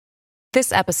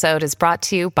This episode is brought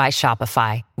to you by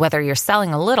Shopify. Whether you're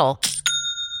selling a little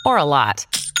or a lot,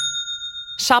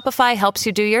 Shopify helps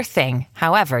you do your thing,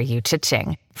 however you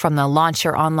cha-ching. From the launch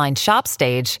your online shop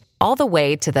stage, all the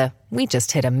way to the we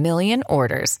just hit 1 million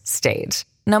orders stage.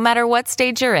 No matter what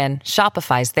stage you're in,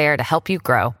 Shopify's there to help you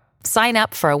grow. Sign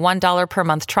up for a $1 per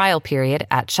month trial period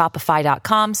at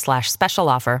shopify.com/special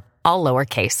offer, all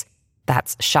lowercase.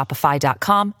 That's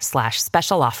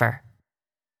shopify.com/special offer.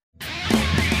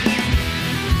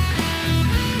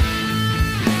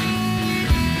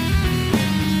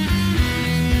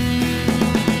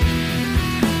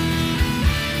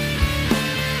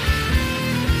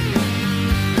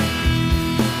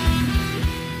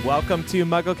 Welcome to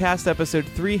MuggleCast episode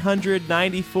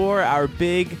 394, our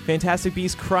big Fantastic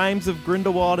Beasts Crimes of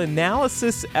Grindelwald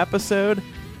analysis episode.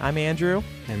 I'm Andrew.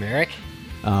 I'm Eric.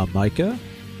 Micah.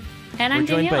 And I'm We're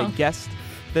joined Danielle. by a guest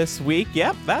this week.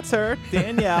 Yep, that's her,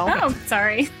 Danielle. Oh,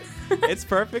 sorry. It's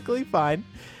perfectly fine.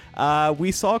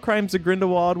 We saw Crimes of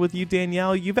Grindelwald with you,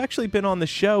 Danielle. You've actually been on the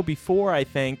show before, I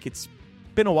think. It's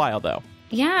been a while, though.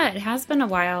 Yeah, it has been a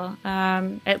while.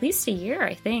 At least a year,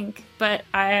 I think. But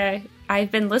I've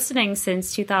been listening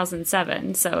since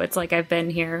 2007, so it's like I've been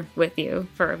here with you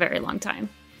for a very long time.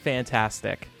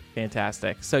 Fantastic.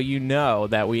 So you know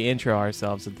that we intro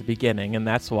ourselves at the beginning, and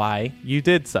that's why you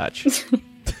did such.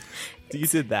 You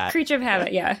did that. Creature of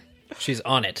habit, yeah. She's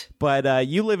on it. But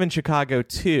you live in Chicago,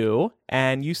 too,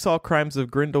 and you saw Crimes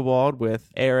of Grindelwald with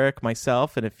Eric,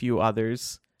 myself, and a few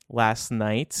others last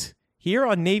night. Here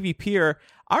on Navy Pier,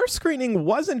 our screening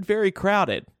wasn't very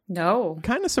crowded. No.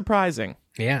 Kind of surprising.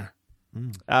 Yeah.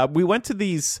 We went to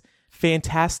these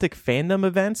fantastic fandom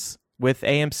events with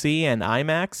AMC and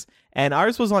IMAX, and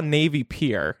ours was on Navy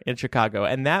Pier in Chicago,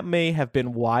 and that may have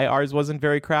been why ours wasn't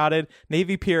very crowded.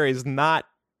 Navy Pier is not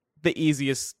the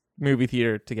easiest movie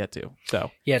theater to get to.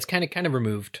 So Yeah, it's kind of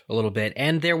removed a little bit,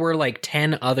 and there were like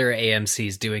 10 other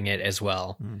AMCs doing it as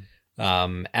well.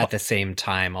 At the same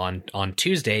time on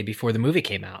Tuesday before the movie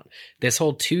came out. This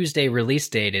whole Tuesday release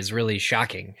date is really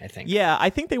shocking, I think. yeah, I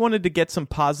think they wanted to get some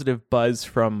positive buzz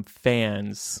from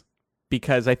fans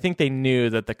because I think they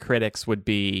knew that the critics would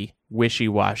be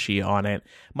wishy-washy on it.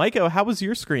 Micah, how was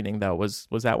your screening, though? Was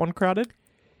that one crowded?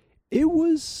 It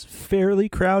was fairly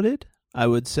crowded, I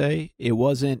would say. It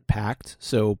wasn't packed,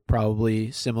 so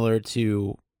probably similar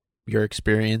to your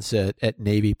experience at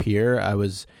Navy Pier. I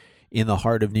was in the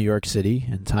heart of New York City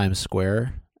in Times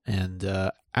Square, and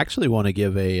actually want to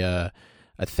give a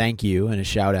thank you and a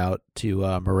shout out to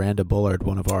Miranda Bullard,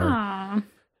 one of our Aww.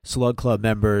 Slug Club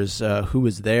members who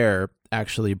was there.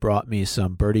 Actually brought me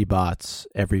some Birdie Bots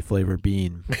every flavor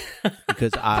bean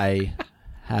because I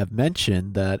have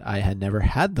mentioned that I had never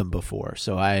had them before,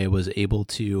 so I was able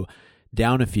to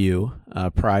down a few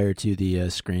prior to the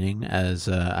screening. As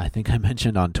I think I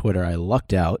mentioned on Twitter, I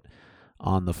lucked out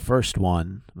on the first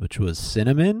one, which was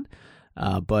cinnamon,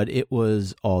 but it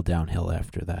was all downhill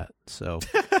after that. So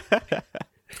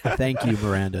thank you,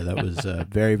 Miranda. That was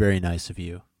very, very nice of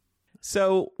you.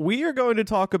 So we are going to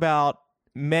talk about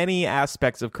many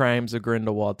aspects of Crimes of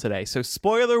Grindelwald today. So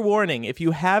spoiler warning, if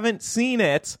you haven't seen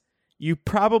it, you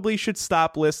probably should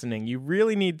stop listening. You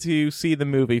really need to see the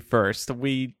movie first.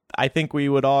 I think we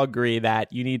would all agree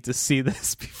that you need to see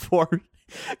this before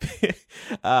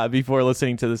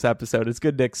listening to this episode. It's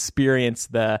good to experience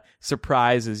the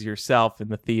surprises yourself in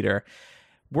the theater.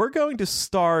 We're going to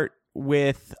start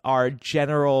with our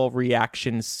general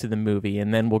reactions to the movie,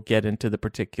 and then we'll get into the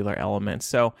particular elements.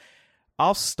 So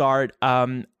I'll start.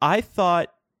 I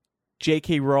thought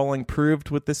J.K. Rowling proved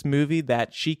with this movie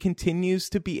that she continues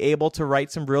to be able to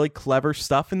write some really clever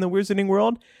stuff in the Wizarding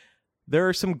world. There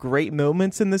are some great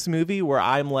moments in this movie where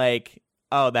I'm like,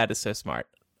 oh, that is so smart.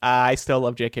 I still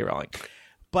love J.K. Rowling.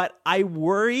 But I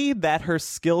worry that her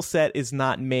skill set is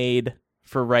not made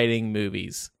for writing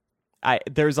movies.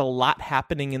 There's a lot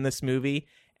happening in this movie,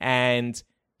 and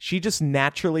she just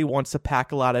naturally wants to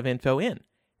pack a lot of info in.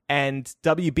 And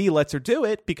WB lets her do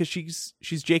it because she's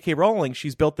J.K. Rowling.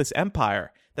 She's built this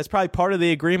empire. That's probably part of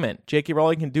the agreement. J.K.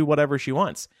 Rowling can do whatever she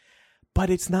wants.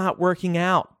 But it's not working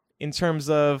out in terms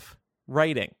of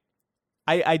writing.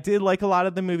 I did like a lot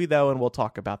of the movie, though, and we'll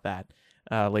talk about that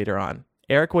later on.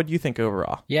 Eric, what do you think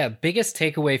overall? Yeah, biggest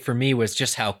takeaway for me was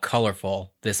just how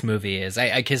colorful this movie is.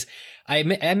 Because I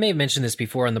may have mentioned this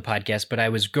before on the podcast, but I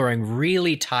was growing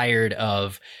really tired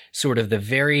of sort of the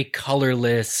very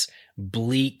colorless,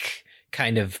 bleak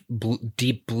kind of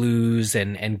deep blues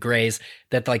and grays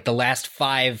that like the last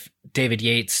 5 David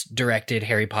Yates directed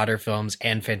Harry Potter films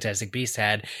and Fantastic Beasts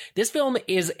had. This film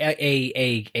is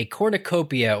a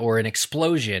cornucopia or an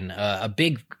explosion, a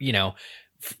big,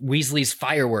 Weasley's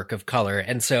firework of color.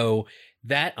 And so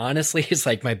That honestly is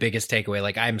like my biggest takeaway.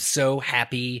 Like, I'm so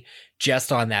happy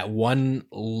just on that one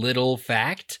little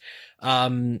fact.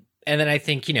 And then I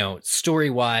think, story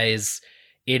wise,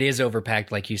 it is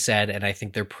overpacked, like you said. And I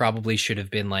think there probably should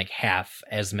have been like half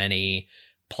as many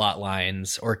plot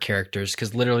lines or characters.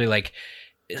 Cause literally like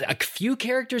a few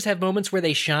characters have moments where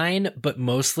they shine, but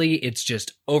mostly it's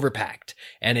just overpacked.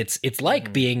 And it's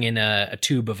like being in a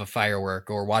tube of a firework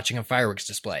or watching a fireworks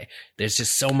display. There's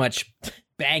just so much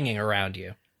banging around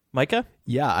you. Micah?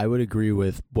 Yeah, I would agree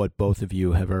with what both of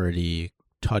you have already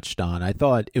touched on. I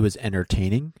thought it was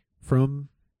entertaining from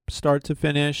start to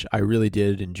finish. I really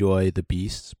did enjoy the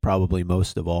beasts, probably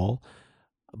most of all.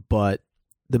 But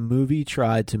the movie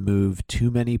tried to move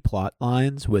too many plot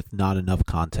lines with not enough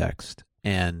context.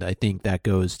 And I think that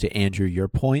goes to Andrew, your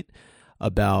point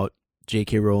about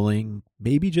J.K. Rowling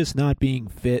maybe just not being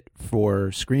fit for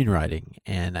screenwriting.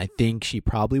 And I think she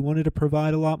probably wanted to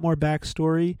provide a lot more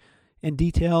backstory and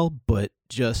detail, but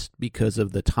just because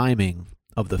of the timing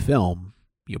of the film,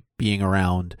 being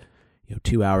around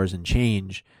 2 hours and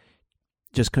change,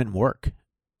 just couldn't work.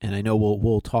 And I know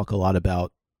we'll talk a lot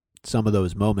about some of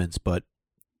those moments, but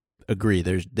agree,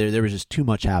 there was just too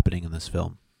much happening in this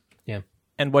film. Yeah.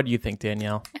 And what do you think,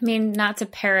 Danielle? I mean, not to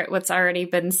parrot what's already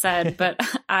been said, but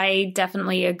I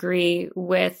definitely agree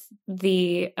with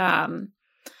the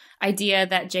idea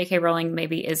that J.K. Rowling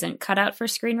maybe isn't cut out for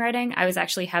screenwriting. I was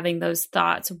actually having those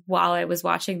thoughts while I was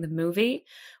watching the movie,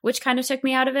 which kind of took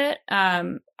me out of it.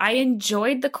 I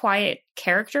enjoyed the quiet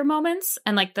character moments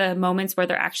and like the moments where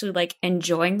they're actually like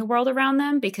enjoying the world around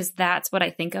them, because that's what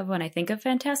I think of when I think of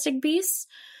Fantastic Beasts.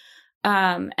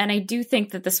 And I do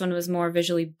think that this one was more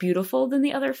visually beautiful than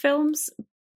the other films,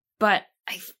 but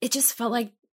it just felt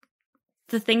like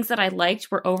the things that I liked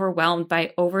were overwhelmed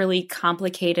by overly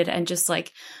complicated and just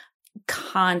like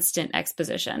constant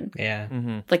exposition. Yeah.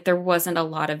 Mm-hmm. Like there wasn't a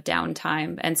lot of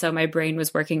downtime. And so my brain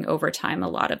was working overtime a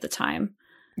lot of the time.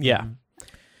 Yeah.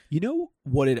 You know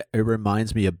what it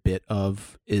reminds me a bit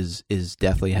of is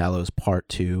Deathly Hallows Part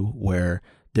 2, where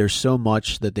there's so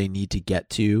much that they need to get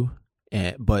to.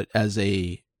 But as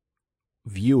a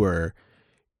viewer,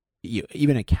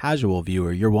 even a casual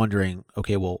viewer, you're wondering,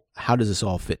 okay, well, how does this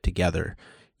all fit together?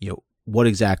 What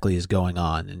exactly is going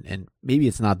on? And maybe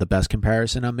it's not the best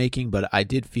comparison I'm making, but I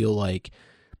did feel like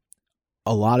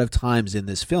a lot of times in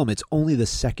this film, it's only the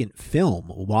second film.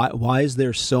 Why is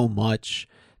there so much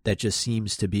that just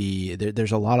seems to be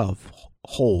there's a lot of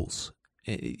holes,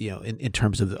 in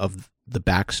terms of the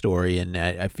backstory, and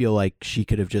I feel like she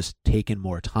could have just taken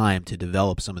more time to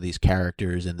develop some of these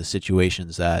characters and the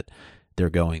situations that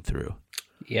they're going through.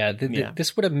 Yeah,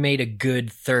 this would have made a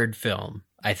good third film,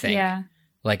 I think. Yeah.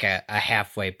 Like a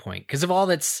halfway point, because of all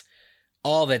that's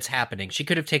happening. She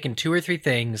could have taken 2 or 3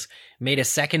 things, made a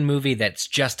second movie that's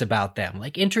just about them,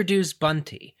 like introduce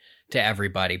Bunty to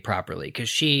everybody properly, because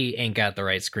she ain't got the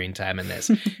right screen time in this.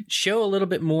 Show a little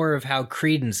bit more of how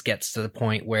Credence gets to the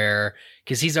point where,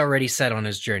 because he's already set on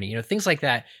his journey, things like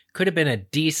that could have been a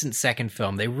decent second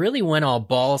film. They really went all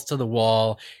balls to the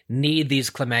wall, need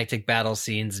these climactic battle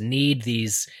scenes, need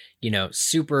these,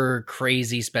 super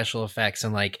crazy special effects.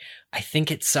 And like, I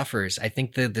think it suffers. I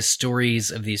think the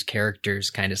stories of these characters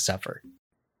kind of suffer.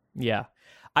 Yeah.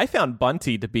 I found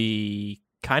Bunty to be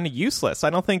kind of useless.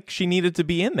 I don't think she needed to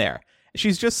be in there.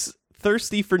 She's just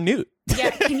thirsty for Newt.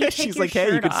 Yeah, can you take she's your like, hey,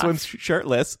 you shirt can swim off?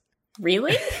 shirtless.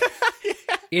 Really?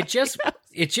 It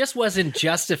just wasn't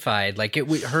justified. Like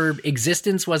her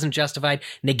existence wasn't justified.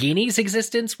 Nagini's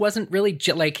existence wasn't really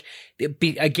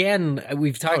again.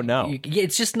 We've talked. Oh no,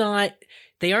 it's just not.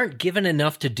 They aren't given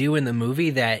enough to do in the movie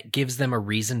that gives them a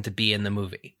reason to be in the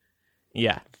movie.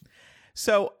 Yeah.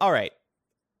 So, all right.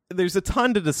 There's a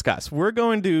ton to discuss. We're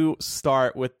going to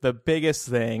start with the biggest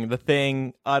thing, the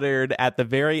thing uttered at the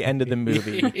very end of the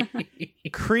movie.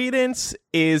 Credence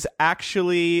is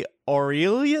actually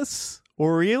Aurelius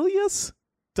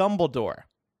Dumbledore.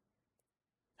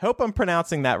 Hope I'm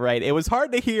pronouncing that right. It was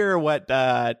hard to hear what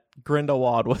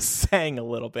Grindelwald was saying a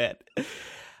little bit.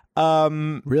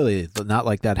 Really, not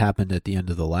like that happened at the end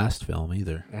of the last film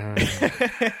either.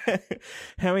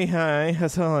 Howie hi,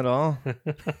 that's all at all.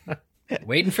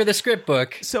 Waiting for the script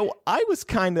book. So I was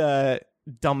kind of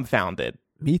dumbfounded.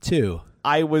 Me too.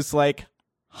 I was like,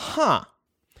 huh.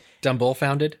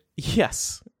 Dumblefounded?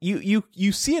 Yes.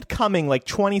 You see it coming like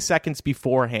 20 seconds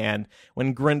beforehand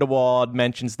when Grindelwald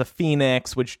mentions the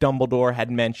Phoenix, which Dumbledore had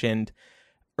mentioned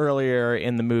earlier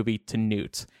in the movie to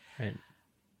Newt. Right.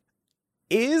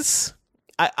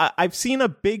 I've seen a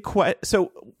big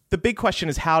so the big question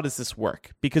is, how does this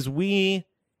work? Because we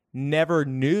never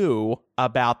knew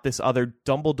about this other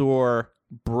Dumbledore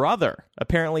brother.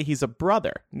 Apparently he's a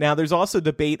brother. Now there's also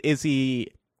debate, is he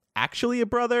actually a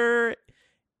brother?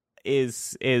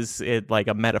 Is it like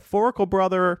a metaphorical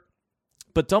brother?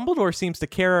 But Dumbledore seems to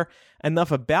care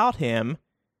enough about him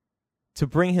to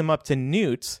bring him up to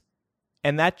Newt,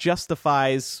 and that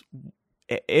justifies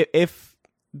if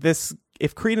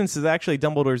Credence is actually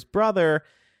Dumbledore's brother,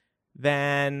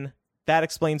 then that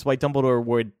explains why Dumbledore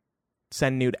would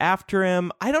send Newt after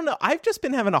him. I don't know. I've just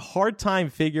been having a hard time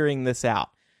figuring this out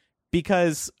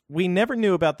because we never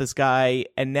knew about this guy,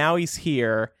 and now he's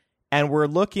here, and we're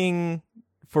looking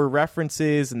for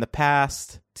references in the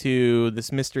past to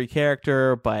this mystery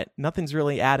character, but nothing's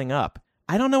really adding up.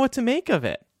 I don't know what to make of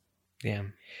it. Yeah.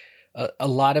 A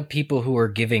lot of people who are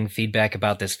giving feedback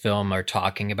about this film are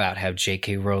talking about how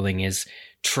J.K. Rowling is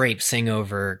traipsing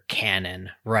over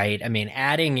canon, right? I mean,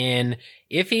 adding in,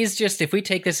 if we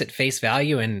take this at face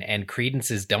value and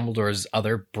Credence is Dumbledore's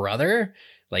other brother,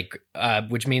 like,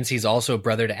 which means he's also a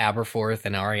brother to Aberforth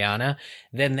and Ariana,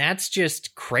 then that's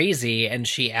just crazy. And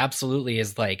she absolutely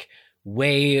is like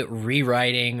way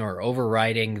rewriting or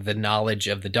overriding the knowledge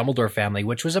of the Dumbledore family,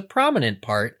 which was a prominent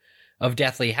part of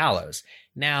Deathly Hallows.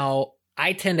 Now,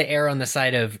 I tend to err on the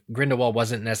side of Grindelwald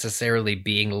wasn't necessarily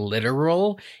being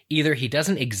literal. Either he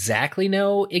doesn't exactly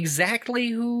know exactly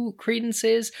who Credence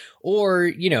is,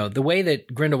 or, the way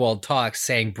that Grindelwald talks,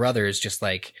 saying brother is just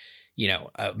like,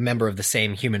 a member of the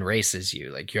same human race as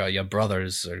you. Like your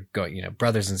brothers are going,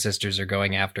 brothers and sisters are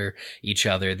going after each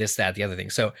other, this, that, the other thing.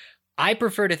 So I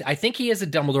prefer I think he is a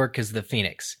Dumbledore because of the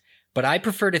Phoenix, but I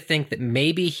prefer to think that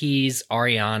maybe he's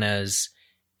Ariana's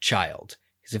child.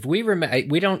 Because if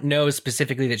we don't know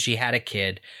specifically that she had a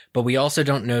kid, but we also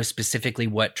don't know specifically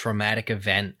what traumatic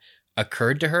event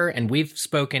occurred to her. And we've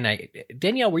spoken,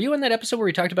 Danielle, were you in that episode where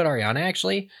we talked about Ariana,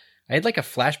 actually? I had like a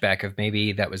flashback of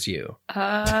maybe that was you.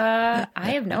 I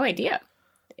have no idea.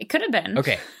 It could have been.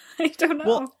 Okay. I don't know.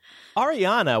 Well,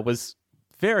 Ariana was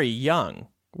very young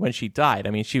when she died.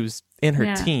 I mean, she was in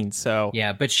her teens, so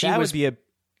yeah, but that would be a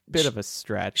bit of a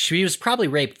stretch. She was probably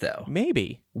raped, though.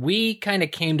 Maybe. We kind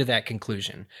of came to that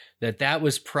conclusion that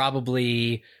was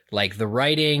probably like the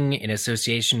writing in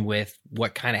association with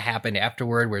what kind of happened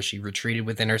afterward, where she retreated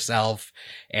within herself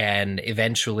and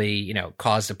eventually,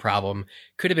 caused a problem.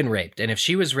 Could have been raped. And if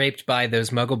she was raped by those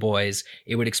Muggle boys,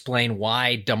 it would explain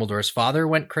why Dumbledore's father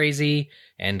went crazy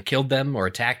and killed them or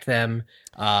attacked them.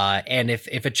 And if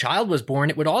a child was born,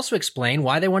 it would also explain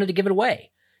why they wanted to give it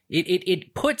away.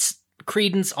 It puts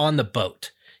Credence on the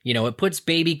boat. It puts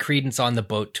baby Credence on the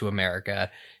boat to America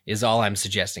is all I'm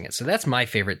suggesting it. So that's my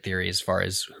favorite theory as far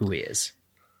as who he is.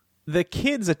 The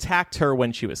kids attacked her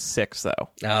when she was 6, though.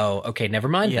 Oh, okay. Never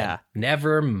mind. Yeah. Then.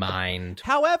 Never mind.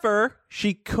 However,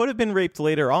 she could have been raped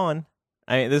later on.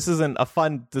 I mean, this isn't a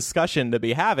fun discussion to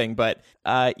be having, but,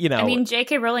 I mean,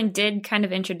 J.K. Rowling did kind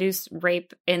of introduce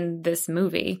rape in this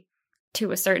movie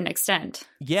to a certain extent.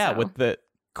 Yeah, so. With the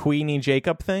Queenie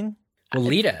Jacob thing. Well,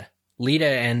 Lita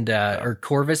and or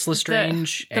Corvus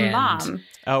Lestrange, the mom.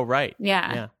 Oh, right.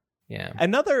 Yeah.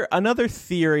 Another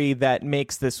theory that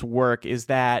makes this work is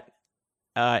that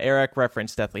Eric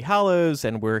referenced Deathly Hallows,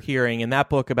 and we're hearing in that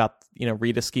book about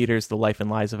Rita Skeeter's The Life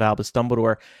and Lies of Albus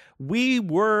Dumbledore. We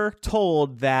were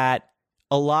told that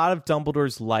a lot of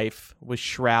Dumbledore's life was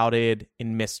shrouded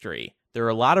in mystery. There are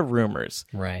a lot of rumors,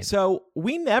 right? So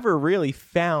we never really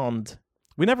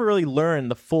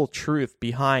learned the full truth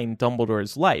behind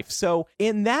Dumbledore's life. So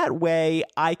in that way,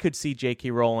 I could see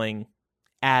J.K. Rowling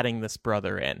adding this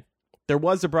brother in. There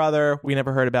was a brother. We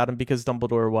never heard about him because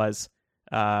Dumbledore was,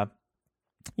 a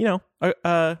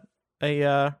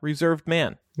reserved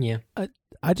man. Yeah.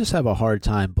 I just have a hard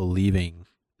time believing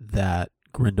that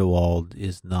Grindelwald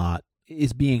is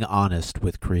being honest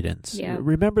with Credence. Yeah.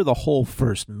 Remember the whole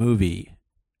first movie,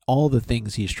 all the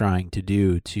things he's trying to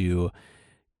do to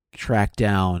track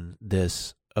down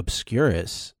this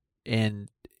Obscurus, and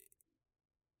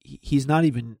he's not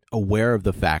even aware of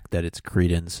the fact that it's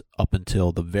Credence up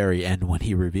until the very end when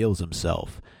he reveals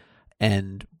himself.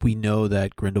 And we know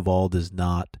that Grindelwald is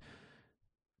not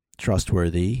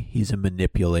trustworthy. He's a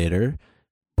manipulator,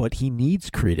 but he needs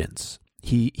Credence.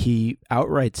 He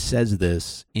outright says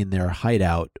this in their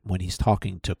hideout when he's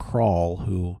talking to Crawl,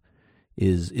 who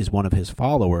is one of his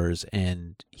followers,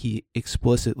 and he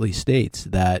explicitly states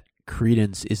that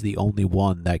Credence is the only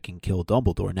one that can kill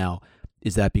Dumbledore. Now,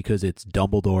 is that because it's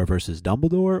Dumbledore versus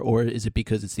Dumbledore, or is it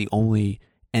because it's the only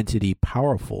entity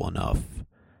powerful enough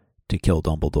to kill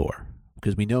Dumbledore?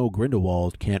 Because we know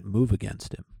Grindelwald can't move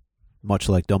against him, much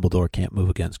like Dumbledore can't move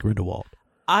against Grindelwald.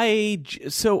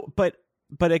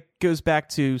 But it goes back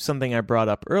to something I brought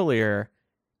up earlier.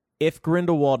 If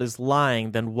Grindelwald is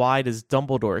lying, then why does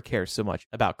Dumbledore care so much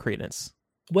about Credence?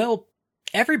 Well,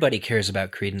 everybody cares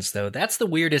about Credence, though. That's the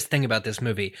weirdest thing about this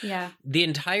movie. Yeah. The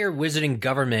entire wizarding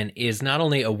government is not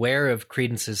only aware of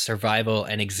Credence's survival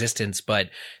and existence, but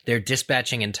they're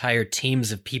dispatching entire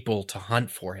teams of people to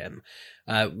hunt for him.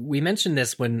 We mentioned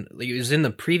this when it was in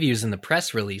the previews and the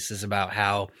press releases about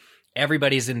how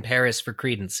everybody's in Paris for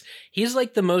Credence. He's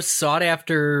like the most sought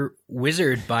after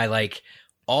wizard by like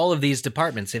all of these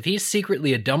departments. If he's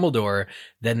secretly a Dumbledore,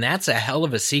 then that's a hell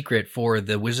of a secret for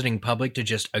the wizarding public to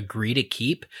just agree to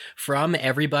keep from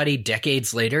everybody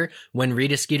decades later when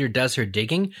Rita Skeeter does her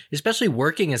digging, especially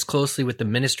working as closely with the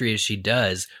Ministry as she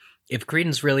does. If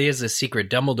Credence really is a secret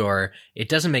Dumbledore, it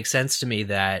doesn't make sense to me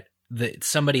that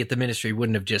somebody at the Ministry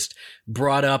wouldn't have just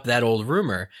brought up that old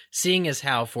rumor, seeing as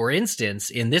how, for instance,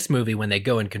 in this movie, when they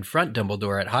go and confront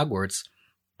Dumbledore at Hogwarts,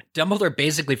 Dumbledore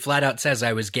basically flat out says,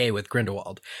 I was gay with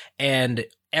Grindelwald. And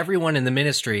everyone in the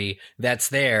Ministry that's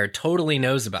there totally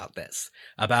knows about this,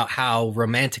 about how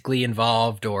romantically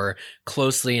involved or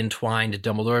closely entwined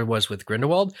Dumbledore was with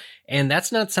Grindelwald. And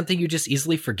that's not something you just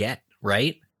easily forget,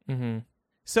 right? Mm-hmm.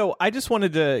 So I just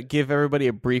wanted to give everybody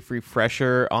a brief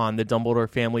refresher on the Dumbledore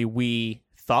family we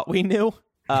thought we knew.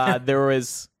 There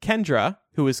was Kendra,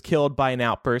 who was killed by an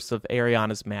outburst of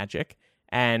Ariana's magic.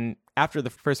 And after the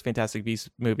first Fantastic Beasts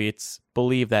movie, it's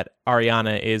believed that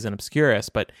Ariana is an Obscurus,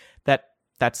 but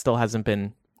that still hasn't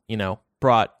been,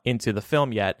 brought into the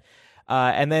film yet.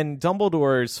 And then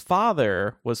Dumbledore's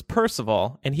father was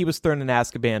Percival, and he was thrown in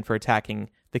Azkaban for attacking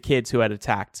the kids who had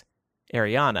attacked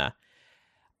Ariana.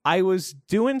 I was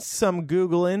doing some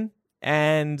Googling,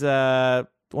 and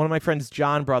one of my friends,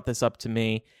 John, brought this up to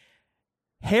me.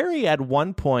 Harry, at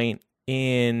one point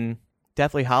in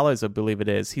Deathly Hallows, I believe it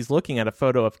is, he's looking at a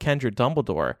photo of Kendra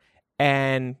Dumbledore,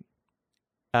 and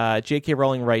J.K.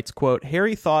 Rowling writes, quote,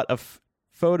 Harry thought of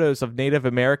photos of Native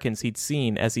Americans he'd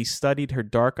seen as he studied her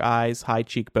dark eyes, high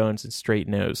cheekbones, and straight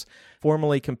nose,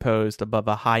 formally composed above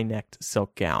a high-necked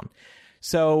silk gown.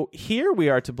 So here we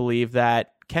are to believe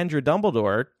that Kendra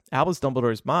Dumbledore, Albus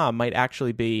Dumbledore's mom, might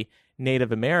actually be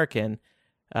Native American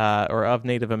or of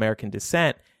Native American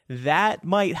descent. That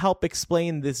might help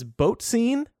explain this boat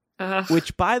scene,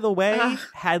 which, by the way,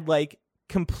 had like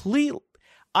complete...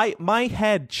 my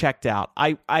head checked out.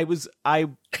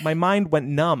 My mind went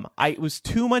numb. It was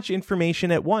too much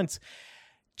information at once.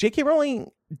 J.K. Rowling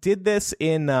did this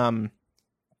in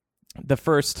the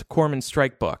first Corman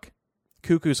Strike book,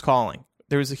 Cuckoo's Calling.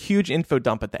 There was a huge info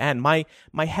dump at the end. My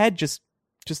head just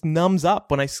numbs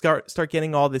up when I start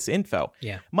getting all this info.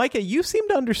 Yeah. Micah, you seem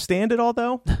to understand it all,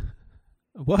 though.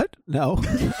 What? No.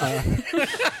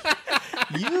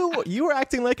 You were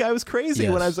acting like I was crazy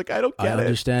when I was like, I don't get it. I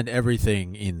understand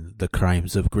everything in The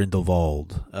Crimes of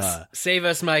Grindelwald. Save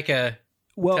us, Micah.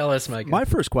 Well, tell us, Micah. My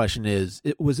first question is,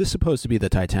 was this supposed to be the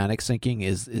Titanic sinking?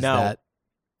 Is no. that...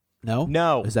 No?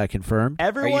 No. Is that confirmed?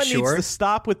 Everyone needs to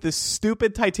stop with this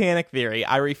stupid Titanic theory.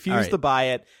 I refuse to buy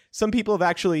it. Some people have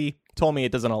actually told me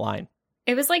it doesn't align.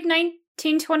 It was like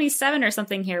 1927 or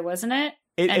something here, wasn't it?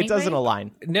 It doesn't align.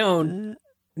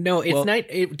 No,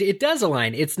 it's it does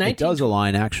align. It's 19. It does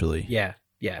align, actually. Yeah.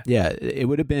 Yeah, it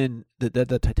would have been...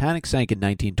 The Titanic sank in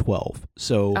 1912.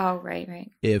 So... Oh, right.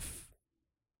 If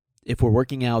we're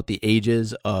working out the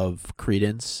ages of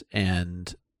Credence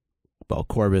and, well,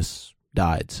 Corvus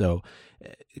died. So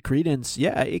Credence,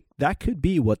 that could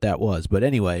be what that was. But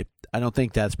anyway, I don't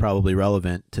think that's probably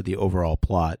relevant to the overall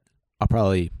plot. I'll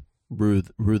probably rue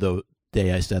the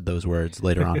day I said those words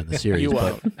later on in the series. You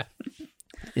won't.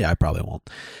 Yeah, I probably won't.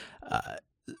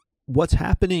 What's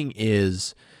happening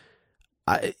is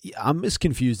I'm as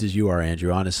confused as you are,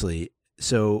 Andrew, honestly.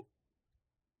 So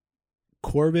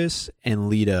Corvus and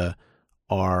Lita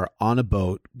are on a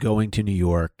boat going to New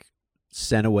York,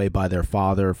 sent away by their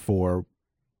father for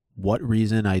what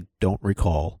reason I don't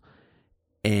recall.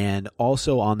 And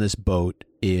also on this boat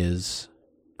is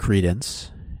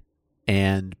Credence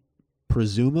and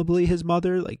presumably his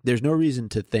mother. Like, there's no reason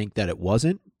to think that it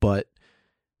wasn't, but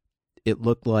it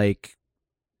looked like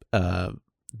the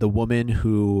woman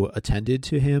who attended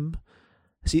to him.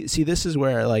 See, this is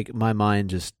where like my mind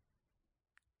just...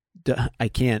 I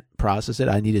can't process it.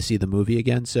 I need to see the movie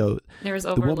again. So there was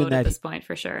overload at this point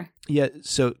for sure. Yeah.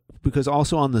 So because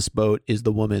also on this boat is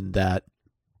the woman that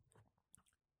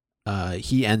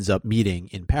he ends up meeting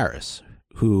in Paris,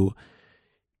 who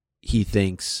he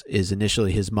thinks is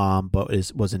initially his mom, but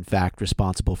was in fact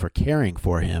responsible for caring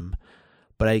for him.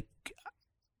 But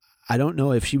I don't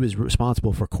know if she was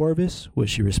responsible for Corvus.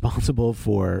 Was she responsible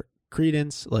for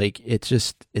Credence? Like,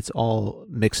 it's all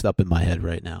mixed up in my head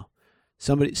right now.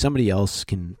 Somebody else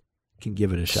can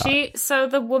give it a shot. So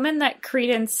the woman that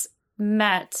Credence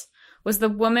met was the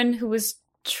woman who was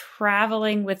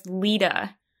traveling with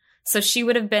Lita So she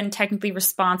would have been technically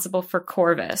responsible for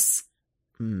Corvus.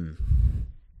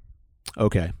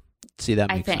 Okay. See, that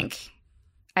makes sense.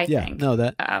 I think. No,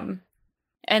 that...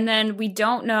 And then we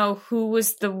don't know who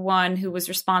was the one who was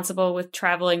responsible with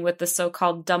traveling with the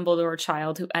so-called Dumbledore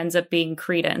child who ends up being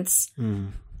Credence.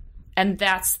 And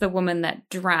that's the woman that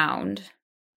drowned.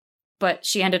 But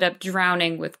she ended up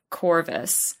drowning with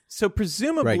Corvus. So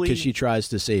presumably... Right, because she tries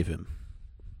to save him.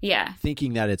 Yeah.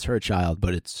 Thinking that it's her child,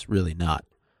 but it's really not.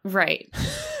 Right.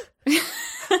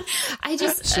 I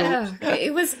just...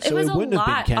 it was a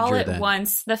lot all at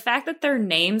once. The fact that their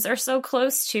names are so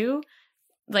close, too...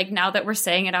 Like, now that we're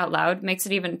saying it out loud makes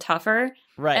it even tougher.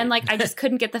 Right. And, like, I just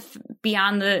couldn't get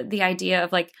beyond the idea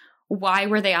of, like, why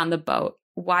were they on the boat?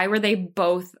 Why were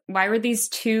these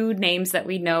two names that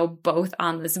we know both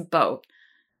on this boat?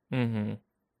 Mm-hmm.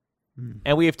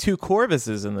 And we have two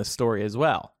Corvuses in this story as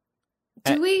well.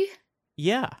 Do we?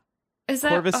 Yeah. Is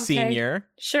that Corvus okay. Senior?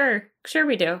 Sure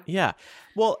we do. Yeah.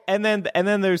 Well, and then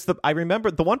there's I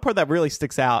remember the one part that really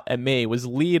sticks out at me was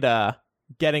Lita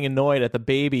getting annoyed at the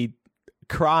baby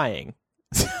crying.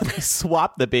 So they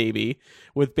swap the baby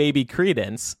with baby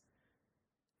Credence,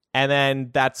 and then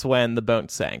that's when the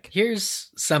boat sank.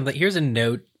 Here's a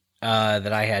note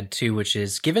that I had too, which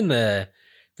is, given the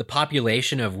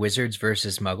population of wizards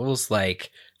versus muggles,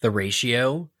 like the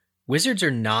ratio, wizards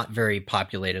are not very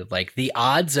populated. Like, the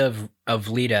odds of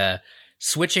Lita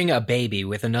switching a baby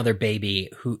with another baby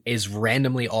who is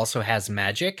randomly also has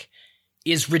magic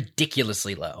is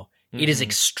ridiculously low. It is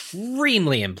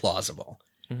extremely implausible.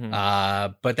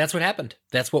 But that's what happened.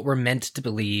 That's what we're meant to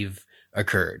believe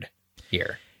occurred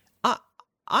here.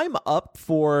 I'm up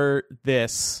for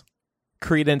this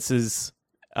Credence's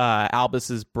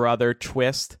Albus's brother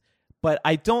twist, but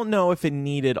I don't know if it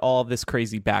needed all this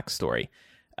crazy backstory.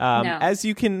 No.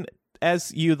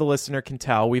 As you, the listener, can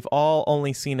tell, we've all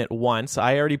only seen it once.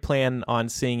 I already plan on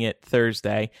seeing it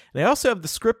Thursday. And I also have the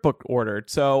script book ordered.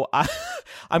 So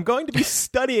I'm going to be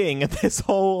studying this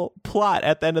whole plot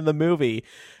at the end of the movie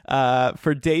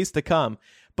for days to come.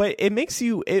 But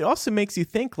it also makes you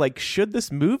think, like, should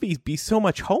this movie be so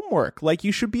much homework? Like,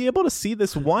 you should be able to see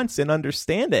this once and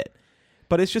understand it.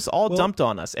 But it's just all dumped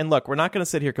on us. And look, we're not going to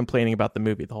sit here complaining about the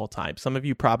movie the whole time. Some of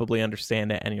you probably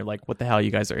understand it, and you're like, what the hell,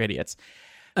 you guys are idiots.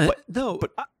 But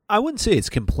I wouldn't say it's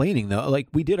complaining, though. Like,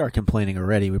 we did our complaining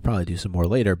already. We probably do some more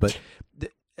later. But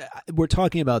we're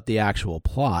talking about the actual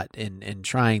plot and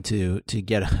trying to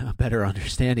get a better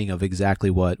understanding of exactly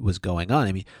what was going on.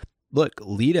 I mean, look,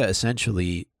 Lita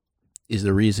essentially is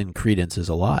the reason Credence is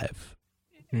alive.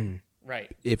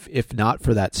 Right. If not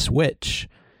for that switch,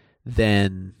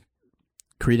 then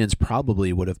Credence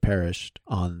probably would have perished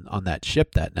on that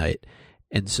ship that night.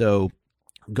 And so,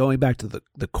 going back to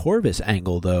the Corvus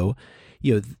angle, though,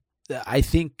 I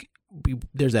think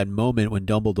there's that moment when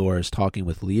Dumbledore is talking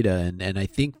with Lita, and I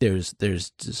think there's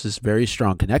this very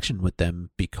strong connection with them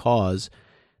because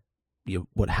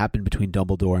what happened between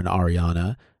Dumbledore and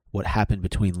Ariana, what happened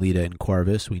between Lita and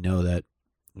Corvus. We know that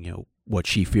what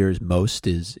she fears most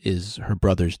is her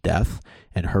brother's death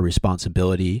and her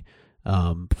responsibility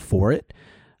for it.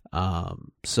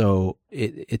 So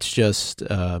it's just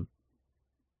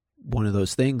one of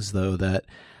those things, though, that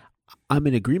I'm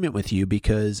in agreement with you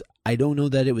because I don't know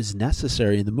that it was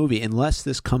necessary in the movie unless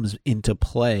this comes into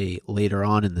play later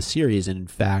on in the series. And in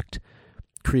fact,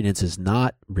 Credence is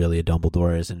not really a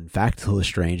Dumbledore, is in fact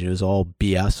Lestrange. It was all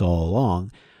BS all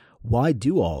along. Why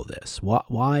do all this?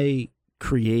 Why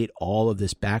create all of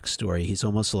this backstory? He's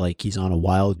almost like he's on a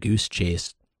wild goose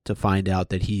chase to find out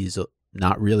that he's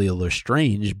not really a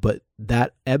Lestrange, but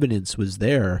that evidence was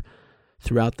there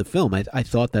throughout the film. I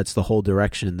thought that's the whole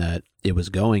direction that it was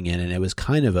going in, and it was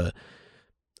kind of a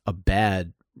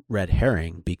bad red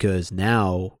herring because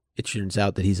now it turns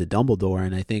out that he's a Dumbledore,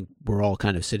 and I think we're all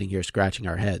kind of sitting here scratching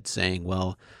our heads saying,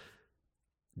 well,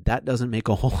 that doesn't make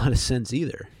a whole lot of sense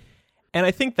either. And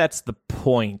I think that's the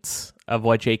point of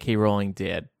what J.K. Rowling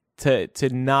did, to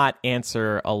not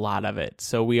answer a lot of it.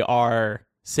 So we are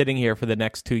sitting here for the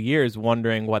next 2 years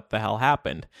wondering what the hell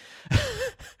happened.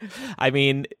 I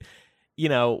mean,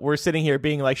 we're sitting here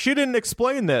being like, she didn't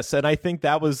explain this, and I think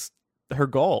that was her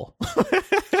goal.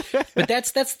 But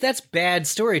that's bad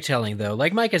storytelling, though.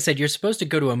 Like Micah said, you're supposed to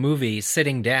go to a movie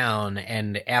sitting down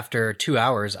and after 2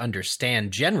 hours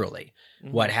understand generally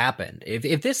what happened.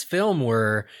 If this film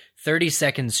were 30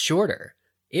 seconds shorter,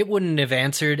 it wouldn't have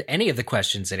answered any of the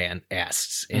questions it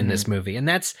asks in this movie. And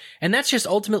that's just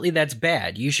ultimately that's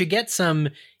bad. You should get some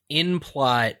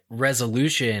in-plot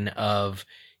resolution of,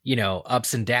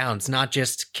 ups and downs, not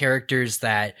just characters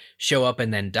that show up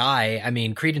and then die. I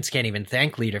mean, Credence can't even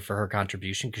thank Lita for her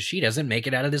contribution because she doesn't make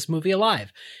it out of this movie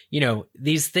alive.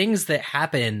 These things that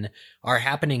happen are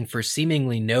happening for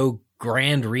seemingly no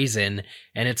grand reason,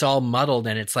 and it's all muddled,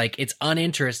 and it's like, it's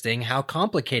uninteresting how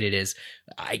complicated it is.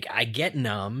 I get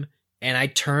numb and I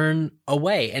turn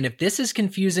away. And if this is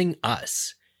confusing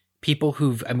us, people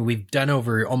we've done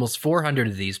over almost 400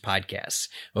 of these podcasts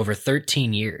over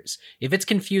 13 years. If it's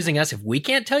confusing us, if we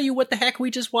can't tell you what the heck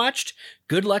we just watched,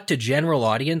 good luck to general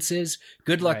audiences.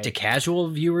 Good luck to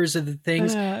casual viewers of the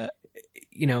things.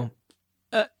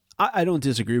 I don't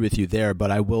disagree with you there,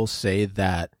 but I will say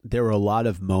that there were a lot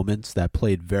of moments that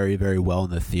played very, very well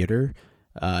in the theater,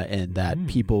 and that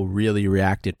people really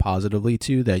reacted positively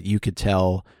to, that you could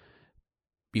tell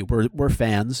we're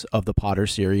fans of the Potter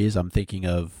series. I'm thinking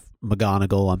of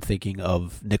McGonagall. I'm thinking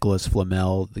of Nicholas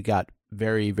Flamel. They got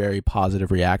very, very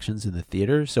positive reactions in the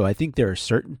theater. So I think there are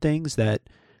certain things that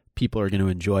people are going to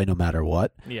enjoy no matter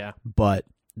what. Yeah. But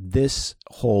this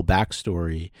whole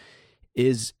backstory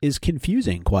is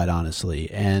confusing, quite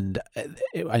honestly. And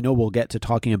I know we'll get to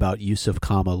talking about Yusuf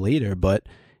Kama later, but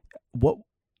what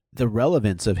the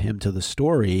relevance of him to the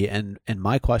story, and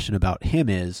my question about him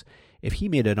is, if he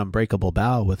made an unbreakable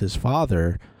vow with his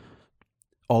father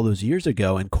all those years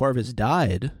ago and Corvus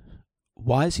died,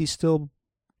 why is he still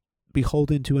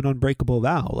beholden to an unbreakable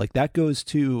vow? Like, that goes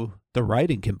to the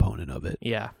writing component of it.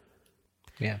 Yeah.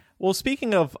 Yeah. Well,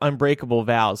 speaking of unbreakable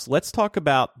vows, let's talk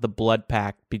about the blood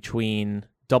pact between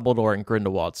Dumbledore and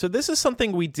Grindelwald. So this is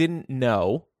something we didn't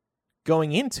know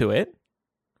going into it,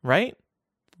 right?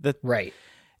 Right.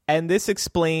 And this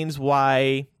explains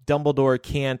why Dumbledore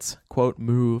can't, quote,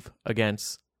 move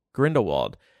against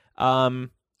Grindelwald.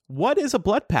 What is a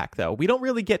blood pact, though? We don't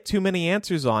really get too many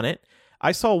answers on it.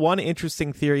 I saw one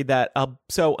interesting theory that,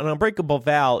 so an unbreakable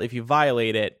vow, if you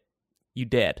violate it, you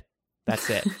dead. That's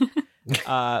it.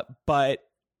 But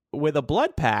with a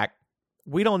blood pact,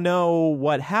 we don't know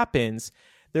what happens.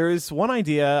 There is one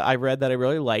idea I read that I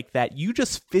really like, that you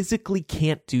just physically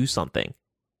can't do something.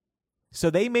 So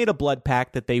they made a blood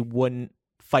pact that they wouldn't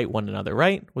fight one another,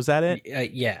 right? Was that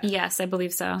it? Yeah. Yes, I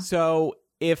believe so. So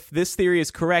if this theory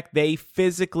is correct, they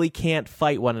physically can't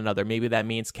fight one another. Maybe that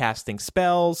means casting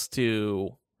spells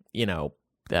to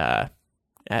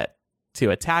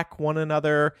attack one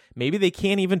another. Maybe they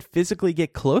can't even physically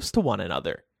get close to one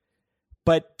another.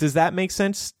 But does that make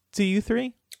sense to you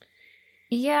three?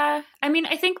 Yeah. I mean,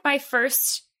 I think my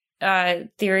first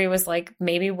theory was like,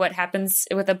 maybe what happens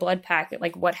with a blood pact,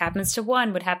 like what happens to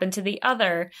one would happen to the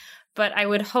other. But I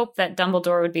would hope that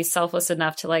Dumbledore would be selfless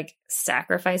enough to like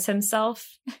sacrifice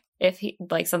himself if he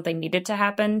like something needed to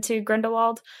happen to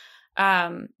Grindelwald.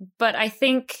 But I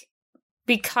think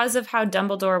because of how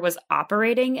Dumbledore was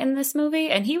operating in this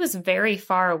movie, and he was very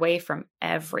far away from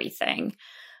everything,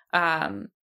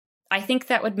 I think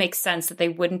that would make sense that they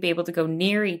wouldn't be able to go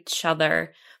near each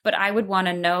other. But I would want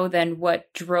to know then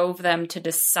what drove them to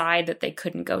decide that they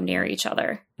couldn't go near each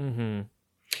other. Mm-hmm.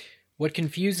 What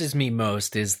confuses me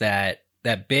most is that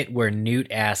bit where Newt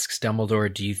asks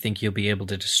Dumbledore, do you think you'll be able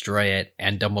to destroy it?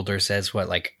 And Dumbledore says, what,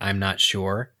 like, I'm not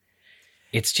sure.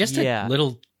 It's just a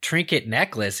little trinket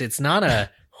necklace. It's not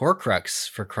a Horcrux,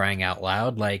 for crying out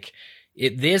loud. Like,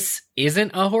 this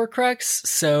isn't a Horcrux,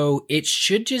 so it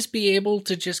should just be able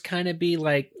to just kind of be,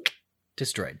 like,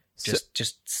 destroyed.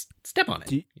 Just step on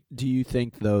it. Do you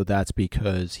think, though, that's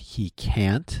because he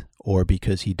can't or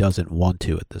because he doesn't want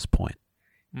to at this point?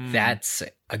 That's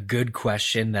a good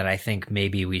question that I think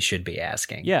maybe we should be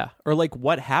asking. Yeah, or like,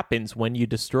 what happens when you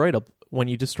destroy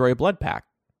a blood pact?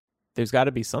 There's got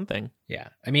to be something. Yeah,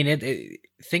 I mean,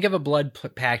 think of a blood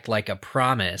pact like a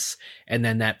promise, and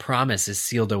then that promise is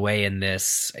sealed away in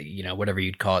this, whatever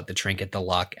you'd call it, the trinket, the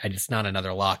lock. It's not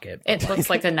another locket. It looks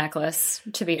like a necklace,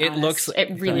 to be honest.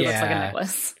 It really looks like a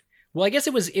necklace. Well, I guess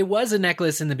it was a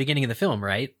necklace in the beginning of the film,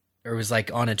 right? Or it was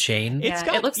like on a chain.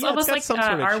 It looks almost like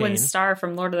Arwen's star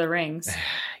from Lord of the Rings.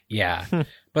 Yeah.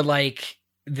 But like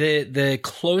the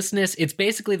closeness, it's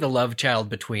basically the love child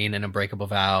between an unbreakable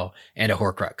vow and a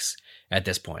Horcrux at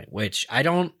this point, which I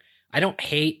don't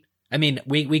hate. I mean,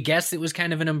 we guessed it was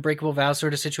kind of an unbreakable vow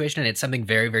sort of situation, and it's something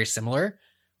very, very similar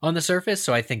on the surface.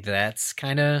 So I think that's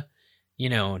kind of,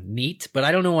 neat, but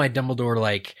I don't know why Dumbledore,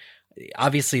 like,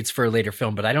 obviously it's for a later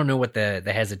film, but I don't know what the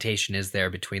hesitation is there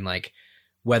between like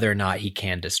whether or not he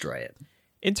can destroy it.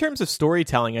 In terms of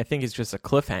storytelling, I think it's just a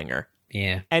cliffhanger.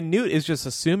 Yeah. And Newt is just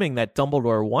assuming that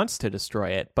Dumbledore wants to destroy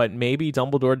it, but maybe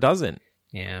Dumbledore doesn't.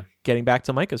 Yeah. Getting back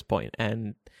to Micah's point,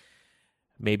 and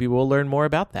maybe we'll learn more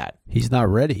about that. He's not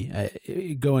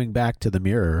ready. Going back to the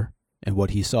mirror and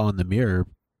what he saw in the mirror,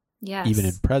 yes, even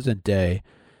in present day,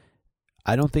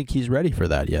 I don't think he's ready for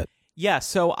that yet. Yeah,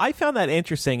 so I found that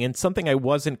interesting and something I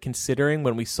wasn't considering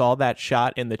when we saw that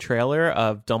shot in the trailer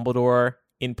of Dumbledore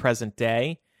in present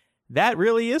day. That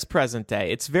really is present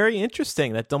day. It's very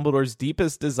interesting that Dumbledore's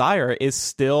deepest desire is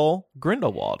still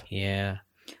Grindelwald. Yeah.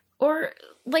 Or,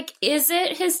 like, is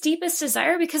it his deepest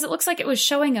desire? Because it looks like it was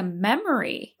showing a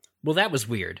memory. Well, that was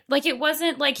weird. Like, it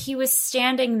wasn't like he was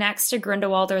standing next to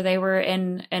Grindelwald or they were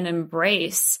in an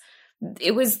embrace.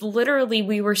 It was literally,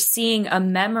 we were seeing a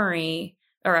memory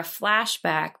or a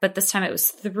flashback, but this time it was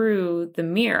through the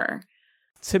mirror.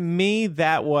 To me,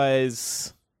 that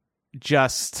was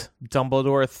just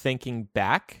Dumbledore thinking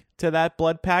back to that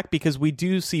blood pact, because we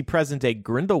do see present-day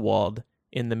Grindelwald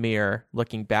in the mirror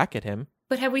looking back at him.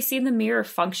 But have we seen the mirror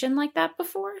function like that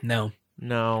before?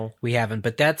 No, we haven't.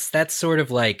 But that's sort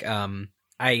of like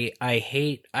I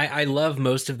love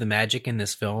most of the magic in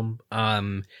this film.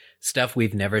 Stuff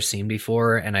we've never seen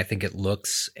before, and I think it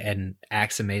looks and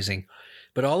acts amazing.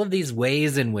 But all of these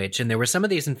ways in which, and there were some of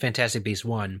these in Fantastic Beasts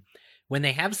 1, when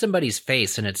they have somebody's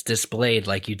face and it's displayed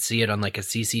like you'd see it on like a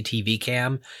CCTV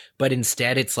cam, but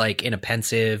instead it's like in a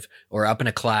pensive or up in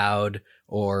a cloud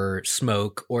or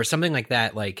smoke or something like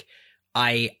that. Like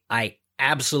I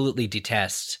absolutely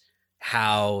detest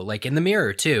how, like in the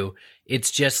mirror too,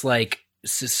 it's just like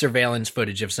surveillance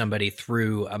footage of somebody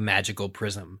through a magical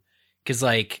prism. Cause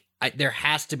like there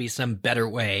has to be some better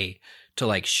way to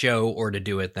like show or to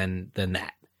do it than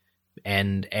that.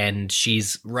 And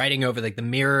she's writing over like the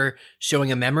mirror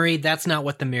showing a memory. That's not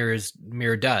what the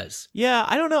mirror does. Yeah,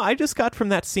 I don't know. I just got from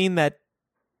that scene that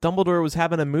Dumbledore was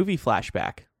having a movie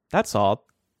flashback. That's all.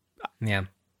 Yeah.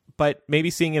 But maybe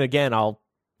seeing it again, I'll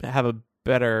have a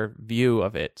better view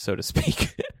of it, so to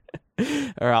speak.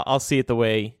 Or I'll see it the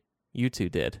way you two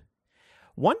did.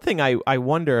 One thing I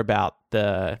wonder about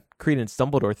the Credence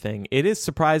Dumbledore thing, it is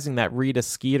surprising that Rita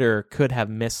Skeeter could have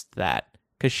missed that,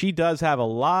 because she does have a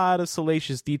lot of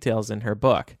salacious details in her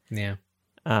book. Yeah.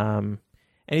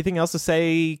 Anything else to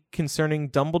say concerning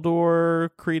Dumbledore,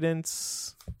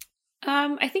 Credence?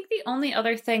 I think the only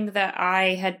other thing that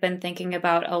I had been thinking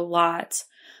about a lot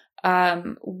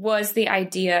was the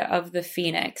idea of the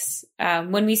Phoenix.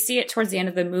 When we see it towards the end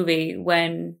of the movie,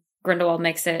 when Grindelwald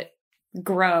makes it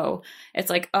grow,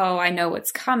 it's like, oh, I know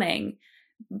what's coming.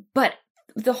 But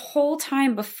the whole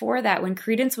time before that, when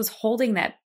Credence was holding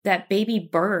that baby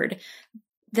bird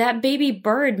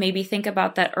made me think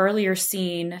about that earlier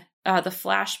scene, the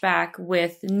flashback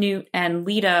with Newt and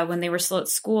Lita when they were still at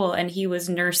school and he was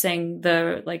nursing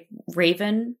the like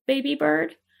raven baby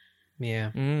bird.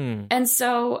 Yeah. And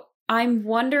so I'm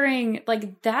wondering,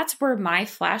 like, that's where my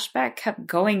flashback kept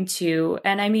going to.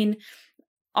 And I mean,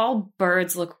 all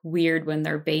birds look weird when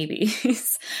they're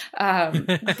babies.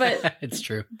 But it's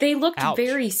true. They looked Ouch.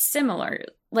 very similar.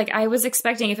 Like, I was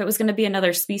expecting if it was going to be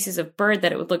another species of bird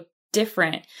that it would look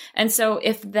different. And so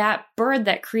if that bird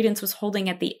that Credence was holding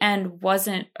at the end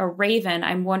wasn't a raven,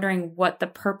 I'm wondering what the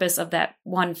purpose of that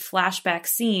one flashback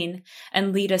scene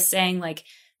and Lita saying like,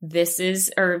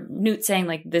 or Newt saying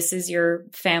like, this is your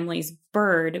family's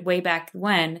bird way back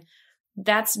when,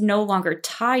 that's no longer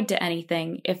tied to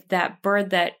anything if that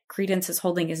bird that Credence is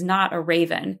holding is not a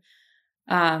raven.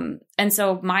 And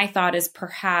so my thought is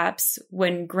perhaps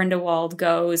when Grindelwald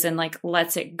goes and like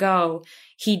lets it go,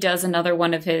 he does another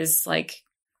one of his like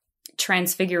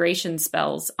transfiguration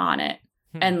spells on it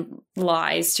and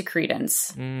lies to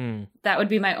Credence. That would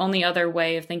be my only other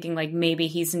way of thinking like maybe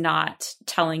he's not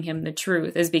telling him the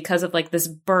truth, is because of like this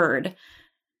bird.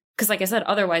 Because like I said,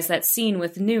 otherwise that scene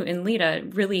with Newt and Lita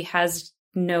really has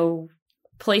no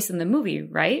place in the movie,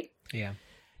 right? Yeah.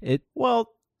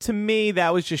 Well, to me,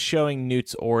 that was just showing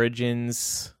Newt's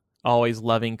origins, always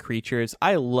loving creatures.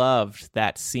 I loved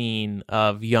that scene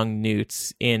of young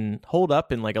Newt's holed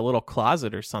up in like a little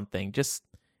closet or something, just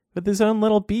with his own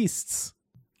little beasts.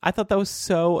 I thought that was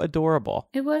so adorable.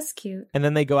 It was cute. And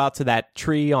then they go out to that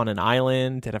tree on an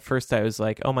island, and at first I was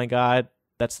like, oh my God,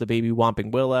 that's the baby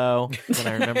Whomping Willow. Then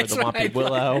I remember the Whomping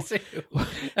Willow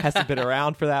hasn't been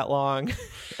around for that long.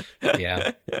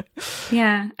 Yeah.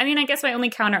 Yeah. I mean, I guess my only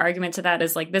counter argument to that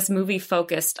is like this movie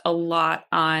focused a lot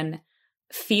on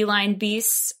feline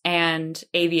beasts and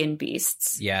avian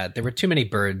beasts. Yeah, there were too many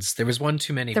birds. There was one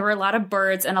too many. There were a lot of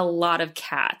birds and a lot of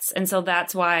cats. And so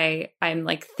that's why I'm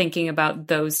like thinking about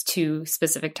those two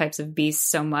specific types of beasts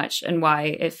so much and why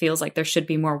it feels like there should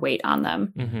be more weight on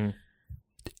them. Mm-hmm.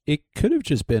 It could have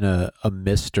just been a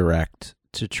misdirect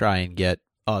to try and get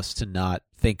us to not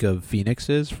think of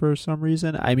phoenixes for some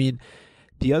reason. I mean,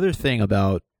 the other thing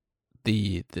about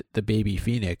the baby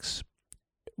phoenix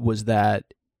was that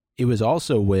it was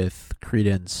also with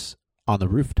Credence on the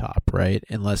rooftop, right?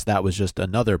 Unless that was just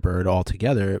another bird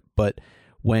altogether. But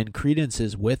when Credence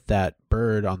is with that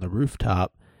bird on the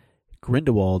rooftop,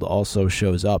 Grindelwald also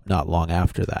shows up not long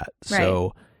after that. Right.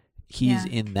 So he's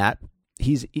in that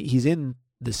he's in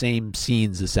the same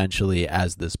scenes essentially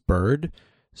as this bird.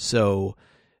 So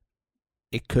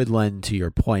it could lend to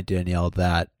your point, Danielle,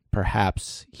 that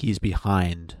perhaps he's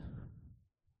behind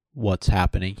what's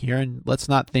happening here. And let's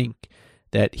not think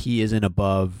that he isn't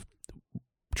above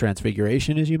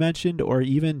transfiguration, as you mentioned, or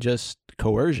even just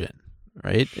coercion,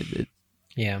 right?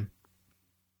 Yeah.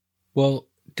 Well,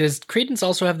 does Credence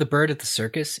also have the bird at the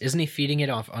circus? Isn't he feeding it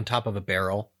off on top of a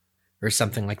barrel or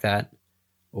something like that?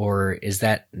 Or is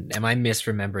that, am I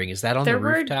misremembering? Is that on the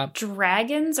rooftop? There were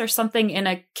dragons or something in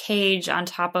a cage on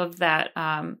top of that.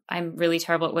 I'm really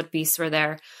terrible at what beasts were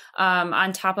there.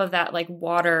 On top of that, like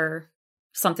water,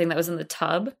 something that was in the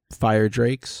tub. Fire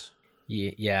drakes.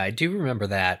 Yeah, I do remember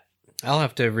that. I'll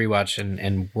have to rewatch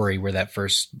and worry where that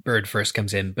bird first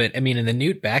comes in. But I mean, in the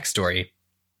Newt backstory,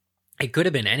 it could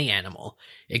have been any animal.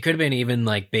 It could have been even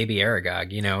like baby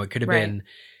Aragog, it could have been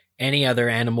any other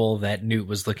animal that Newt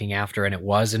was looking after, and it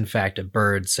was in fact a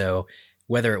bird. So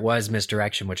whether it was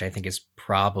misdirection, which I think is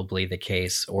probably the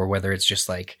case, or whether it's just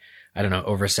like, I don't know,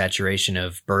 oversaturation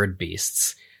of bird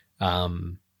beasts,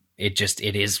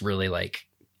 it is really like,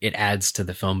 it adds to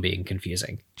the film being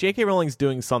confusing. J.K. Rowling's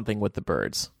doing something with the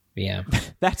birds. Yeah.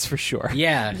 That's for sure.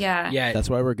 Yeah. That's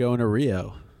why we're going to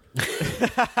Rio.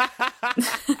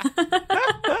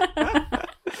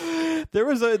 There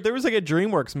was like a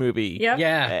DreamWorks movie,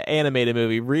 animated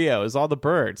movie. Rio is all the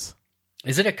birds.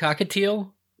 Is it a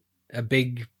cockatiel? A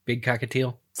big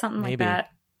cockatiel? Something like that.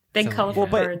 Big colorful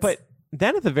birds. But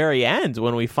then at the very end,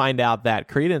 when we find out that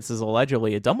Credence is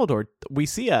allegedly a Dumbledore, we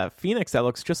see a phoenix that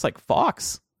looks just like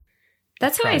Fawkes.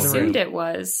 That's who I assumed it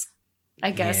was. I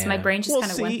guess my brain just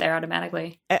kind of went there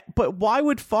automatically. But why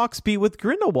would Fawkes be with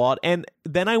Grindelwald? And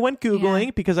then I went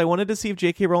Googling because I wanted to see if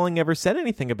J.K. Rowling ever said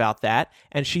anything about that.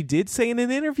 And she did say in an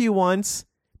interview once,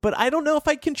 but I don't know if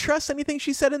I can trust anything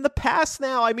she said in the past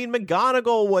now. I mean,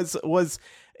 McGonagall was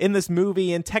in this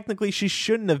movie, and technically she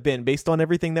shouldn't have been based on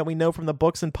everything that we know from the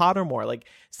books and Pottermore. Like,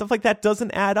 stuff like that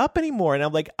doesn't add up anymore. And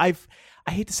I'm like, I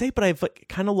hate to say it, but I've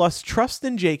kind of lost trust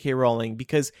in J.K. Rowling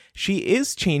because she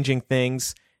is changing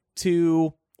things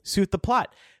to suit the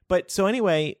plot. But so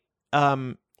anyway,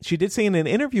 she did say in an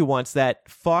interview once that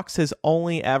Fawkes has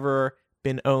only ever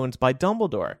been owned by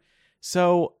Dumbledore.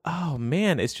 So, oh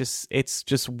man, it's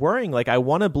just worrying. Like, I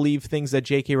want to believe things that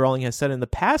J.K. Rowling has said in the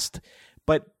past,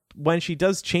 but when she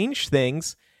does change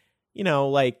things,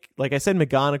 like I said,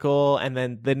 McGonagall, and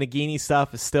then the Nagini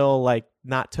stuff is still like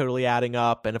not totally adding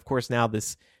up. And of course now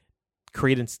this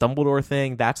Credence Dumbledore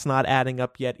thing, that's not adding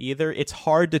up yet either. It's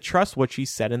hard to trust what she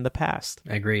said in the past.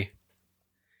 I agree.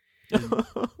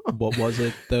 What was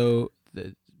it though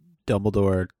that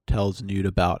Dumbledore tells Newt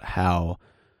about how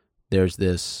there's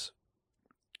this,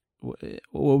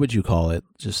 what would you call it?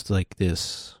 Just like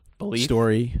this belief?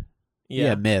 Story?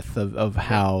 Yeah, myth of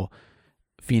how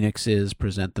phoenixes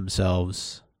present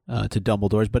themselves to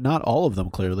Dumbledores, but not all of them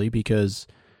clearly, because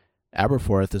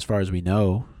Aberforth, as far as we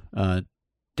know,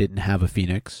 didn't have a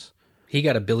phoenix. He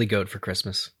got a billy goat for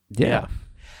Christmas. Yeah.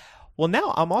 Well,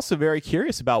 now I'm also very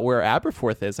curious about where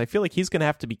Aberforth is. I feel like he's going to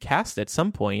have to be cast at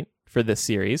some point for this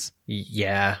series.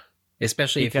 Yeah,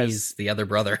 especially if he's the other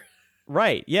brother.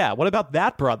 Right, yeah. What about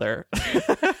that brother?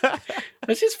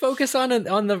 Let's just focus on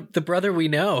the brother we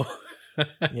know.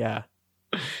 Yeah.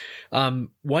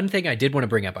 One thing I did want to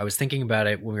bring up, I was thinking about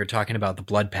it when we were talking about the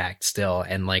Blood Pact still,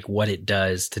 and like what it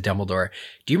does to Dumbledore.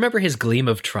 Do you remember his gleam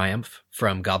of triumph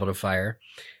from Goblet of Fire?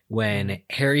 When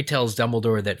Harry tells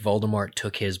Dumbledore that Voldemort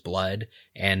took his blood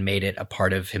and made it a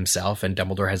part of himself, and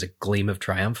Dumbledore has a gleam of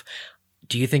triumph.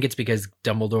 Do you think it's because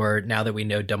Dumbledore, now that we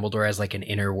know Dumbledore has like an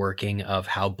inner working of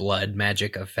how blood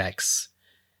magic affects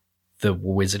the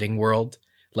wizarding world?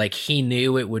 Like, he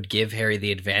knew it would give Harry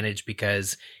the advantage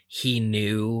because he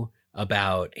knew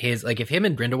about his, like, if him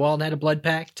and Grindelwald had a blood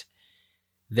pact,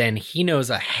 then he knows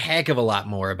a heck of a lot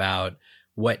more about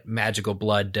what magical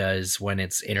blood does when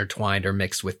it's intertwined or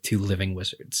mixed with two living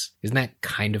wizards. Isn't that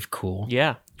kind of cool?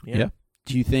 Yeah.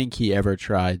 Do you think he ever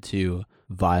tried to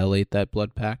violate that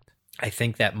blood pact? I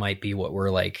think that might be what we're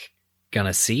like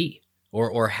gonna see.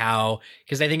 Or how,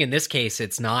 because I think in this case,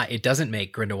 it doesn't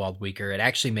make Grindelwald weaker. It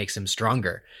actually makes him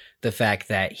stronger. The fact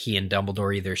that he and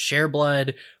Dumbledore either share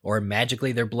blood or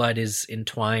magically their blood is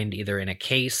entwined either in a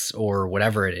case or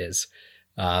whatever it is.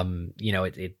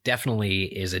 It definitely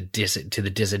is to the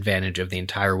disadvantage of the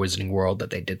entire wizarding world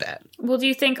that they did that. Well, do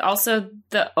you think also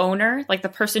the owner, like the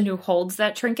person who holds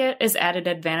that trinket, is added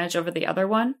advantage over the other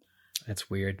one? That's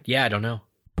weird. Yeah, I don't know.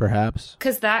 perhaps.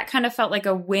 Because that kind of felt like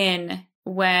a win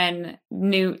when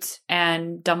Newt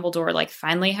and Dumbledore like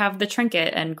finally have the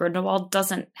trinket and Grindelwald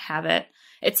doesn't have it.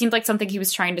 It seemed like something he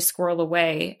was trying to squirrel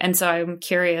away. And so I'm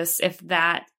curious if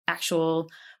that actual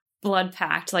blood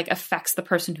pact like affects the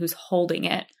person who's holding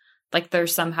it. Like they're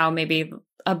somehow maybe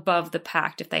above the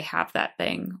pact if they have that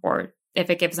thing, or if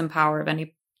it gives them power of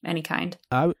any kind.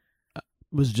 I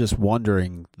was just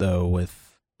wondering, though,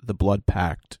 with the blood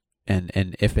pact and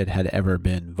if it had ever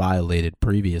been violated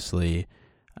previously,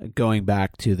 going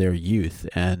back to their youth,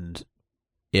 and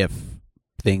if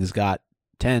things got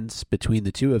tense between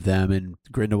the two of them and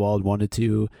Grindelwald wanted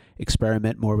to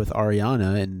experiment more with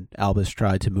Ariana and Albus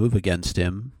tried to move against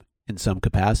him in some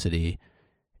capacity,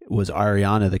 was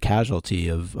Ariana the casualty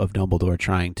of Dumbledore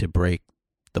trying to break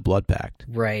the blood pact?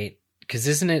 Right. Because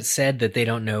isn't it said that they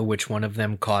don't know which one of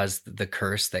them caused the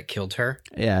curse that killed her?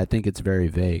 Yeah, I think it's very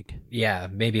vague. Yeah,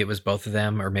 maybe it was both of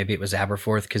them, or maybe it was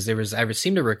Aberforth, because I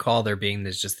seem to recall there being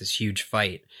this huge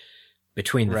fight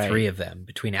between the three of them,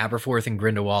 between Aberforth and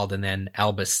Grindelwald, and then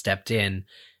Albus stepped in.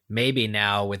 Maybe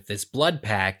now with this blood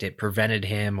pact, it prevented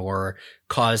him or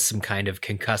caused some kind of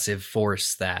concussive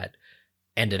force that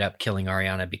ended up killing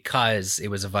Ariana because it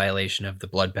was a violation of the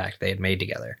blood pact they had made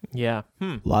together. Yeah.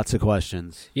 Lots of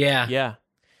questions. Yeah. Yeah.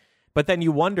 But then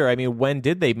you wonder, I mean, when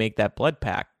did they make that blood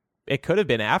pact? It could have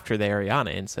been after the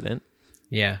Ariana incident.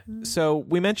 Yeah. So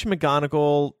we mentioned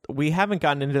McGonagall. We haven't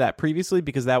gotten into that previously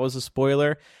because that was a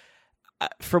spoiler.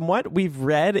 From what we've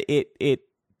read, it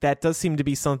that does seem to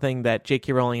be something that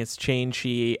J.K. Rowling has changed.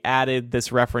 She added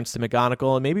this reference to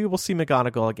McGonagall, and maybe we'll see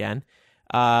McGonagall again.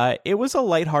 It was a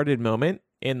lighthearted moment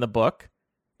in the book,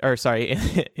 or sorry,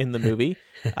 in the movie,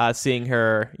 seeing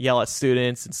her yell at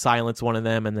students and silence one of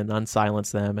them and then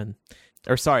unsilence them.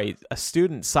 A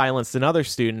student silenced another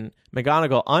student.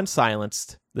 McGonagall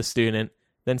unsilenced the student,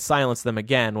 then silenced them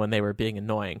again when they were being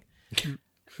annoying.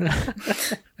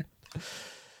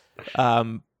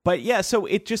 But yeah, so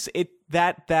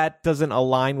that doesn't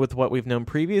align with what we've known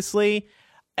previously.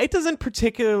 It doesn't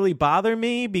particularly bother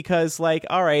me because, like,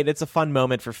 all right, it's a fun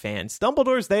moment for fans.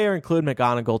 Dumbledore's there, include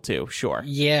McGonagall too, sure.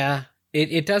 Yeah,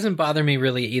 it doesn't bother me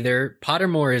really either.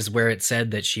 Pottermore is where it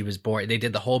said that she was born. They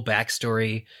did the whole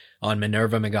backstory on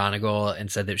Minerva McGonagall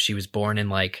and said that she was born in,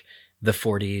 like, the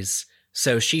 40s.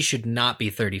 So she should not be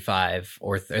 35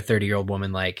 or a 30-year-old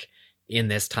woman, like, in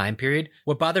this time period.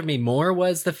 What bothered me more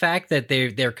was the fact that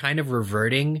they're kind of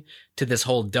reverting to this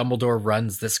whole Dumbledore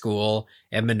runs the school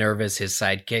and Minerva's his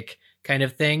sidekick kind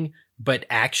of thing. But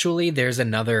actually, there's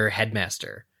another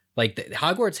headmaster. Like,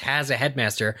 Hogwarts has a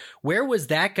headmaster. Where was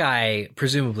that guy?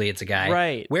 Presumably it's a guy.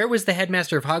 Right. Where was the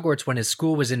headmaster of Hogwarts when his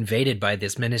school was invaded by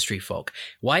this ministry folk?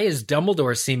 Why is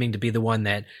Dumbledore seeming to be the one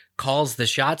that calls the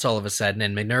shots all of a sudden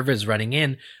and Minerva's running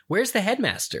in? Where's the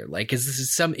headmaster? Like,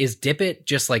 is Dippet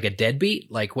just like a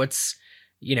deadbeat? Like, what's,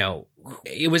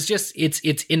 it was just, it's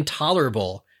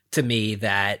intolerable to me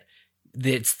that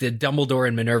it's the Dumbledore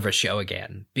and Minerva show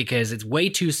again, because it's way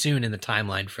too soon in the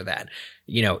timeline for that.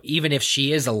 Even if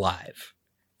she is alive.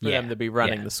 For them to be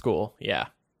running the school. Yeah.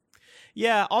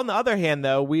 Yeah. On the other hand,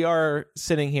 though, we are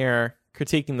sitting here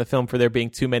critiquing the film for there being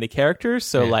too many characters.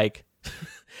 So, like,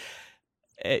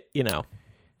 damned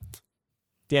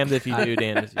if you do,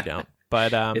 damned if you don't.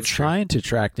 But it's trying to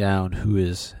track down who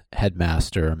is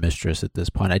headmaster or mistress at this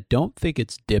point. I don't think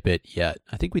it's Dippet yet.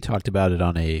 I think we talked about it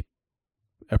on a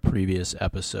previous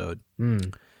episode.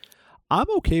 I'm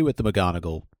okay with the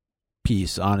McGonagall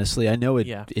piece, honestly. I know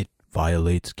it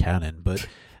violates canon, but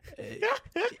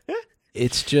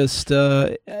it's just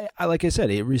like I said,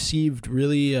 it received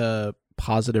really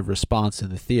positive response in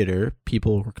the theater.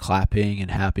 People were clapping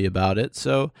and happy about it.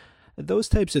 So those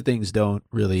types of things don't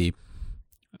really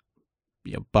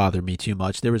bother me too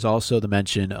much. There was also the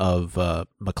mention of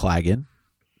McLaggen,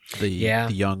 the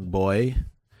young boy,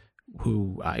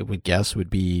 who I would guess would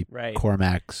be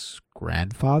Cormac's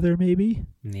grandfather, maybe?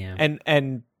 Yeah.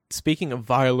 And speaking of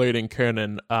violating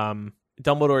canon,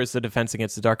 Dumbledore is the Defense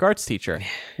Against the Dark Arts teacher.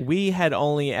 We had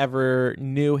only ever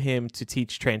knew him to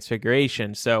teach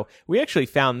Transfiguration, so we actually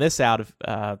found this out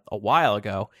a while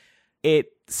ago. It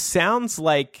sounds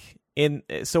like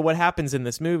so what happens in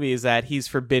this movie is that he's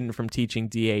forbidden from teaching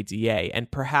DADA,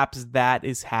 and perhaps that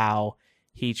is how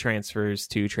he transfers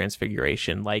to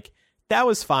Transfiguration. Like, that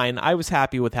was fine. I was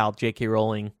happy with how J.K.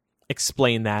 Rowling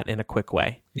explained that in a quick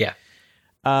way. Yeah.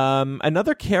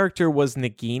 Another character was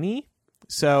Nagini.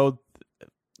 So,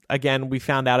 again, we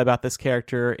found out about this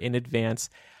character in advance.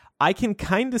 I can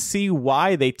kind of see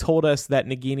why they told us that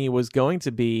Nagini was going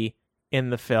to be in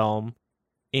the film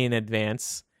in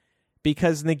advance,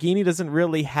 because Nagini doesn't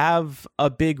really have a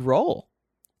big role.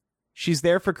 She's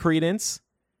there for credence.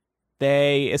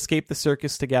 They escape the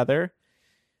circus together.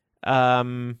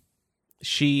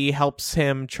 She helps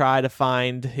him try to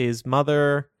find his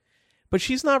mother, but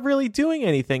she's not really doing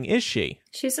anything, is she?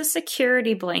 She's a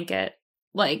security blanket.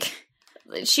 Like,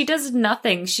 she does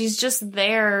nothing. She's just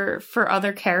there for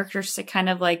other characters to kind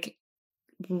of like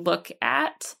look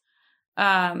at.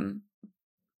 And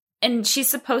she's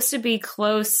supposed to be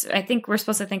close. I think we're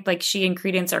supposed to think like she and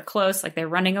Credence are close, like they're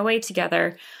running away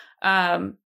together.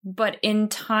 But in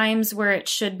times where it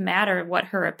should matter what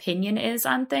her opinion is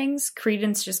on things,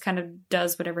 Credence just kind of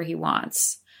does whatever he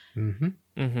wants. Mm-hmm.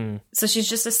 Mm-hmm. So she's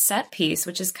just a set piece,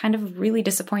 which is kind of really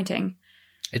disappointing.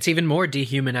 It's even more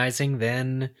dehumanizing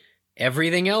than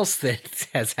everything else that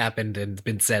has happened and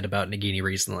been said about Nagini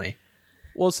recently.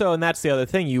 Well, and that's the other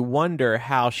thing. You wonder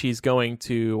how she's going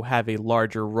to have a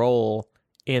larger role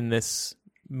in this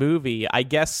movie. I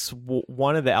guess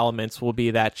one of the elements will be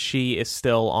that she is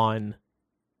still on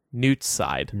Newt's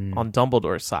side, on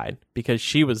Dumbledore's side, because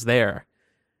she was there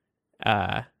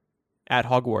at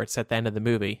Hogwarts at the end of the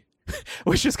movie,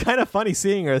 which is kind of funny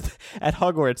seeing her at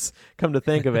Hogwarts, come to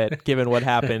think of it, given what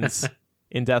happens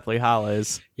in Deathly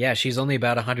Hallows. Yeah, she's only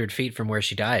about 100 feet from where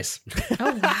she dies.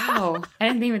 Oh, wow. I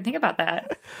didn't even think about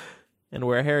that. And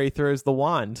where Harry throws the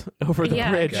wand over the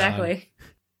bridge. Exactly.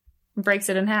 Breaks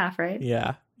it in half, right?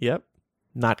 Yeah. Yep.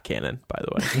 Not canon, by the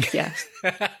way. Yeah.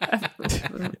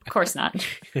 Of course not.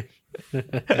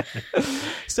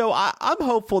 So I'm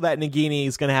hopeful that Nagini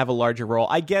is going to have a larger role.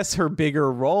 I guess her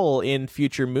bigger role in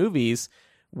future movies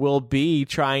will be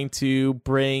trying to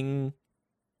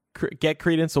get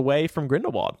Credence away from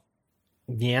Grindelwald.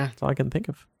 Yeah. That's all I can think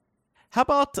of. How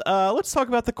about, let's talk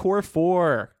about the core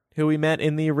four, who we met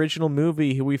in the original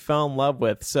movie, who we fell in love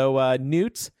with. So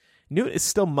Newt is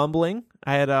still mumbling.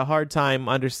 I had a hard time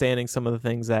understanding some of the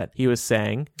things that he was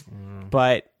saying.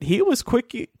 But he was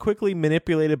quickly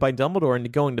manipulated by Dumbledore into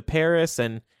going to Paris,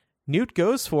 and Newt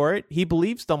goes for it. He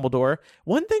believes Dumbledore.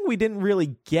 One thing we didn't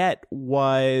really get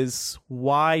was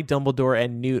why Dumbledore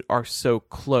and Newt are so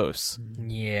close.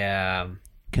 Yeah.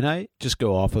 Can I just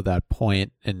go off of that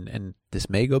point, and this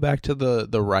may go back to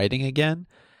the writing again?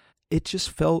 It just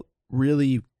felt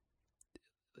really...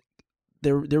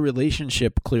 Their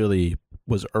relationship clearly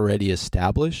was already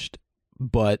established,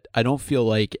 but I don't feel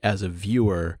like as a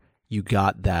viewer you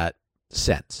got that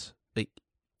sense, like,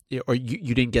 or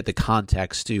you didn't get the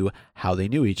context to how they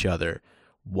knew each other.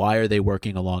 Why are they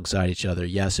working alongside each other?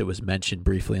 Yes, it was mentioned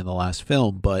briefly in the last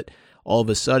film, but all of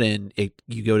a sudden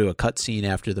you go to a cutscene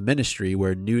after the Ministry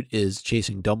where Newt is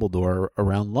chasing Dumbledore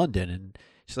around London, and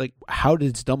it's like, how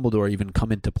did Dumbledore even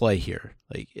come into play here?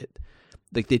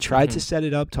 Like they tried to set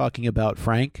it up talking about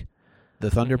Frank, the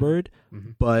Thunderbird,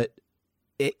 but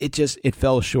it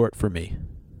fell short for me.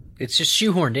 It's just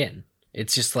shoehorned in.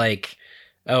 It's just like,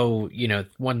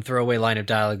 one throwaway line of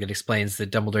dialogue that explains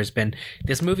that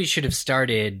this movie should have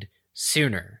started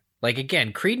sooner. Like,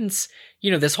 again, Credence,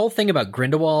 this whole thing about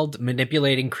Grindelwald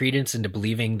manipulating Credence into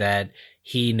believing that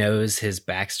he knows his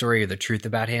backstory or the truth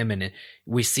about him. And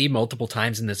we see multiple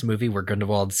times in this movie where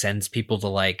Grindelwald sends people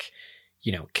to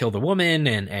kill the woman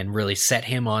and really set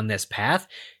him on this path.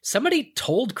 Somebody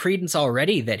told Credence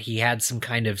already that he had some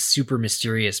kind of super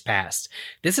mysterious past.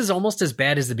 This is almost as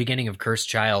bad as the beginning of Cursed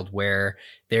Child, where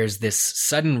there's this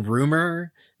sudden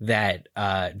rumor that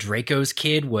Draco's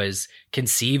kid was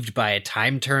conceived by a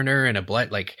time turner and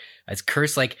as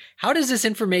cursed. Like, how does this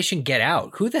information get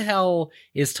out? Who the hell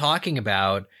is talking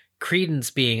about Credence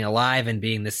being alive and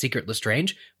being the secret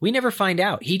Lestrange? We never find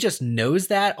out. He just knows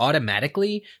that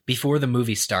automatically before the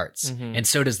movie starts. And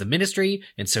so does the Ministry,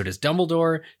 and so does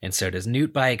Dumbledore, and so does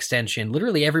Newt by extension.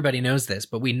 Literally everybody knows this,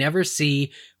 but we never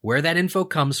see where that info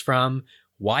comes from,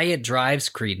 why it drives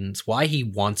Credence, why he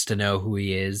wants to know who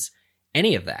he is,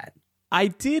 any of that. I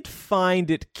did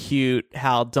find it cute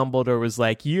how Dumbledore was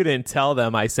like, you didn't tell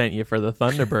them I sent you for the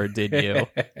Thunderbird, did you?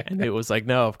 And it was like,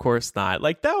 no, of course not.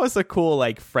 Like, that was a cool,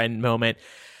 friend moment.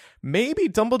 Maybe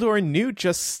Dumbledore and Newt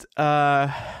just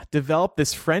developed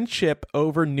this friendship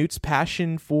over Newt's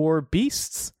passion for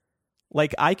beasts.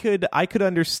 Like, I could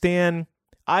understand.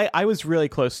 I was really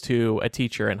close to a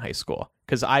teacher in high school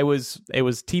because it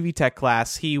was TV tech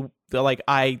class.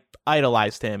 I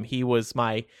idolized him. He was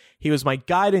my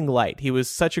guiding light. He was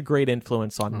such a great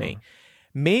influence on me.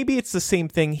 Maybe it's the same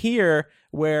thing here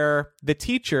where the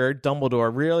teacher,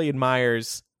 Dumbledore, really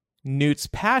admires Newt's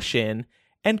passion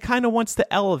and kind of wants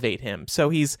to elevate him. So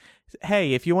he's,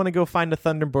 hey, if you want to go find a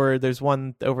Thunderbird, there's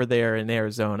one over there in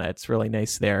Arizona. It's really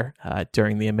nice there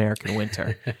during the American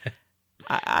winter.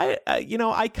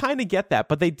 I kind of get that,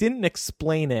 but they didn't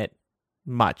explain it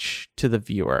much to the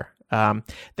viewer.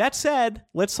 That said,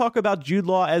 let's talk about Jude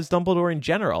Law as Dumbledore in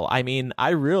general. I mean, I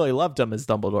really loved him as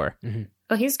Dumbledore. Mm-hmm.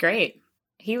 Oh, he's great.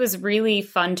 He was really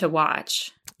fun to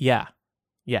watch. Yeah.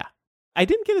 I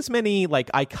didn't get as many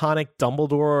like iconic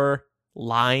Dumbledore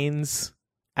lines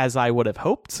as I would have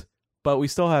hoped, but we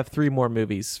still have 3 more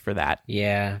movies for that.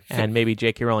 Yeah. And maybe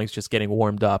J.K. Rowling's just getting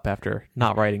warmed up after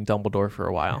not writing Dumbledore for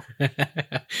a while.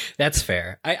 That's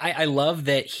fair. I love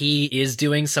that he is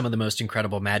doing some of the most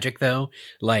incredible magic, though.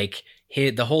 Like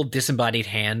the whole disembodied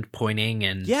hand pointing,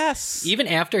 and yes, even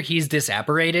after he's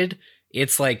disapparated,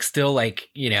 it's like still like,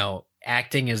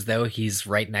 acting as though he's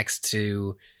right next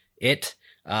to it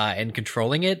and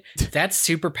controlling it. That's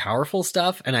super powerful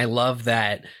stuff. And I love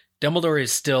that Dumbledore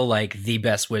is still like the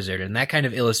best wizard. And that kind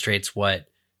of illustrates what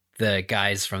the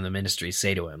guys from the ministry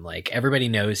say to him. Like, everybody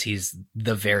knows he's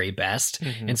the very best.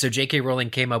 Mm-hmm. And so J.K. Rowling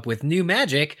came up with new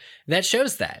magic that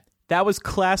shows that. That was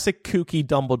classic kooky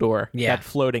Dumbledore. Yeah. That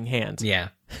floating hand. Yeah.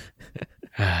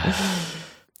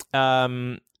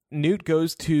 Newt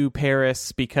goes to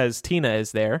Paris because Tina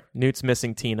is there. Newt's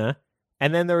missing Tina.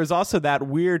 And then there was also that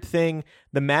weird thing,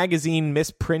 the magazine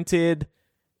misprinted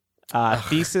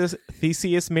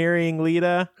Theseus marrying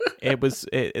Leda.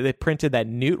 It printed that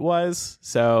Newt was.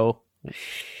 So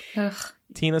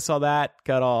Tina saw that,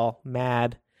 got all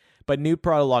mad. But Newt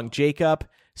brought along Jacob.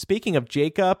 Speaking of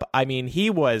Jacob, I mean, he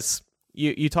was,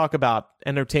 you talk about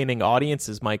entertaining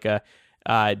audiences, Micah.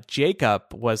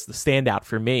 Jacob was the standout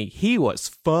for me. He was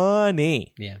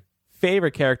funny. Yeah.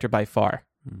 Favorite character by far.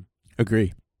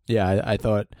 Agree. Yeah, I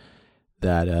thought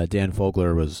that Dan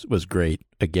Fogler was great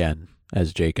again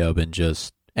as Jacob, and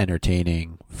just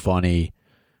entertaining, funny,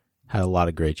 had a lot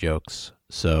of great jokes.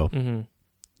 So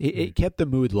it kept the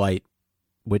mood light,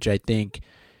 which I think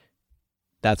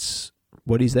that's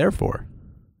what he's there for.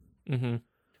 Mm-hmm.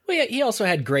 Well, yeah, he also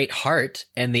had great heart,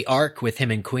 and the arc with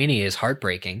him and Queenie is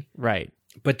heartbreaking. Right.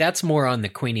 But that's more on the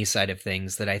Queenie side of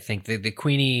things, that I think the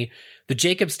Queenie, the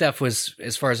Jacob stuff was,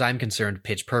 as far as I'm concerned,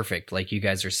 pitch perfect. Like you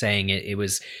guys are saying, it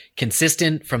was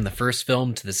consistent from the first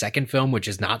film to the second film, which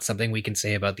is not something we can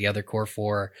say about the other core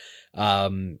 4.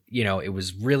 It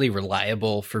was really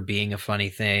reliable for being a funny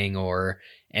thing or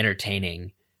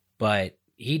entertaining. But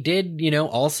he did,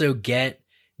 also get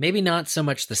maybe not so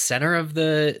much the center of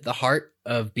the heart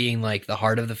of being like the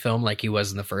heart of the film like he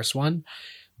was in the first one.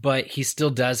 But he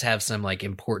still does have some like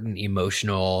important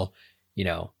emotional,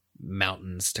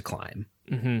 mountains to climb.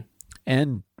 Mm-hmm.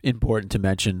 And important to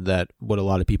mention that what a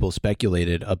lot of people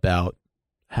speculated about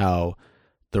how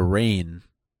the rain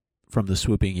from the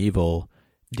swooping evil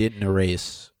didn't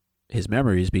erase his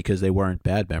memories because they weren't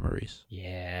bad memories.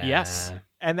 Yeah. Yes.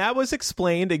 And that was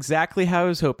explained exactly how I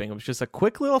was hoping. It was just a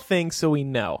quick little thing so we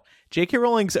know. J.K.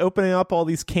 Rowling's opening up all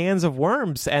these cans of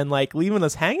worms and like leaving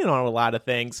us hanging on a lot of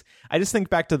things. I just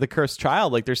think back to The Cursed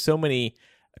Child. Like there's so many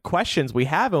questions we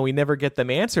have and we never get them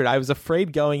answered. I was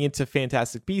afraid going into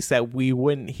Fantastic Beasts that we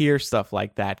wouldn't hear stuff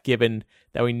like that, given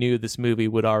that we knew this movie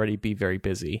would already be very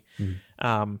busy.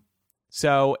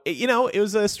 So, it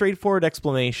was a straightforward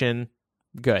explanation.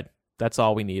 Good. That's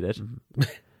all we needed.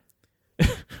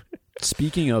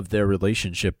 Speaking of their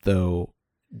relationship, though,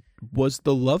 was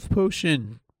the love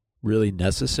potion really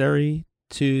necessary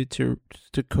to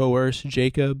coerce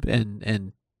Jacob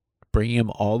and bring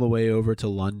him all the way over to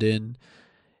London?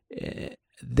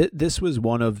 This was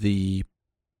one of the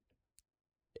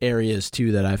areas,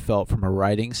 too, that I felt from a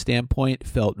writing standpoint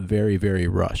felt very, very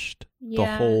rushed. Yeah.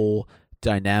 The whole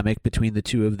dynamic between the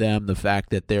two of them, the fact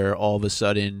that they're all of a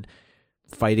sudden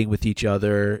fighting with each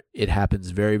other, it happens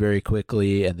very, very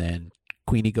quickly, and then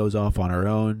Queenie goes off on her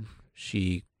own.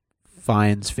 She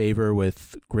finds favor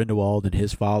with Grindelwald and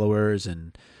his followers,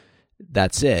 and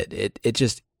that's it.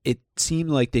 It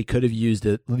seemed like they could have used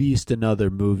at least another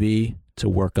movie to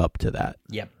work up to that.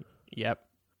 Yep.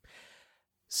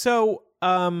 So,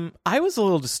 I was a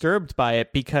little disturbed by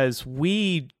it because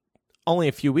we only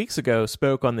a few weeks ago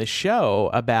spoke on this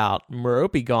show about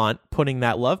Merope Gaunt putting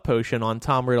that love potion on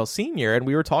Tom Riddle Sr., and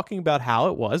we were talking about how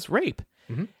it was rape.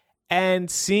 Mm-hmm. And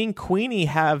seeing Queenie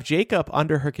have Jacob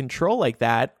under her control like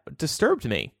that disturbed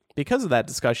me because of that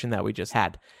discussion that we just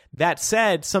had. That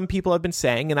said, some people have been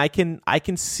saying, and I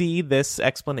can see this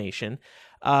explanation,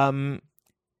 Jacob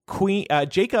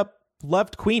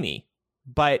loved Queenie,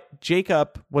 but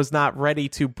Jacob was not ready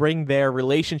to bring their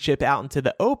relationship out into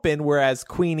the open, whereas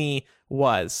Queenie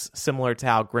was, similar to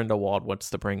how Grindelwald wants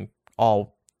to bring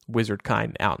all wizard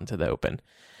kind out into the open.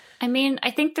 I mean, I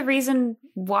think the reason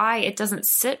why it doesn't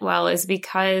sit well is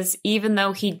because even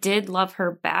though he did love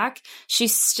her back,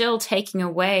 she's still taking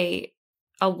away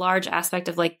a large aspect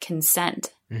of like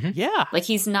consent. Yeah. Like,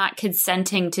 he's not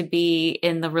consenting to be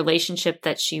in the relationship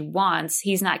that she wants.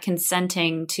 He's not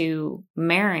consenting to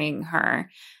marrying her.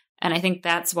 And I think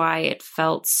that's why it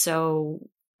felt so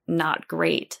not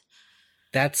great.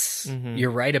 That's you're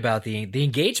right about the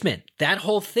engagement. That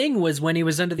whole thing was when he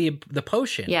was under the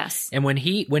potion. Yes. And when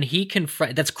he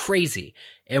confront, that's crazy.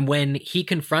 And when he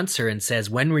confronts her and says,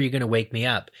 "When were you going to wake me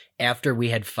up?" after we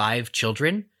had 5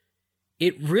 children,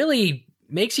 it really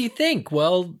makes you think,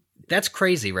 well, that's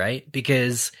crazy, right?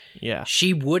 Because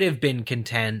she would have been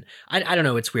content. I don't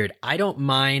know, it's weird. I don't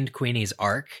mind Queenie's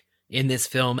arc in this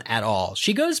film at all.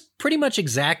 She goes pretty much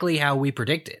exactly how we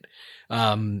predicted.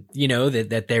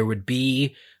 That there would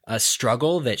be a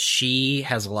struggle, that she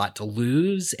has a lot to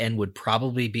lose and would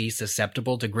probably be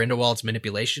susceptible to Grindelwald's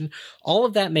manipulation. All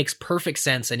of that makes perfect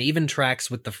sense and even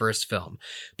tracks with the first film.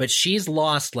 But she's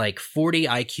lost like 40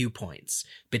 IQ points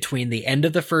between the end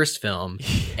of the first film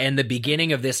and the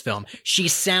beginning of this film. She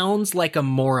sounds like a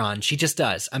moron. She just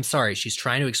does. I'm sorry. She's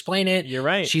trying to explain it. You're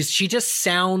right. She just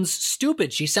sounds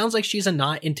stupid. She sounds like she's a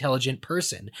not intelligent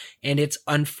person. And it's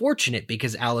unfortunate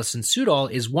because Alison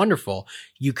Sudol is wonderful.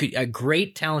 A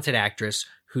great talented actress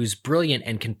who's brilliant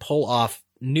and can pull off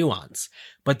nuance.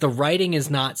 But the writing is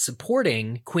not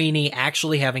supporting Queenie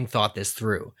actually having thought this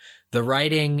through. The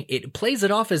writing, it plays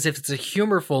it off as if it's a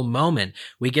humorful moment.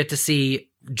 We get to see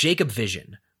Jacob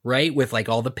vision, right? With like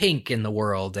all the pink in the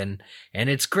world and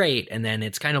it's great. And then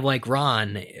it's kind of like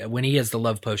Ron when he has the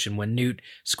love potion, when Newt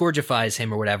scourgifies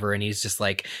him or whatever. And he's just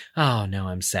like, oh no,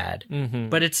 I'm sad.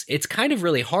 But it's kind of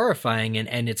really horrifying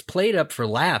and it's played up for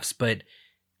laughs, but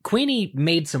Queenie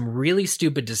made some really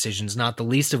stupid decisions, not the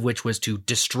least of which was to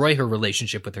destroy her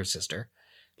relationship with her sister.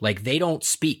 Like, they don't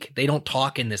speak, they don't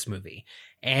talk in this movie.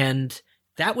 And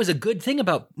that was a good thing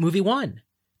about movie 1.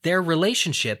 Their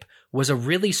relationship was a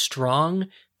really strong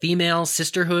female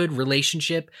sisterhood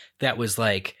relationship that was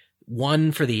like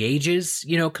one for the ages,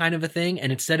 kind of a thing.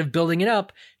 And instead of building it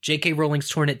up, J.K. Rowling's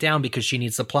torn it down because she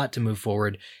needs the plot to move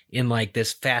forward in like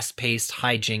this fast-paced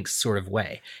hijinks sort of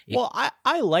way. Well,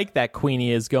 I like that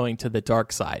Queenie is going to the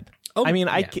dark side.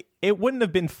 It wouldn't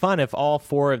have been fun if all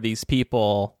 4 of these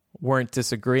people weren't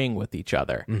disagreeing with each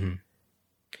other.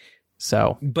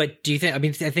 So, but do you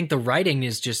think, I think the writing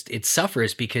is just, it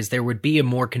suffers because there would be a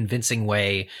more convincing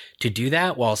way to do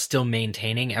that while still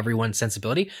maintaining everyone's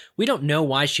sensibility. We don't know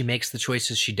why she makes the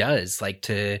choices she does,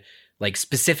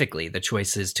 specifically the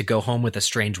choices to go home with a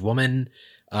strange woman.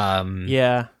 A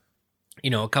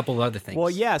couple of other things.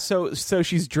 Well, yeah. So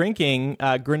she's drinking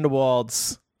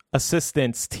Grindelwald's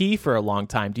assistant's tea for a long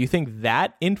time. Do you think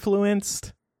that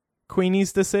influenced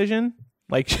Queenie's decision?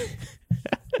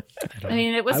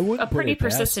 It was a pretty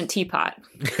persistent teapot.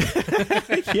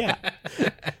 Yeah.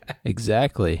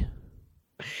 Exactly.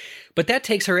 But that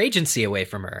takes her agency away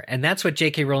from her. And that's what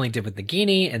J.K. Rowling did with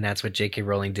Nagini, and that's what J.K.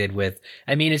 Rowling did with...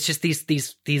 it's just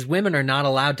these women are not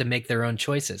allowed to make their own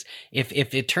choices. If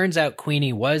it turns out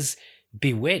Queenie was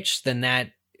bewitched, then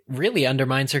that really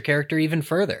undermines her character even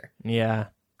further. Yeah.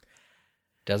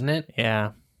 Doesn't it?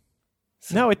 Yeah.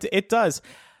 So. No, it does.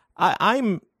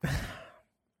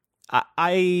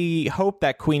 I hope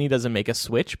that Queenie doesn't make a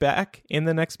switch back in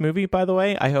the next movie, by the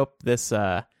way. I hope this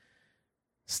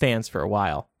stands for a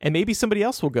while. And maybe somebody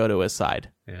else will go to his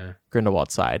side. Yeah.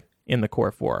 Grindelwald's side in the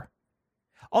core 4.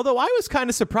 Although I was kind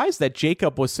of surprised that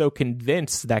Jacob was so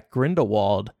convinced that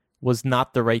Grindelwald was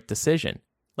not the right decision.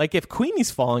 Like, if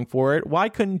Queenie's falling for it, why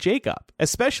couldn't Jacob?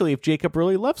 Especially if Jacob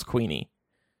really loves Queenie.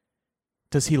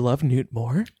 Does he love Newt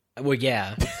more? Well,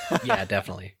 yeah. Yeah,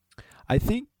 definitely. I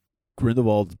think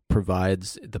Grindelwald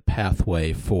provides the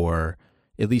pathway for,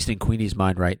 at least in Queenie's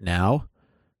mind right now,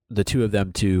 the two of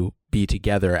them to be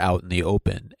together out in the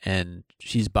open. And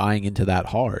she's buying into that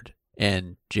hard.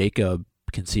 And Jacob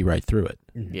can see right through it.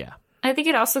 Yeah. I think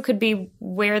it also could be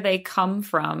where they come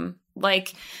from.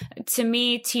 Like, to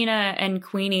me, Tina and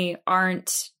Queenie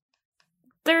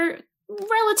they're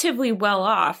relatively well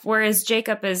off, whereas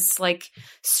Jacob is like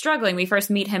struggling. We first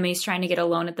meet him and he's trying to get a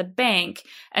loan at the bank.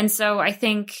 And so I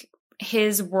think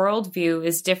his worldview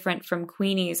is different from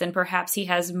Queenie's, and perhaps he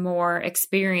has more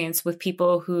experience with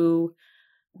people who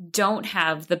don't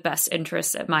have the best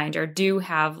interests at mind or do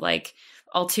have like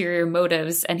ulterior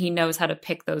motives, and he knows how to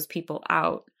pick those people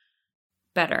out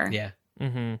better. Yeah.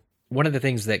 Mm-hmm. One of the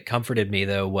things that comforted me,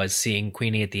 though, was seeing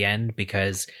Queenie at the end,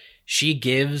 because she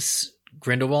gives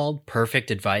Grindelwald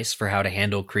perfect advice for how to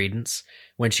handle Credence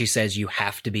when she says you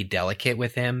have to be delicate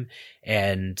with him,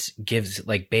 and gives,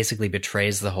 like, basically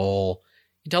betrays the whole...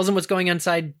 He tells him what's going on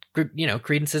inside,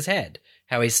 Credence's head,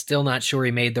 how he's still not sure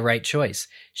he made the right choice.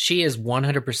 She is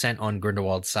 100% on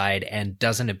Grindelwald's side and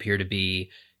doesn't appear to be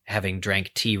having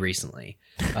drank tea recently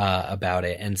about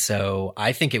it. And so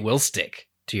I think it will stick,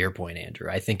 to your point, Andrew.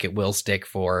 I think it will stick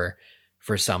for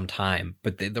some time.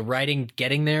 But the writing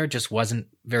getting there just wasn't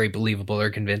very believable or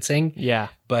convincing. Yeah.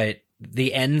 But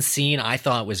the end scene I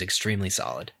thought was extremely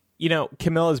solid. You know,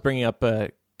 Camilla is bringing up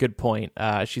a good point.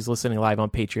 She's listening live on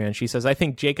Patreon. She says, I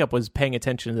think Jacob was paying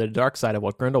attention to the dark side of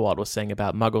what Grindelwald was saying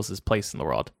about Muggles' place in the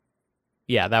world.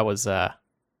 Yeah, that was, I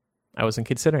wasn't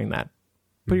considering that.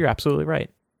 But you're absolutely right.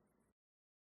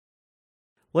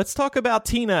 Let's talk about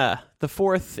Tina, the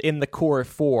fourth in the core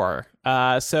four.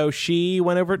 So she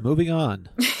went over... Moving on.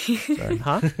 Sorry.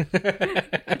 Huh?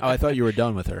 Oh, I thought you were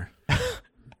done with her.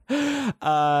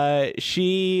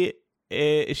 She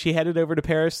headed over to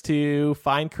Paris to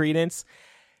find Credence.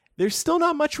 There's still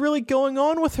not much really going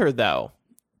on with her, though.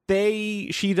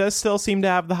 She does still seem to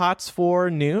have the hots for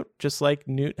Newt, just like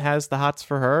Newt has the hots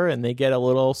for her, and they get a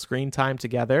little screen time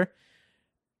together.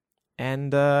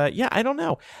 And yeah, I don't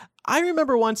know. I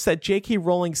remember once that J.K.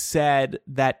 Rowling said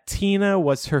that Tina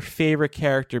was her favorite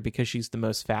character because she's the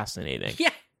most fascinating. Yeah.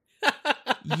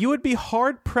 You would be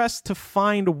hard-pressed to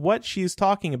find what she's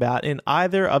talking about in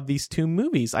either of these two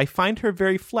movies. I find her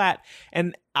very flat,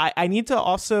 and I need to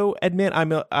also admit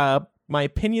my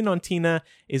opinion on Tina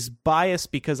is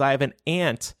biased because I have an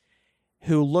aunt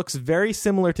who looks very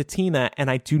similar to Tina, and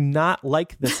I do not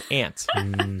like this aunt.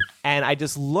 And I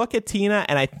just look at Tina,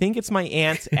 and I think it's my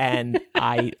aunt, and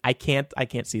I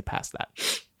can't see past that.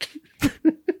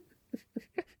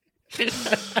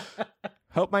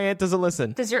 Hope my aunt doesn't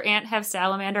listen. Does your aunt have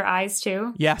salamander eyes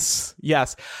too? Yes.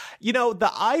 You know, the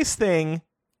eyes thing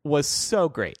was so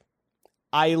great.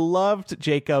 I loved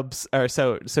Jacob's, or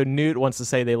so Newt wants to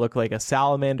say they look like a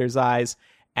salamander's eyes,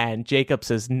 and Jacob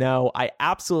says no. I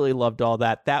absolutely loved all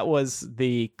that. That was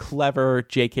the clever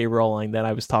J.K. Rowling that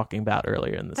I was talking about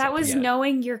earlier in this That was episode.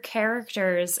 knowing your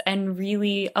characters and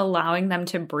really allowing them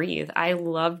to breathe. I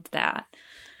loved that.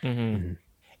 Mm-hmm.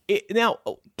 Now,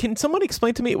 can someone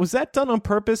explain to me, was that done on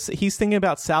purpose? He's thinking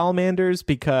about salamanders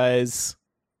because,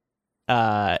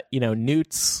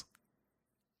 Newt's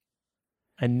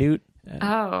a newt.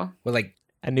 Oh. Well, like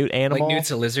a newt animal. Like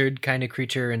Newt's a lizard kind of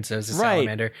creature, and so is a Right.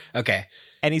 salamander. Okay.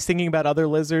 And he's thinking about other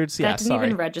lizards. That Yeah, didn't sorry.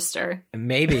 even register.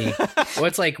 Maybe. Well,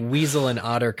 it's like weasel and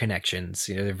otter connections.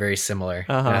 You know, they're very similar.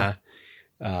 Uh-huh.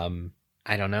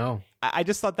 I don't know. I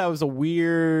just thought that was a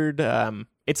weird. I'm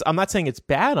not saying it's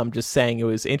bad. I'm just saying it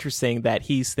was interesting that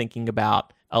he's thinking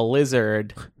about a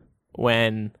lizard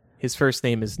when his first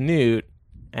name is Newt,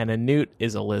 and a newt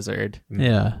is a lizard.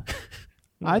 Yeah.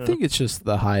 I think it's just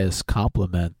the highest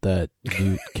compliment that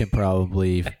Newt can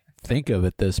probably think of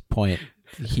at this point.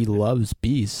 He loves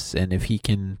beasts, and if he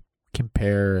can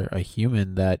compare a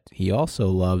human that he also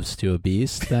loves to a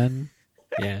beast, then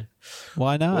Yeah.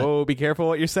 why not? Whoa, be careful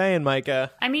what you're saying,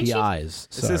 Micah. I mean, The eyes.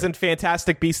 This Sorry. isn't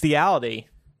fantastic bestiality.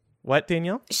 What,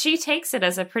 Danielle? she takes it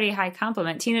as a pretty high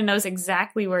compliment. Tina knows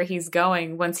exactly where he's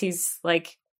going once he's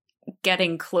like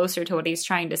getting closer to what he's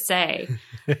trying to say.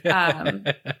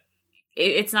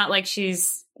 It's not like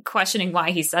she's questioning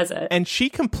why he says it. And she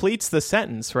completes the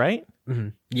sentence, right? Mm-hmm.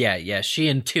 Yeah. She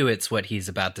intuits what he's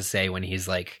about to say when he's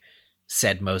like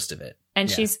said most of it. And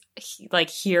Yeah. she's like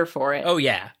here for it. Oh,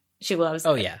 yeah. She loves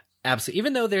Oh, it. yeah. Absolutely.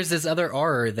 Even though there's this other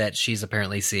R that she's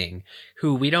apparently seeing,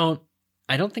 who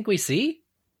I don't think we see.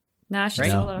 Nah, she's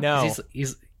Right? solo. No.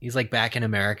 He's like back in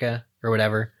America or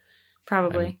whatever.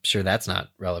 Probably. I'm sure that's not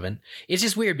relevant. It's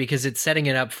just weird because it's setting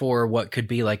it up for what could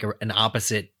be like an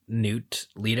opposite Newt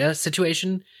Lita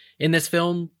situation in this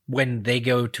film when they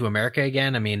go to America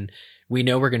again. I mean, we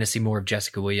know we're going to see more of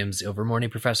Jessica Williams'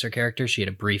 Overmorning Professor character. She had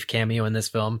a brief cameo in this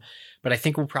film, but I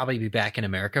think we'll probably be back in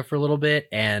America for a little bit.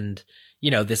 And,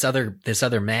 this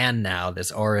other man now,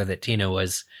 this aura that Tina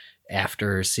was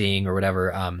after seeing or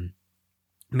whatever,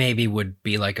 maybe would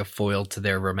be like a foil to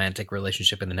their romantic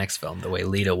relationship in the next film, the way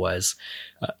Lita was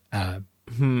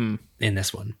in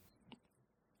this one.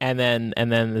 And then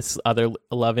this other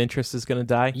love interest is going to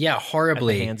die. Yeah, At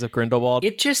horribly. the hands of Grindelwald.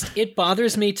 It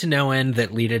bothers me to no end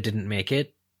that Lita didn't make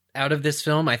it out of this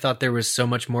film. I thought there was so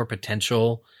much more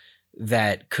potential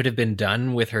that could have been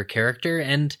done with her character.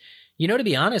 And, to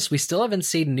be honest, we still haven't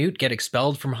seen Newt get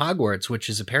expelled from Hogwarts, which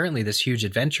is apparently this huge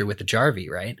adventure with the Jarvie,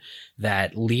 right?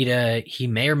 That Lita, he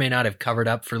may or may not have covered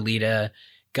up for Lita,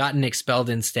 gotten expelled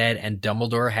instead, and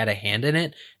Dumbledore had a hand in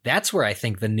it. That's where I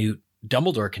think the Newt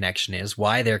Dumbledore connection is,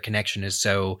 why their connection is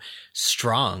so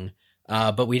strong.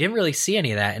 But we didn't really see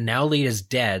any of that, and now Lita's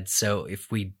dead, so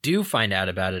if we do find out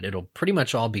about it, it'll pretty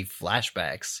much all be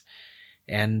flashbacks.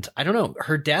 And I don't know,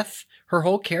 her death, her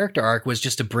whole character arc was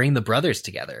just to bring the brothers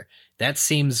together. That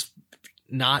seems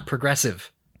not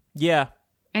progressive. Yeah.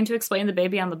 And to explain the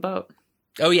baby on the boat.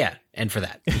 Oh yeah, and for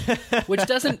that, which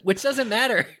doesn't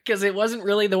matter because it wasn't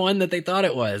really the one that they thought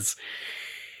it was.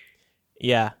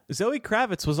 Yeah, Zoe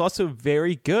Kravitz was also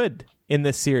very good in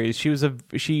this series.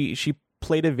 She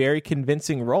played a very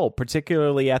convincing role,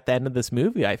 particularly at the end of this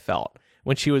movie. I felt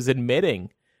when she was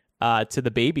admitting to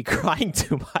the baby crying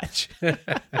too much.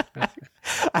 I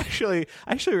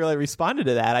actually really responded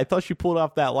to that. I thought she pulled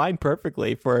off that line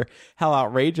perfectly for how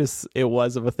outrageous it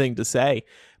was of a thing to say.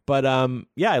 But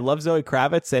yeah, I love Zoe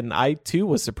Kravitz, and I too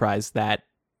was surprised that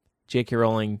J.K.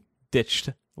 Rowling ditched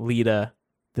Lita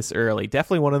this early.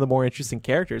 Definitely one of the more interesting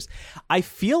characters. I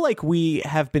feel like we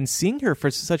have been seeing her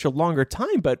for such a longer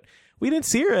time, but we didn't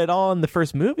see her at all in the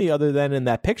first movie other than in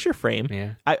that picture frame.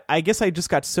 Yeah. I guess I just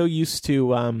got so used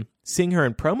to seeing her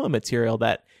in promo material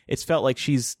that it's felt like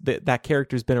that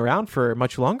character's been around for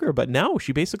much longer, but no,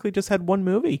 she basically just had one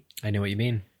movie. I know what you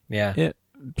mean. Yeah.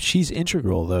 She's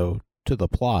integral, though, to the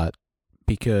plot,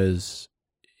 because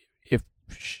if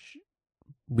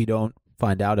we don't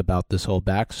find out about this whole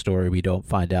backstory, we don't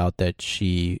find out that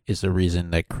she is the reason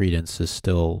that Credence is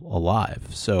still alive.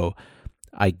 So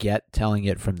I get telling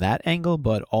it from that angle,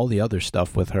 but all the other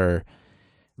stuff with her,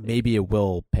 maybe it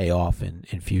will pay off in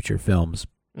future films.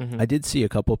 Mm-hmm. I did see a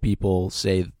couple people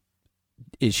say,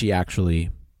 is she actually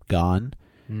gone?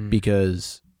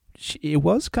 Because it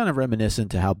was kind of reminiscent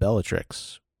to how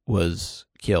Bellatrix was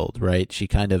killed, right? She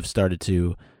kind of started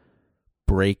to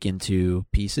break into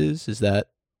pieces. Is that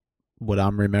what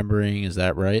I'm remembering? Is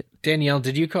that right? Danielle,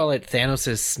 did you call it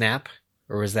Thanos' snap?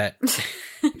 Or was that...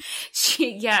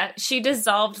 She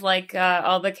dissolved like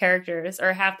all the characters,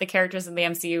 or half the characters in the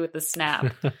MCU with the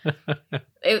snap.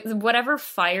 Whatever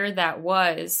fire that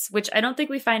was, which I don't think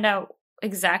we find out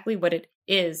exactly what it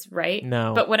is, right?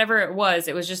 No. But whatever it was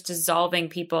just dissolving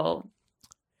people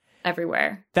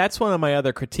everywhere. That's one of my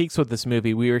other critiques with this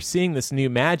movie. We were seeing this new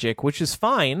magic, which is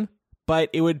fine, but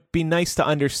it would be nice to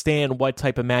understand what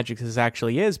type of magic this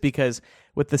actually is, because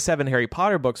with the 7 Harry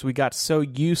Potter books, we got so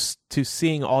used to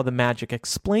seeing all the magic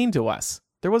explained to us.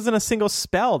 There wasn't a single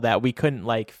spell that we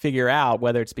couldn't figure out,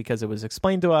 whether it's because it was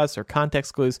explained to us or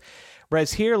context clues.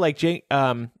 Whereas here,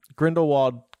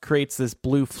 Grindelwald creates this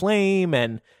blue flame,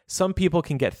 and some people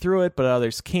can get through it, but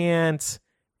others can't.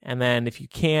 And then if you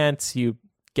can't, you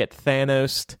get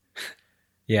Thanos'd.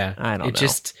 Yeah. I don't know.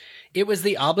 It was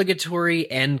the obligatory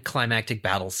end climactic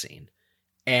battle scene.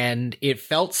 And it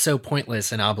felt so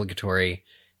pointless and obligatory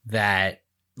that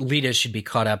Lita should be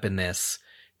caught up in this,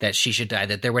 that she should die,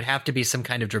 that there would have to be some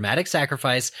kind of dramatic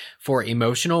sacrifice for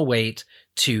emotional weight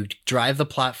to drive the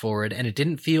plot forward, and it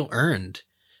didn't feel earned.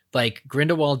 Like,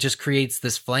 Grindelwald just creates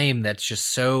this flame that's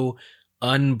just so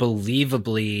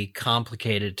unbelievably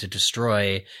complicated to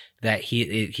destroy that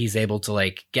he's able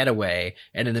to get away.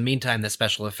 And in the meantime, the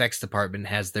special effects department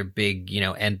has their big,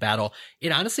 end battle.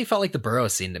 It honestly felt like the Burrow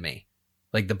scene to me.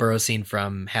 Like the Burrow scene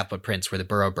from Half-Blood Prince where the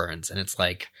Burrow burns. And it's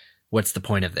like, what's the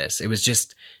point of this? It was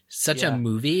just such a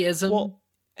movieism. Well,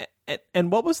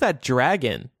 and what was that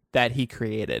dragon that he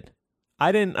created?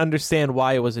 I didn't understand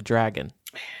why it was a dragon.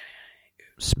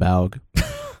 Smaug.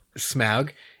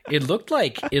 Smaug. It looked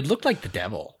like the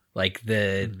devil. Like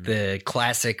the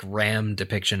classic Ram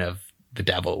depiction of the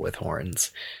devil with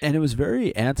horns. And it was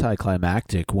very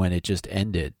anticlimactic when it just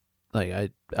ended.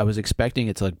 Like I was expecting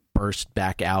it to burst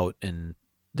back out and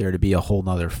there to be a whole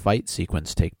nother fight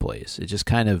sequence take place. It just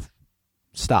kind of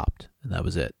stopped, and that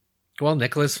was it. Well,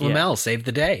 Nicholas Flamel saved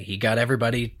the day. He got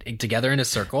everybody together in a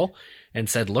circle and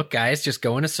said, look, guys, just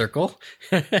go in a circle.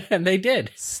 And they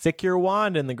did. Stick your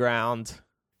wand in the ground.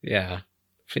 Yeah.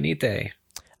 Finite.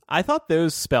 I thought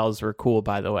those spells were cool,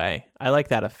 by the way. I like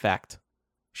that effect.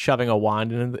 Shoving a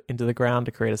wand into the ground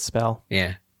to create a spell.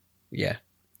 Yeah. Yeah.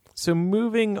 So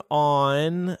moving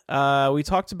on, we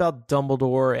talked about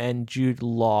Dumbledore and Jude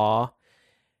Law.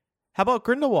 How about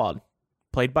Grindelwald,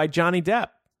 played by Johnny Depp?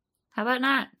 How about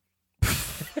not?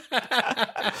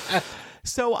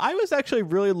 So I was actually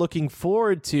really looking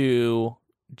forward to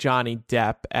Johnny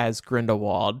Depp as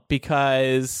Grindelwald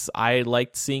because I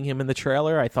liked seeing him in the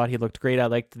trailer. I thought he looked great. I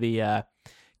liked the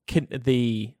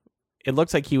it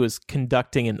looks like he was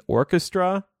conducting an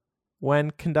orchestra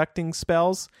when conducting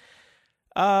spells.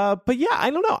 But yeah, I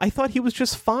don't know. I thought he was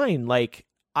just fine.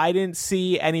 I didn't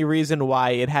see any reason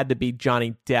why it had to be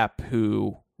Johnny Depp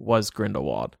who was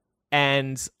Grindelwald.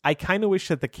 And I kind of wish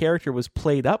that the character was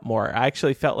played up more. I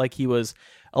actually felt like he was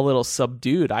a little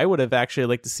subdued. I would have actually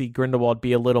liked to see Grindelwald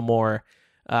be a little more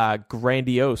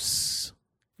grandiose,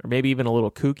 or maybe even a little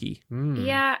kooky.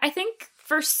 Yeah, I think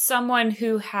for someone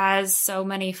who has so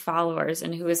many followers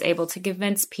and who is able to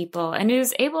convince people and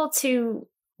who's able to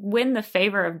win the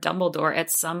favor of Dumbledore at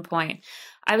some point,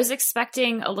 I was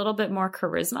expecting a little bit more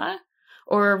charisma,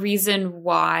 or a reason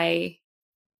why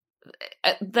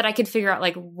that I could figure out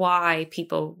like why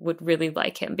people would really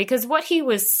like him, because what he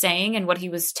was saying and what he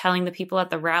was telling the people at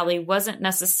the rally wasn't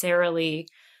necessarily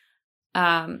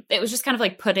it was just kind of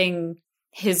like putting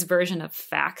his version of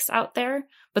facts out there,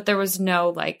 but there was no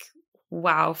like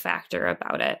wow factor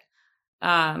about it.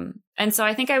 And so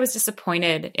I think I was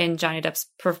disappointed in Johnny Depp's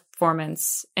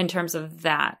performance in terms of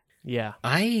that. Yeah.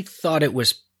 I thought it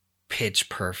was pitch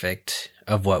perfect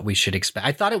of what we should expect.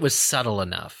 I thought it was subtle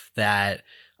enough that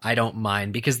I don't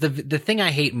mind, because the thing I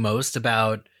hate most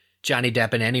about Johnny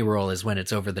Depp in any role is when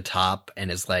it's over the top and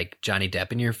is like Johnny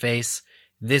Depp in your face.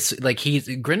 This, like, he's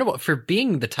Grindelwald, for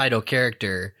being the title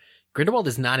character, Grindelwald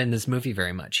is not in this movie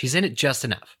very much. He's in it just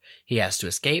enough. He has to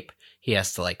escape. He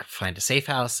has to like find a safe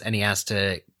house, and he has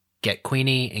to get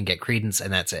Queenie and get Credence,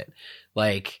 and that's it.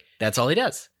 Like, that's all he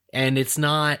does. And it's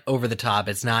not over the top.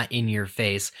 It's not in your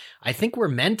face. I think we're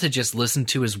meant to just listen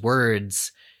to his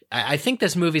words. I think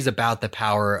this movie's about the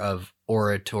power of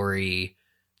oratory,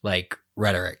 like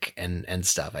rhetoric and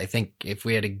stuff. I think if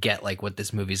we had to get like what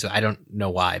this movie's, I don't know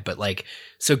why, but like,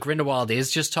 so Grindelwald is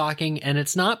just talking, and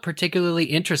it's not particularly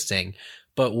interesting,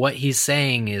 but what he's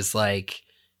saying is like,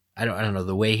 I don't know,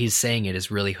 the way he's saying it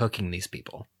is really hooking these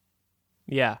people.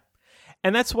 Yeah.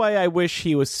 And that's why I wish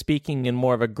he was speaking in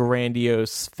more of a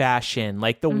grandiose fashion.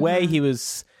 Like the way he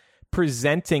was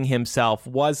presenting himself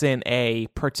wasn't in a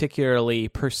particularly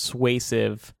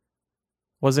persuasive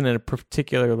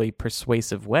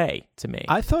way to me.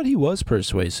 I thought he was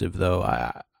persuasive,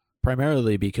 though,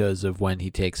 primarily because of when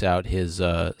he takes out his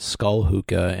skull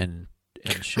hookah and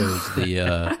shows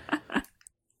the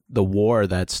war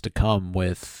that's to come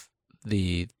with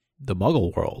the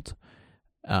Muggle world.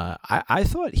 I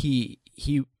thought he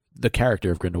the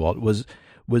character of Grindelwald was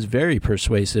very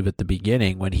persuasive at the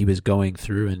beginning when he was going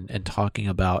through and talking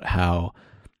about how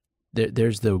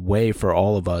there's the way for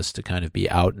all of us to kind of be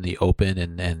out in the open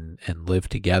and live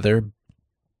together,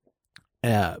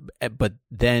 but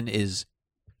then is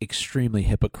extremely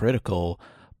hypocritical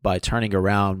by turning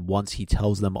around once he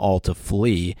tells them all to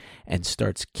flee and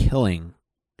starts killing,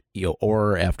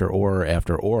 aura after aura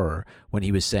after aura, when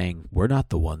he was saying, we're not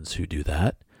the ones who do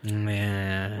that.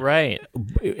 Man. Right.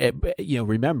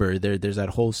 Remember, there's that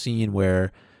whole scene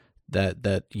where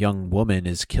that young woman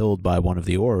is killed by one of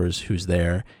the Aurors who's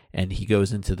there, and he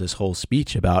goes into this whole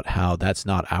speech about how that's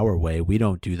not our way. We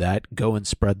don't do that. Go and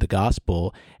spread the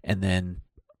gospel. And then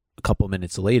a couple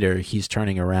minutes later, he's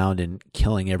turning around and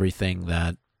killing everything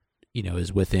that,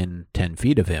 is within 10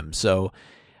 feet of him. So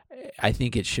I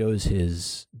think it shows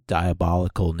his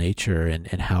diabolical nature and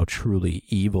how truly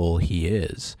evil he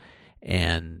is.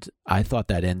 And I thought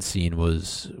that end scene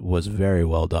was very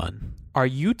well done. Are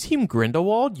you Team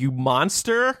Grindelwald, you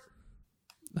monster?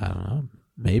 I don't know.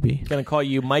 Maybe. I'm going to call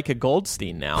you Micah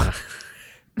Goldstein now.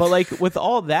 But like with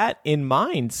all that in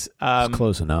mind... it's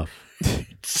close enough.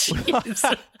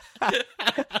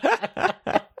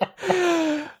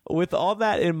 With all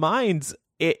that in mind,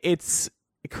 it's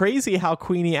crazy how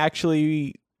Queenie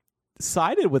actually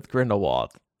sided with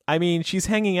Grindelwald. I mean, she's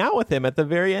hanging out with him at the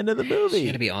very end of the movie. She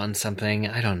had to be on something.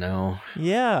 I don't know.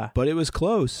 Yeah. But it was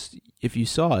close. If you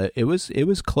saw it, it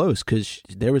was close because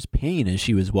there was pain as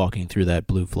she was walking through that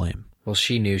blue flame. Well,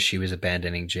 she knew she was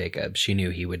abandoning Jacob. She knew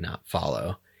he would not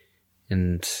follow.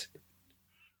 And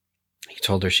he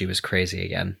told her she was crazy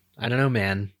again. I don't know,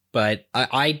 man. But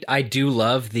I do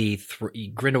love the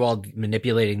Grindelwald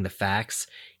manipulating the facts.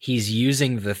 He's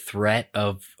using the threat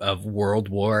of world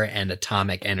war and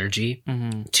atomic energy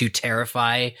to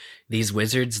terrify these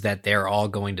wizards that they're all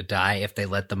going to die if they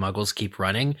let the Muggles keep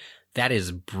running. That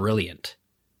is brilliant.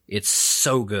 It's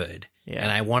so good. Yeah.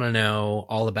 And I want to know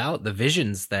all about the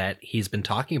visions that he's been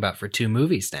talking about for 2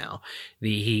 movies now.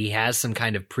 He has some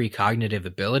kind of precognitive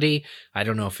ability. I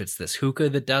don't know if it's this hookah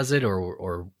that does it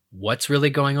or what's really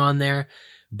going on there,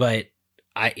 but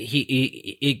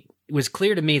it was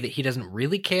clear to me that he doesn't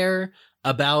really care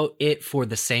about it for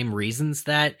the same reasons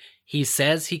that he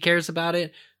says he cares about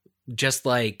it. Just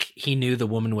like he knew the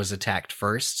woman was attacked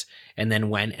first and then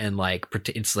went and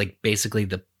it's like basically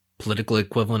the political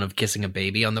equivalent of kissing a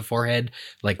baby on the forehead,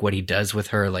 like what he does with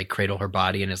her, like cradle her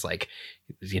body and is like,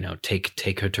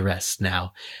 take her to rest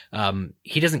now.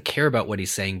 He doesn't care about what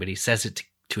he's saying, but he says it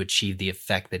to achieve the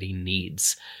effect that he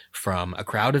needs from a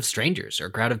crowd of strangers or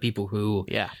a crowd of people who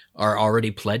are already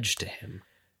pledged to him.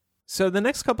 So the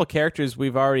next couple characters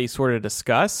we've already sort of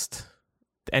discussed.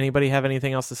 Anybody have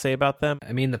anything else to say about them?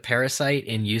 I mean, the parasite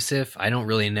in Yusuf, I don't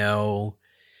really know.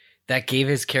 That gave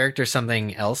his character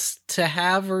something else to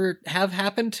have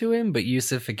happened to him, but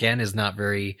Yusuf, again, is not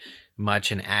very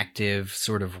much an active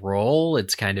sort of role.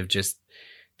 It's kind of just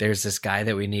there's this guy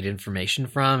that we need information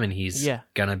from, and he's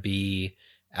gonna be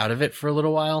out of it for a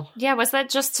little while. Yeah, was that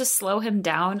just to slow him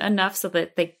down enough so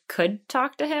that they could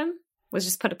talk to him? Was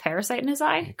just put a parasite in his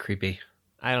eye? Creepy.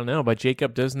 I don't know, but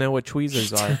Jacob does know what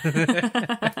tweezers are.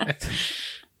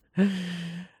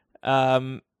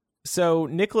 So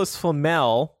Nicholas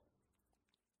Flamel,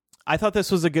 I thought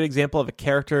this was a good example of a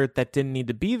character that didn't need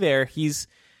to be there.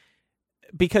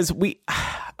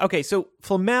 Okay, so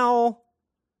Flamel,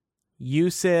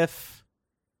 Yusuf,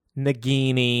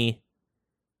 Nagini,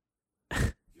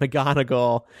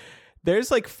 McGonagall,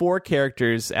 there's like 4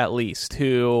 characters at least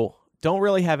who don't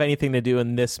really have anything to do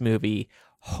in this movie.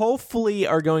 Hopefully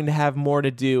are going to have more to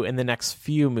do in the next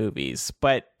few movies,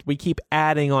 but we keep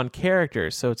adding on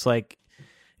characters, so it's like,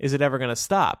 is it ever going to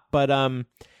stop? But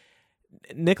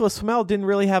Nicholas Flamel didn't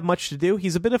really have much to do.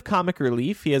 He's a bit of comic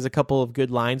relief. He has a couple of good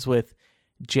lines with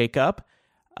Jacob.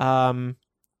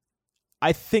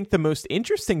 I think the most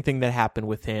interesting thing that happened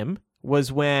with him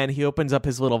was when he opens up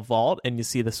his little vault and you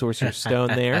see the Sorcerer's Stone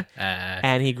there,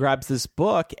 and he grabs this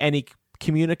book and he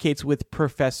communicates with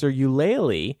Professor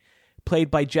Eulalie,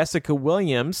 played by Jessica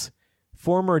Williams,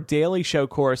 former Daily Show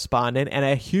correspondent and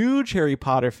a huge Harry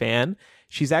Potter fan.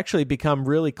 She's actually become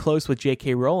really close with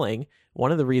J.K. Rowling.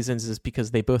 One of the reasons is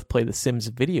because they both play the Sims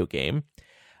video game.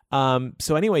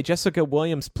 So anyway, Jessica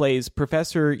Williams plays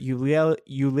Professor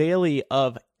Eulalie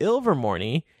of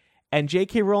Ilvermorny, and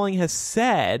J.K. Rowling has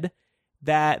said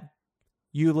that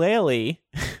Eulalie,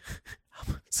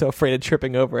 I'm so afraid of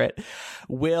tripping over it,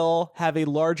 will have a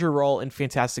larger role in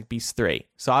Fantastic Beasts 3.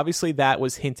 So obviously that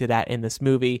was hinted at in this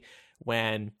movie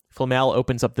when Flamel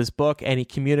opens up this book and he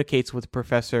communicates with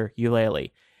Professor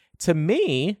Eulalie. To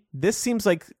me, this seems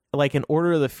like an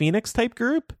Order of the Phoenix type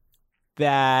group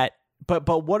that...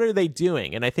 But what are they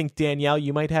doing? And I think, Danielle,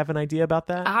 you might have an idea about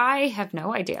that? I have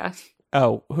no idea.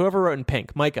 Oh, whoever wrote in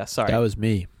pink. Micah, sorry. That was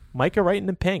me. Micah writing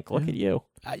in pink. Look at you.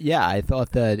 Yeah, I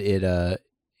thought that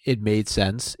it made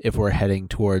sense if we're heading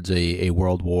towards a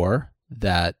world war,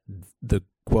 that the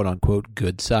quote-unquote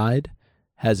good side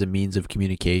has a means of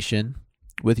communication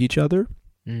with each other.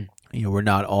 You know, we're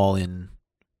not all in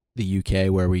the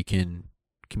UK where we can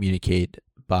communicate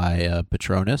by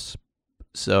Patronus.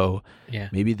 So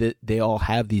maybe they all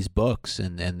have these books,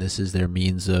 and this is their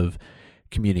means of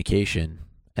communication.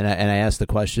 And I asked the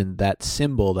question, that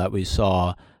symbol that we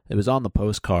saw, it was on the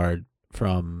postcard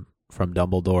from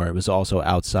Dumbledore. It was also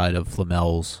outside of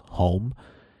Flamel's home.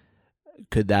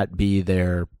 Could that be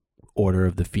their Order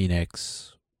of the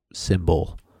Phoenix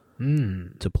symbol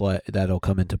to play? That'll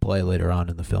come into play later on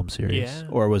in the film series,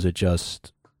 or was it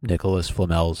just Nicholas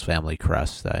Flamel's family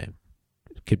crest?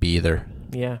 Could be either.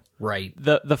 Yeah. Right.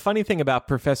 The funny thing about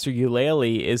Professor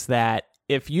Eulalie is that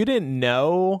if you didn't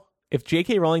know, if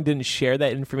J.K. Rowling didn't share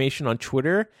that information on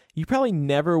Twitter, you probably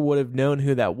never would have known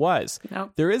who that was.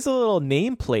 Nope. There is a little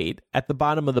nameplate at the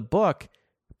bottom of the book,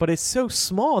 but it's so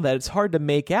small that it's hard to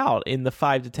make out in the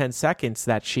 5 to 10 seconds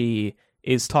that she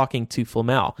is talking to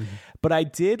Flamel. Mm-hmm. But I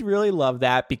did really love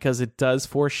that because it does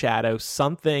foreshadow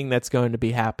something that's going to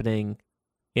be happening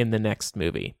in the next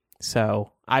movie.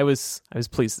 So I was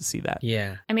pleased to see that.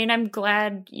 Yeah. I mean, I'm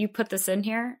glad you put this in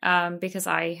here because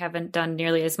I haven't done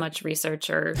nearly as much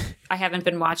research, or I haven't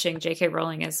been watching J.K.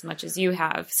 Rowling as much as you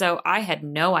have. So I had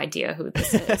no idea who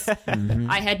this is.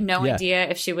 I had no idea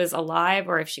if she was alive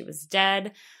or if she was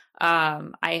dead.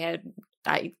 I had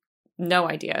no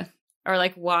idea. Or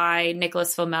like why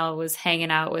Nicholas Flamel was hanging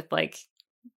out with like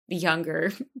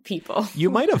younger people. You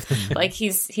might have. Like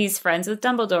he's friends with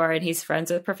Dumbledore and he's friends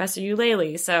with Professor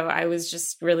Eulalie. So I was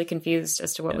just really confused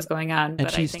as to what was going on. And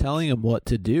she's telling him what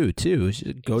to do too.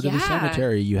 Go to the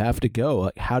cemetery. You have to go.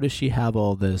 Like, how does she have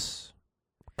all this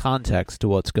context to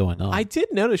what's going on? I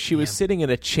did notice she was sitting in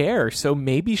a chair, so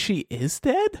maybe she is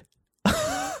dead.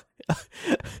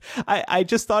 I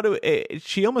just thought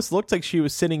she almost looked like she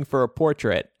was sitting for a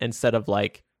portrait instead of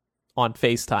like on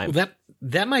FaceTime. Well,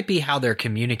 that might be how they're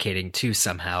communicating too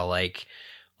somehow. Like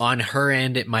on her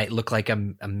end, it might look like a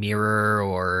mirror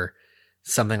or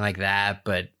something like that,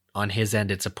 but on his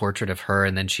end, it's a portrait of her,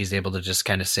 and then she's able to just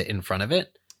kind of sit in front of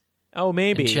it. Oh,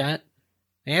 maybe. And chat.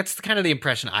 That's kind of the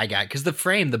impression I got, because the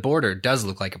frame, the border, does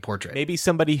look like a portrait. Maybe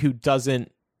somebody who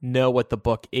doesn't know what the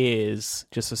book is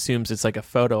just assumes it's like a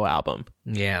photo album.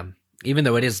 Yeah, even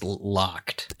though it is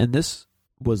locked. And this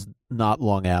was not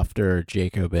long after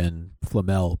Jacob and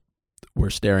Flamel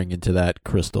were staring into that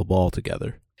crystal ball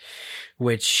together.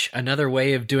 Which, another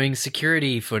way of doing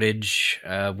security footage,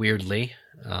 weirdly,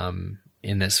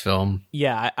 in this film.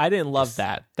 Yeah, I didn't love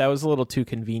that. That was a little too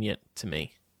convenient to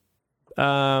me.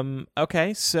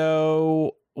 Okay,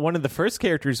 so one of the first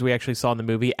characters we actually saw in the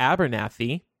movie,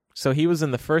 Abernathy. So he was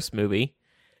in the first movie.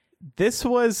 this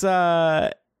was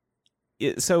so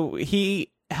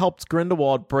he helped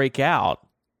Grindelwald break out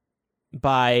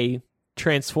by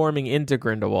transforming into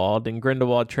Grindelwald, and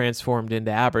Grindelwald transformed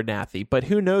into Abernathy. But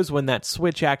who knows when that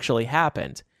switch actually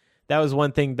happened? That was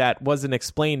one thing that wasn't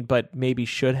explained, but maybe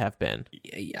should have been.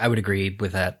 I would agree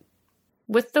with that.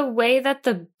 With the way that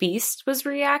the Beast was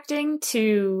reacting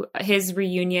to his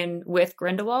reunion with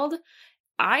Grindelwald,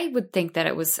 I would think that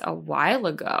it was a while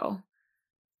ago.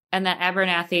 And that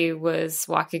Abernathy was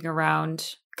walking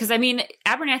around. Because, I mean,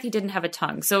 Abernathy didn't have a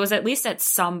tongue. So it was at least at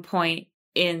some point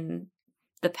in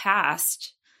the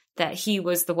past that he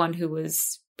was the one who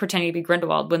was pretending to be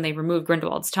Grindelwald when they removed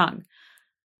Grindelwald's tongue.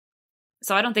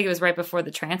 So I don't think it was right before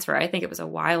the transfer. I think it was a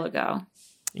while ago.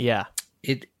 Yeah.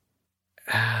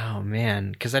 Oh,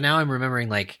 man. Because now I'm remembering,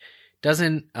 like,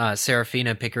 doesn't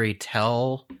Serafina Pickery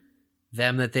tell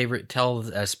them that tell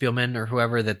Spielman or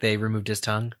whoever that they removed his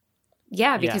tongue?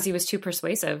 Yeah, because he was too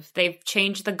persuasive. They've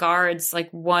changed the guards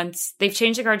once. They've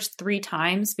changed the guards 3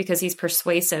 times because he's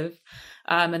persuasive.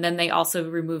 And then they also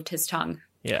removed his tongue.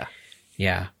 Yeah.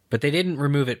 Yeah. But they didn't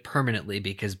remove it permanently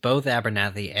because both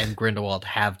Abernathy and Grindelwald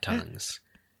have tongues.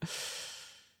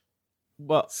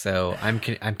 Well, so I'm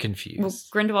confused. Well,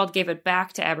 Grindelwald gave it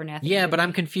back to Abernathy. Yeah, but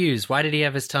I'm confused. Why did he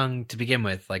have his tongue to begin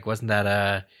with? Like, wasn't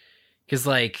that because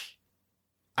like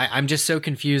I'm just so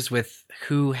confused with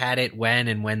who had it when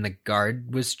and when the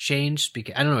guard was changed.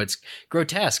 Because I don't know, it's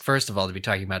grotesque, first of all, to be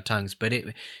talking about tongues. But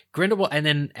Grindelwald, and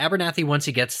then Abernathy, once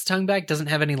he gets his tongue back, doesn't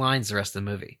have any lines the rest of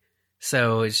the movie.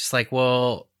 So it's just like,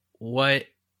 well, what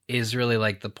is really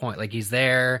like the point? Like, he's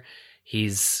there,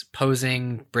 he's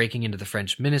posing, breaking into the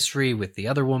French ministry with the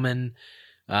other woman,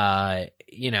 and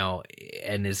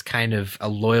is kind of a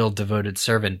loyal, devoted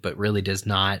servant, but really does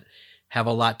not have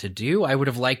a lot to do. I would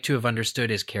have liked to have understood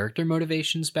his character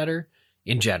motivations better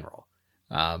in general,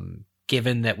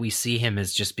 given that we see him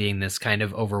as just being this kind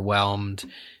of overwhelmed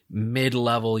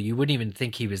mid-level. You wouldn't even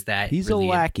think he was that. He's really a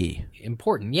lackey.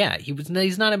 Important. Yeah,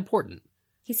 he's not important.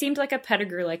 He seemed like a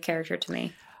Pettigrew-like character to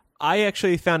me. I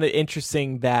actually found it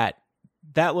interesting that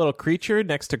little creature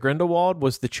next to Grindelwald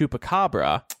was the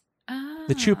Chupacabra. Ah.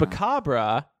 The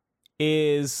Chupacabra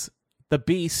is the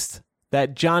beast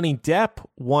that Johnny Depp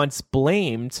once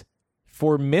blamed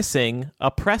for missing a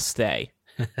press day.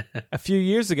 A few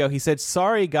years ago, he said,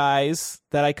 "Sorry, guys,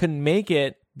 that I couldn't make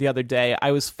it the other day.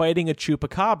 I was fighting a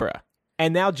Chupacabra."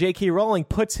 And now J.K. Rowling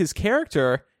puts his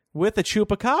character with a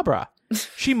Chupacabra.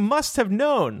 She must have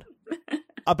known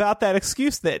about that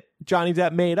excuse that Johnny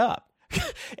Depp made up.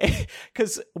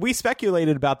 Because we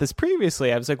speculated about this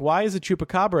previously. I was like, why is a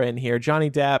Chupacabra in here? Johnny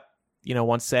Depp,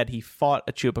 once said he fought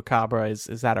a Chupacabra.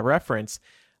 Is that a reference?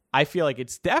 I feel like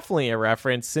it's definitely a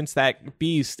reference since that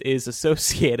beast is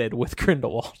associated with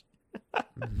Grindelwald.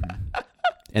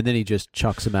 And then he just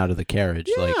chucks him out of the carriage.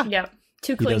 Yeah. Like, Yep.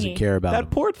 Too he clingy. doesn't care about That him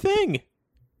poor thing.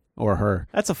 or her.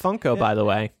 That's a Funko, by the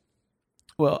way.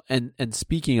 Well, and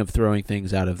speaking of throwing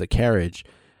things out of the carriage,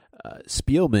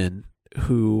 Spielman,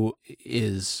 who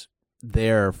is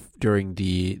there during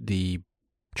the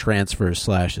transfer /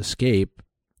 escape,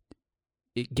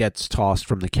 it gets tossed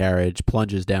from the carriage,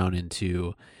 plunges down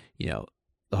into, the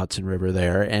Hudson River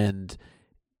there, and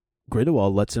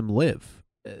Grindelwald lets him live.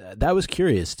 That was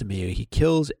curious to me. He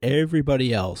kills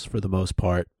everybody else for the most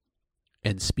part,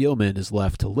 and Spielman is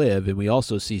left to live, and we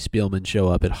also see Spielman show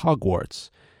up at Hogwarts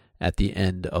at the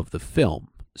end of the film.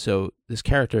 So this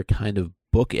character kind of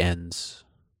bookends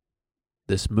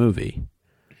this movie.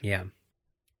 Yeah.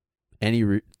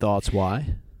 Any thoughts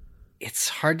why? It's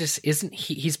hard to...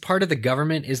 He's part of the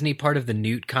government? Isn't he part of the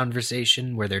Newt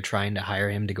conversation where they're trying to hire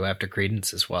him to go after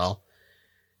Credence as well?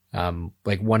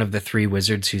 Like one of the 3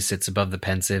 wizards who sits above the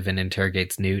pensive and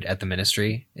interrogates Newt at the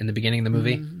ministry in the beginning of the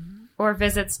movie. Or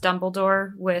visits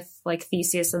Dumbledore with like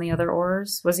Theseus and the other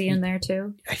Aurors. Was he in there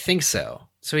too? I think so.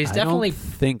 So he's I definitely... don't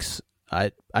think so.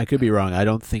 I could be wrong. I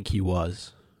don't think he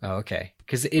was. Oh, okay.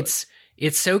 Because it's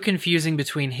so confusing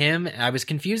between him. I was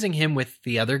confusing him with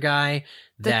the other guy.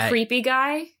 The creepy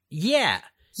guy? Yeah.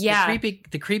 Yeah.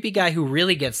 The creepy guy who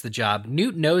really gets the job.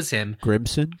 Newt knows him.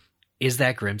 Grimson? Is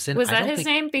that Grimson? Was that his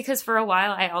name? Because for a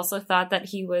while I also thought that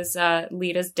he was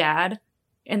Lita's dad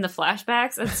in the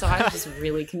flashbacks, and so I was just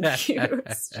really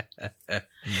confused.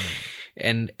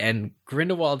 And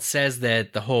Grindelwald says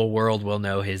that the whole world will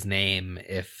know his name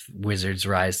if wizards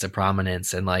rise to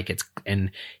prominence,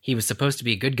 and he was supposed to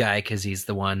be a good guy because he's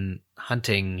the one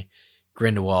hunting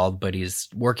Grindelwald, but he's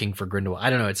working for Grindelwald. I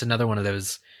don't know. It's another one of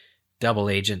those double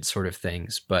agent sort of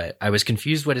things, but I was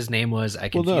confused what his name was. I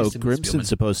confused him. Grimson's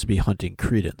supposed to be hunting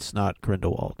Credence, not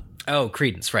Grindelwald. Oh,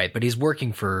 Credence, right. But he's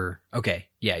working for... Okay,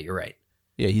 yeah, you're right.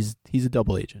 Yeah, he's a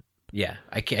double agent. Yeah,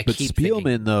 I keep But Spielman,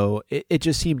 thinking, though, it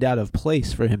just seemed out of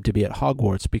place for him to be at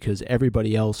Hogwarts because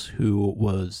everybody else who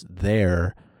was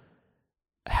there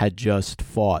had just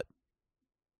fought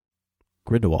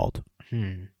Grindelwald.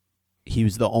 He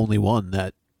was the only one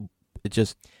that it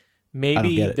just...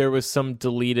 Maybe there was some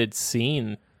deleted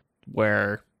scene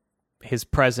where his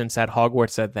presence at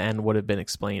Hogwarts at the end would have been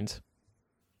explained.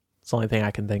 It's the only thing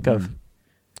I can think of.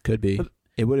 Could be.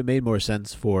 It would have made more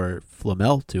sense for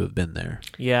Flamel to have been there.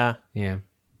 Yeah. yeah.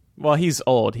 Well, he's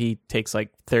old. He takes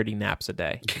like 30 naps a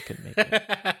day. He could make it.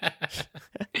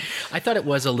 I thought it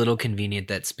was a little convenient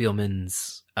that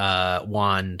Spielman's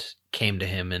wand came to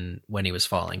him and when he was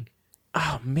falling.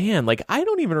 Oh, man. Like, I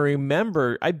don't even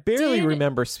remember. I barely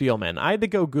remember Spielman. I had to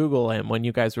go Google him when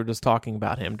you guys were just talking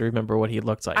about him to remember what he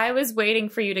looked like. I was waiting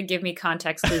for you to give me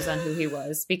context clues on who he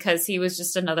was because he was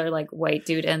just another like white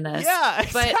dude in this. Yeah,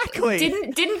 exactly.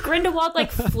 But didn't Grindelwald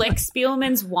like flick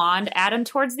Spielman's wand at him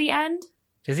towards the end?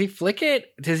 Does he flick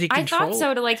it? Does he control? I thought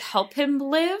so, to like help him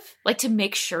live, like to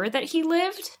make sure that he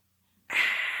lived.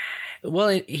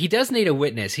 Well, he does need a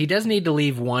witness. He does need to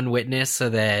leave one witness so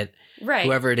that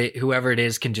whoever it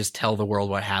is can just tell the world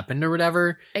what happened or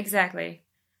whatever. Exactly.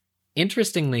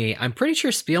 Interestingly, I'm pretty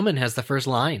sure Spielman has the first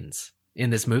lines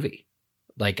in this movie.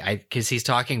 Because he's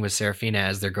talking with Serafina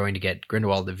as they're going to get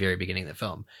Grindelwald at the very beginning of the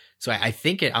film. So I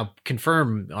think I'll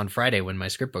confirm on Friday when my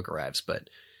script book arrives, but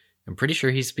I'm pretty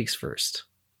sure he speaks first.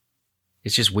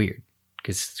 It's just weird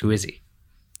because who is he?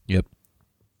 Yep.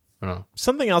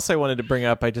 Something else I wanted to bring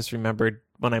up, I just remembered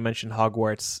when I mentioned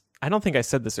Hogwarts. I don't think I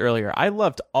said this earlier. I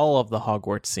loved all of the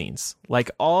Hogwarts scenes.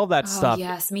 Like, all that stuff.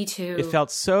 Yes, me too. It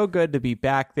felt so good to be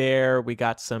back there. We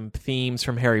got some themes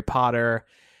from Harry Potter.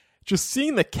 Just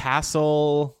seeing the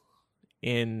castle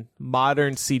in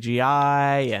modern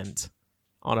CGI and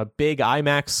on a big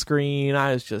IMAX screen,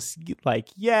 I was just like,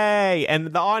 yay.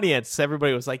 And the audience,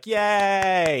 everybody was like,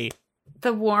 yay.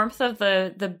 The warmth of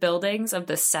the buildings, of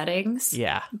the settings.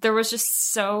 Yeah. There was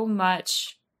just so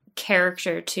much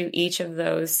character to each of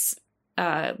those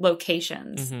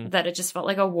locations that it just felt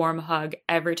like a warm hug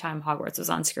every time Hogwarts was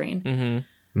on screen.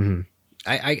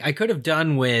 I could have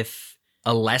done with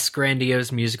a less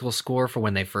grandiose musical score for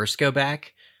when they first go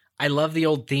back. I love the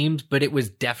old themes, but it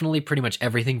was definitely pretty much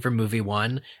everything from movie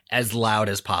one as loud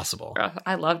as possible. Oh,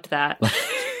 I loved that.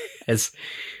 As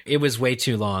it was way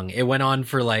too long. It went on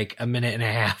for like a minute and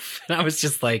a half. And I was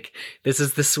just like, this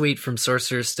is the suite from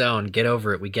Sorcerer's Stone. Get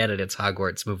over it. We get it. It's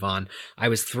Hogwarts. Move on. I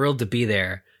was thrilled to be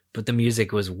there, but the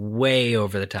music was way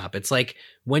over the top. It's like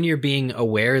when you're being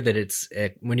aware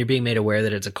that when you're being made aware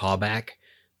that it's a callback,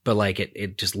 but like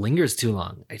it just lingers too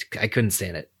long. I couldn't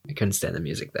stand it. I couldn't stand the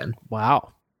music then.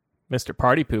 Wow. Mr.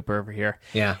 Party Pooper over here.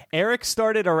 Yeah. Eric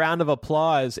started a round of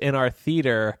applause in our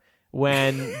theater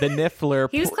when the Niffler...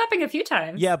 He was clapping a few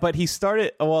times. Yeah, but he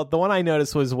started... Well, the one I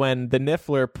noticed was when the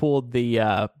Niffler pulled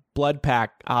the blood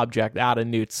pack object out of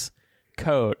Newt's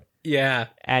coat. Yeah.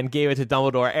 And gave it to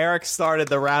Dumbledore. Eric started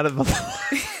the round of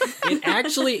applause.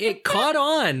 It caught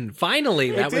on.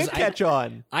 Finally. It did catch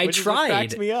on. I tried.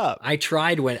 Cracks me up. I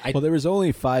tried when... Well, there was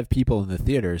only 5 people in the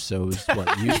theater, so it was,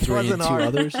 what, you 3 and 2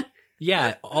 others?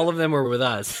 Yeah, all of them were with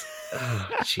us. Oh,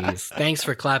 jeez. Thanks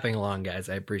for clapping along, guys.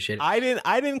 I appreciate it. I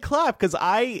didn't clap because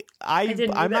I'm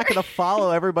not going to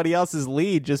follow everybody else's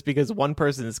lead just because one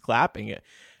person is clapping it.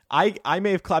 I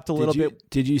may have clapped a little bit.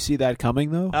 Did you see that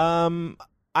coming though?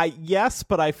 Yes,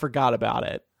 but I forgot about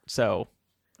it. So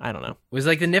I don't know. It was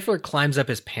like the Niffler climbs up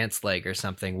his pants leg or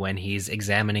something when he's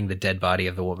examining the dead body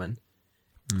of the woman.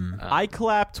 I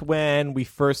clapped when we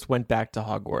first went back to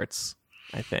Hogwarts,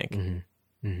 I think.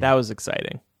 That was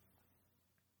exciting.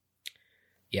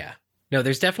 Yeah. No,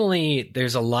 there's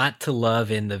a lot to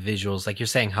love in the visuals. Like you're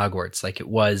saying, Hogwarts, like it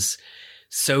was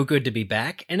so good to be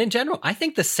back. And in general, I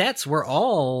think the sets were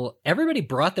everybody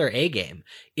brought their A game.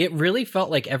 It really felt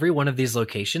like every one of these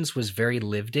locations was very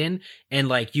lived in and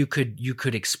like you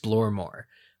could explore more.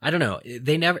 I don't know.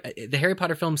 The Harry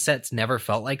Potter film sets never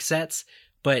felt like sets,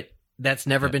 but that's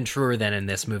never been truer than in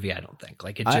this movie, I don't think.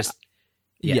 Like it just...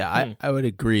 I would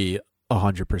agree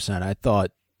 100%. I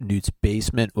thought Newt's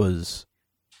basement was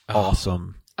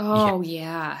awesome. Oh,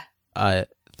 yeah. I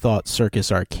thought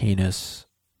Circus Arcanus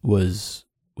was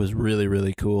really,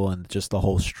 really cool, and just the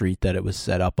whole street that it was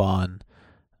set up on.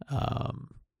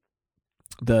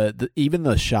 Even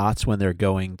the shots when they're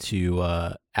going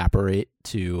to apparate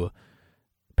to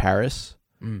Paris,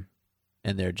 and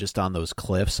they're just on those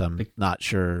cliffs. I'm not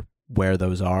sure where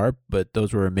those are, but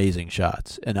those were amazing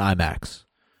shots in IMAX.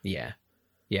 Yeah.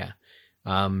 Yeah.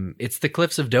 It's the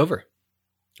cliffs of Dover.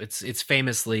 It's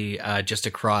famously just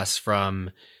across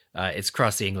from it's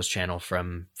across the English Channel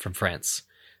from France.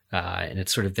 And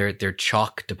it's sort of they're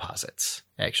chalk deposits,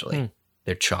 actually.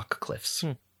 They're chalk cliffs.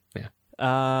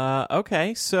 Yeah.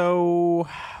 Okay, so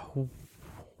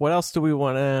what else do we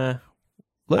want to...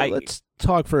 Let's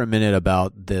talk for a minute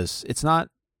about this. It's not,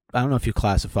 I don't know if you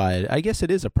classify it. I guess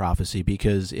it is a prophecy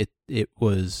because it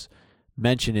was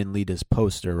mentioned in Lita's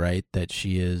poster, right? That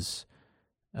she is,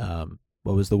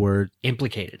 what was the word?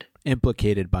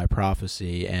 Implicated by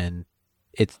prophecy. And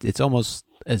it's almost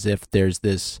as if there's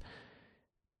this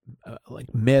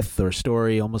like myth or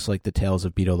story, almost like the Tales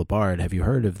of Beetle the Bard. Have you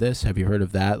heard of this? Have you heard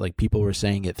of that? Like people were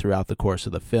saying it throughout the course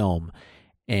of the film.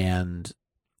 And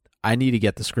I need to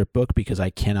get the script book because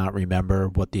I cannot remember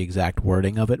what the exact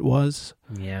wording of it was.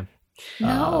 Yeah.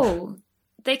 No.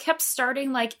 They kept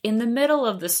starting like in the middle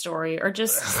of the story or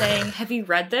just saying, have you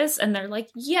read this? And they're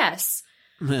like, yes.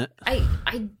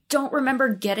 I don't remember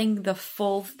getting the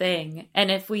full thing. And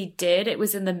if we did, it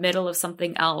was in the middle of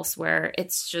something else where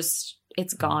it's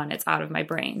gone. It's out of my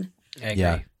brain. I agree.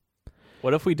 Yeah.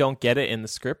 What if we don't get it in the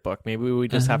script book? Maybe we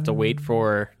just have to wait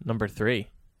for number 3.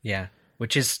 Yeah.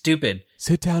 Which is stupid.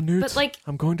 Sit down, Newt. But like,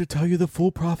 I'm going to tell you the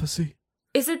full prophecy.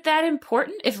 is it that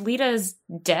important if Lita is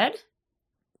dead?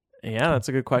 Yeah, that's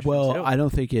a good question. Well, too. I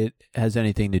don't think it has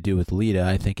anything to do with Lita.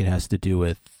 I think it has to do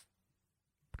with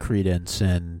Credence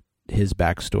and his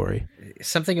backstory.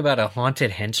 Something about a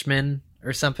haunted henchman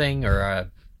or something, or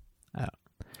a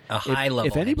high level.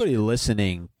 If anybody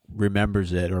listening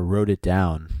remembers it or wrote it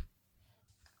down,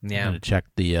 I'm going to check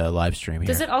the live stream here.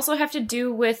 Does it also have to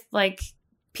do with like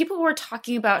people were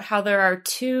talking about how there are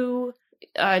 2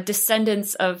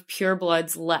 descendants of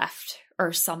purebloods left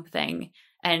or something,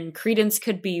 and Credence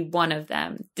could be one of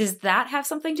them? Does that have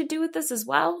something to do with this as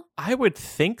well? I would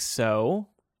think so,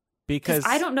 because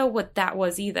I don't know what that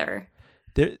was either.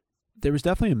 There was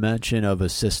definitely a mention of a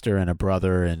sister and a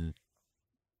brother, and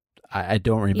I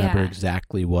don't remember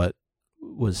exactly what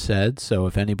was said. So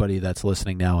if anybody that's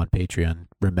listening now on Patreon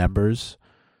remembers,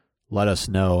 let us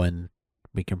know, and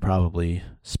we can probably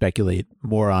speculate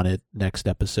more on it next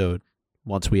episode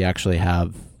once we actually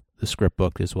have the script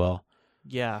book as well.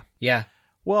 Yeah. Yeah.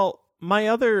 Well, my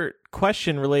other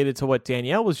question related to what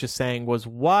Danielle was just saying was,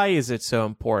 why is it so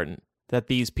important that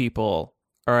these people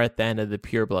are at the end of the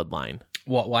pureblood line?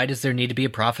 Well, why does there need to be a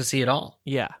prophecy at all?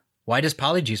 Yeah. Why does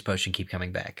Polyjuice Potion keep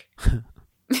coming back?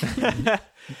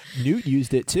 Newt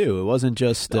used it too. It wasn't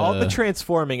just all the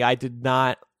transforming I did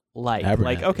not like. Abernathy.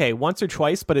 Like, okay, once or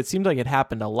twice, but it seemed like it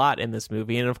happened a lot in this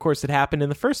movie, and of course it happened in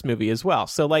the first movie as well.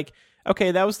 So like,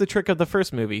 okay, that was the trick of the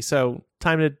first movie, so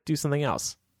time to do something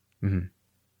else. Mm-hmm.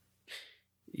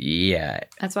 Yeah.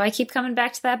 That's why I keep coming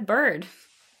back to that bird.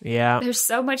 Yeah. There's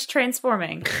so much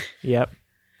transforming. Yep.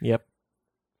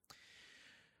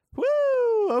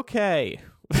 Woo! Okay.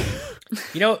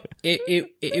 You know,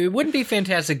 it wouldn't be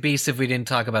Fantastic Beasts if we didn't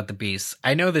talk about the beasts.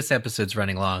 I know this episode's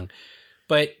running long,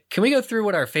 but can we go through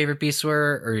what our favorite beasts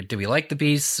were, or do we like the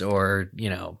beasts, or, you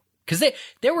know, because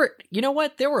there were, you know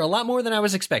what, there were a lot more than I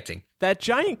was expecting. That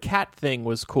giant cat thing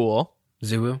was cool.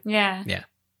 Zuu? Yeah. Yeah.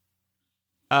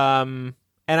 And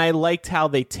I liked how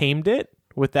they tamed it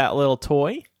with that little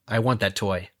toy. I want that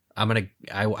toy.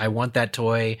 I want that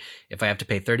toy. If I have to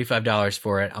pay $35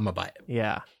 for it, I'm gonna buy it.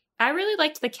 Yeah. I really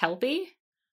liked the Kelpie.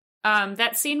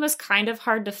 That scene was kind of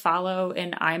hard to follow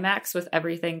in IMAX with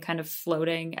everything kind of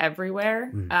floating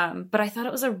everywhere. But I thought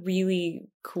it was a really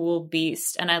cool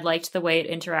beast, and I liked the way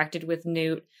it interacted with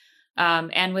Newt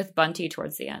and with Bunty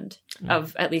towards the end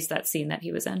of at least that scene that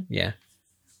he was in. Yeah.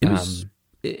 It was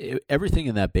everything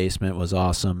in that basement was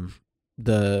awesome.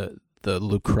 The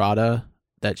Lucrata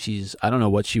that I don't know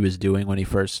what she was doing when he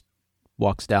first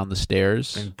walks down the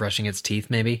stairs. And brushing its teeth,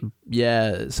 maybe?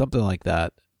 Yeah, something like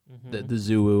that. The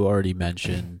Zuu already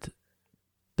mentioned.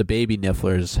 The baby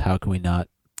Nifflers, how can we not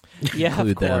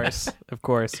include them? Of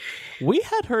course. We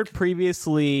had heard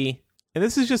previously, and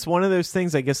this is just one of those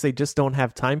things I guess they just don't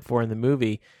have time for in the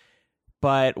movie,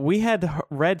 but we had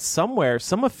read somewhere,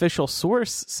 some official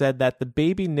source said that the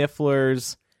baby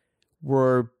Nifflers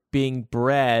were being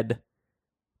bred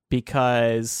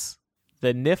because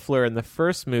the Niffler in the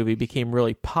first movie became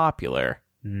really popular,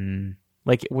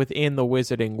 like within the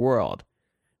wizarding world.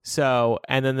 So,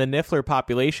 and then the Niffler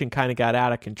population kind of got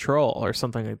out of control or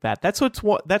something like that. That's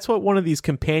what one of these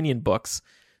companion books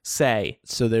say.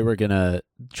 So they were going to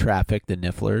traffic the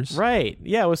Nifflers? Right.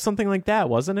 Yeah, it was something like that,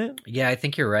 wasn't it? Yeah, I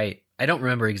think you're right. I don't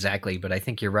remember exactly, but I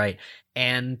think you're right.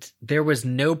 And there was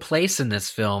no place in this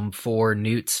film for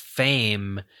Newt's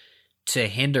fame to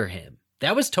hinder him.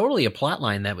 That was totally a plot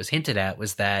line that was hinted at,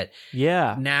 was that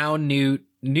now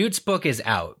Newt's book is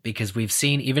out, because we've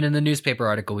seen, even in the newspaper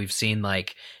article, we've seen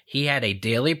like he had a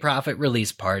Daily Prophet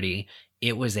release party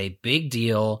It was a big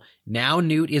deal. Now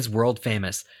Newt is world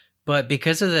famous. But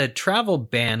because of the travel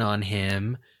ban on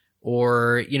him,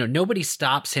 or, you know, nobody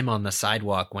stops him on the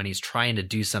sidewalk when he's trying to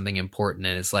do something important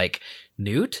and it's like,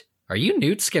 Newt? Are you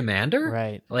Newt Scamander?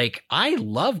 Right. Like, I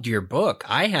loved your book.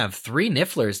 I have 3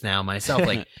 Nifflers now myself.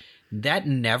 Like, that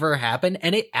never happened.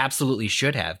 And it absolutely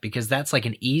should have, because that's like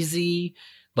an easy,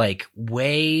 like,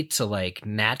 way to, like,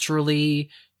 naturally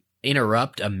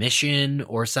interrupt a mission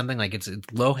or something. Like, it's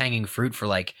low hanging fruit for,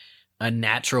 like, a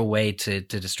natural way to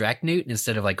distract Newt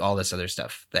instead of, like, all this other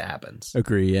stuff that happens.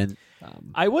 Agree. And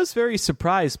I was very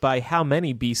surprised by how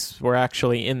many beasts were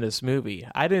actually in this movie.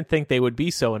 I didn't think they would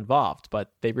be so involved,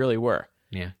 but they really were.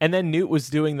 Yeah. And then Newt was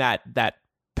doing that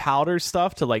powder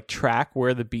stuff to, like, track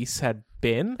where the beasts had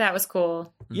been. That was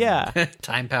cool. Yeah.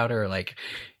 Time powder, or like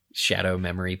shadow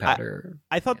memory powder.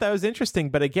 I thought that was interesting,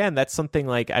 but again, that's something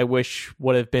like I wish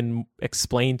would have been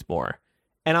explained more.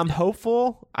 And I'm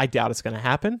hopeful, I doubt it's going to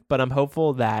happen, but I'm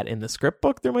hopeful that in the script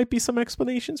book there might be some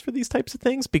explanations for these types of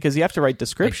things, because you have to write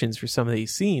descriptions for some of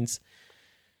these scenes.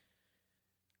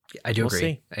 I do We'll agree.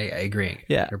 see. I agree.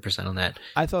 Yeah. 100% on that.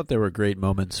 I thought there were great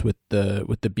moments with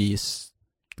the beasts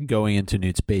going into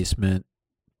Newt's basement.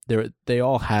 They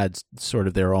all had sort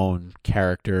of their own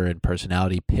character and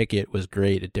personality. Pickett was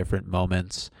great at different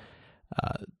moments.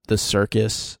 The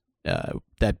circus,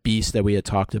 that beast that we had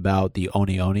talked about, the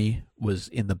Oni, was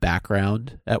in the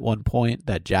background at one point.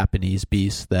 That Japanese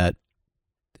beast that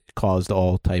caused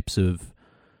all types of,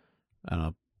 I don't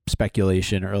know,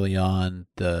 speculation early on.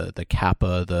 The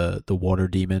Kappa, the water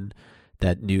demon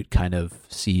that Newt kind of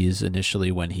sees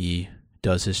initially when he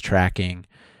does his tracking.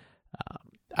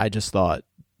 I just thought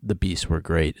the beasts were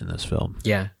great in this film.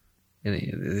 Yeah.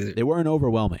 They weren't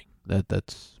overwhelming.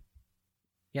 That's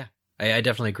Yeah, I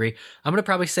definitely agree. I'm going to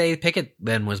probably say Pickett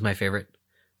then was my favorite.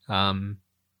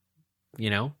 You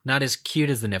know, not as cute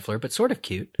as the Niffler, but sort of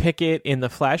cute. Pickett in the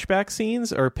flashback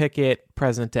scenes or Pickett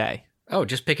present day? Oh,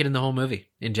 just Pickett in the whole movie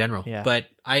in general. Yeah. But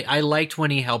I liked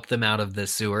when he helped them out of the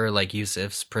sewer, like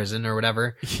Yusuf's prison or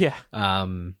whatever. Yeah.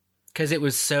 Because it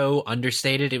was so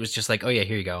understated. It was just like, oh yeah,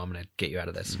 here you go. I'm going to get you out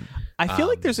of this. I feel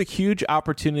like there's a huge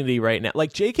opportunity right now.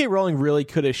 Like, J.K. Rowling really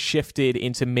could have shifted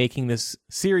into making this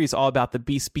series all about the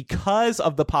beasts because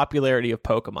of the popularity of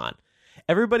Pokemon.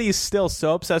 Everybody is still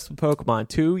so obsessed with Pokemon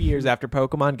 2 years after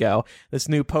Pokemon Go. This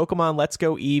new Pokemon Let's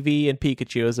Go Eevee and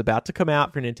Pikachu is about to come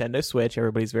out for Nintendo Switch.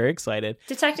 Everybody's very excited.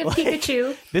 Detective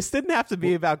Pikachu. This didn't have to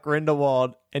be about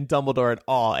Grindelwald and Dumbledore at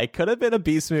all. It could have been a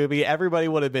beast movie. Everybody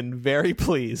would have been very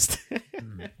pleased.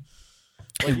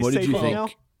 And what did you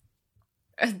think?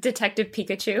 Detective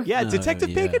Pikachu. Yeah, Detective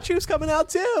yeah. Pikachu's coming out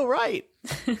too, right?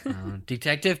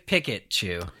 Detective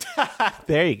Pikachu.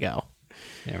 There you go.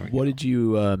 There we go. What did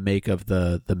you make of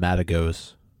the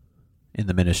Matagos in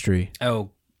the Ministry? Oh,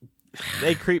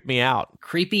 They creep me out.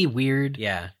 creepy, weird.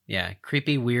 Yeah.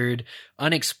 Creepy, weird,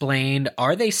 unexplained.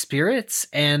 Are they spirits?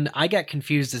 And I got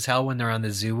confused as hell when they're on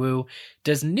the Zoo.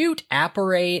 Does Newt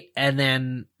apparate and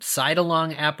then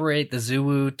Sidalong apparate the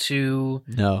Zoo to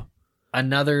No,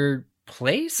 another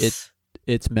place?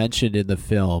 it's mentioned in the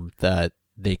film that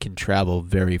they can travel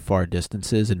very far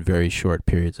distances in very short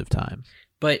periods of time.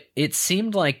 But it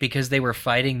seemed like because they were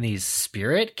fighting these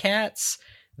spirit cats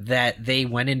that they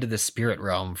went into the spirit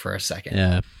realm for a second.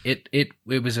 Yeah, It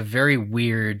was a very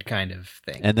weird kind of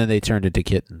thing. and then they turned into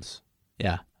kittens.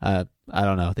 Yeah, I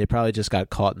don't know. They probably just got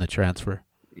caught in the transfer.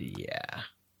 Yeah.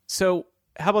 So,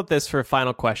 how about this for a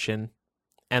final question?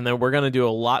 And then we're going to do a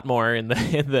lot more in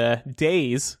the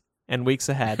days and weeks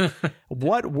ahead.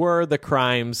 What were the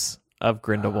crimes of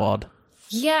Grindelwald?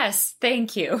 Yes,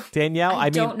 thank you. Danielle, I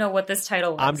mean, don't know what this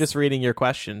title was. I'm just reading your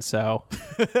question, so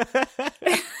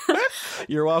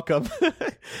you're welcome.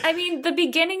 I mean, the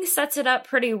beginning sets it up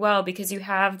pretty well because you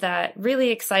have that really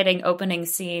exciting opening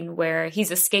scene where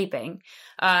he's escaping.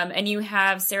 And you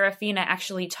have Serafina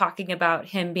actually talking about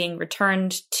him being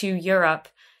returned to Europe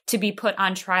to be put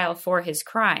on trial for his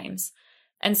crimes.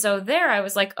 And so there I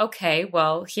was like, okay,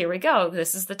 well, here we go.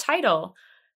 This is the title.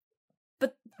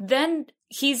 But then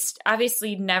he's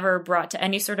obviously never brought to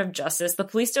any sort of justice. The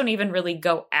police don't even really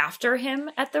go after him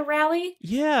at the rally.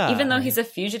 Yeah. Even though he's a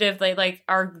fugitive, they like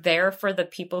are there for the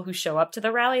people who show up to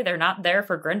the rally. They're not there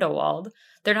for Grindelwald.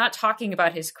 They're not talking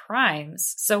about his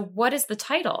crimes. So what is the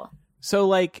title? So,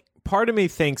 like, part of me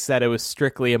thinks that it was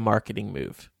strictly a marketing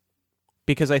move.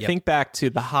 Because I think back to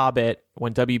The Hobbit,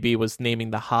 when WB was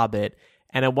naming The Hobbit,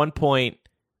 and at one point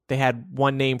they had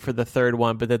one name for the third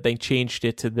one, but then they changed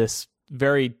it to this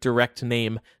very direct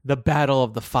name, The Battle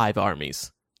of the Five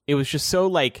Armies. It was just so,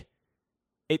 like,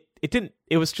 it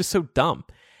was just so dumb.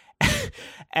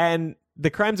 And the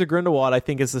Crimes of Grindelwald, I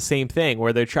think, is the same thing,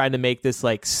 where they're trying to make this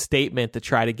like statement to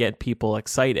try to get people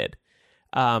excited.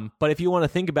 But if you want to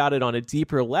think about it on a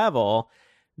deeper level,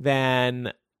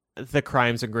 then the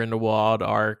Crimes of Grindelwald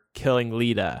are killing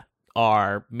Lita,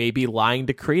 are maybe lying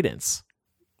to Credence.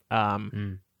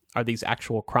 Are these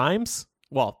actual crimes?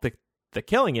 Well, the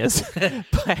killing is,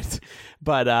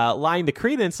 but lying to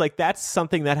Credence, like that's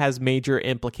something that has major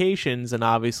implications and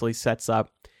obviously sets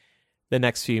up the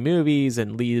next few movies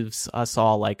and leaves us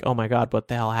all like, oh my God, what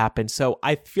the hell happened? So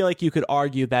I feel like you could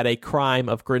argue that a crime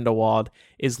of Grindelwald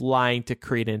is lying to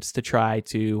Credence to try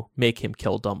to make him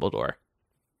kill Dumbledore.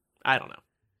 I don't know.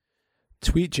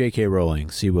 Tweet J.K.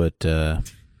 Rowling, see what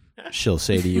she'll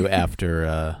say to you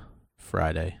after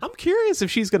Friday. I'm curious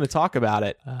if she's going to talk about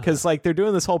it, because like they're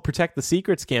doing this whole Protect the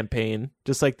Secrets campaign,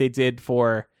 just like they did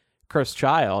for Cursed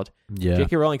Child. Yeah.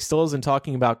 J.K. Rowling still isn't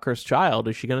talking about Cursed Child.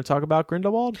 Is she going to talk about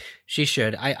Grindelwald? She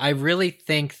should. I really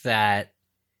think that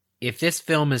if this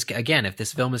film is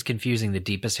confusing the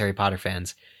deepest Harry Potter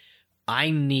fans, I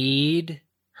need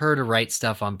her to write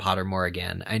stuff on Pottermore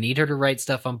again. I need her to write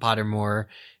stuff on Pottermore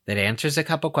that answers a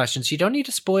couple questions. You don't need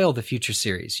to spoil the future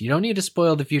series. You don't need to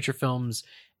spoil the future films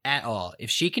at all. If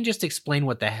she can just explain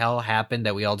what the hell happened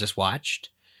that we all just watched,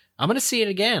 I'm going to see it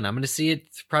again. I'm going to see it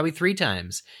probably 3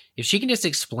 times. If she can just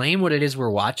explain what it is we're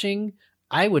watching,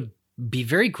 I would be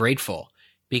very grateful,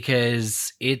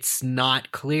 because it's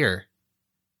not clear.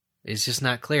 It's just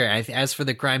not clear. As for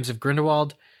the Crimes of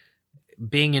Grindelwald,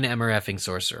 being an MRFing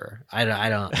sorcerer, I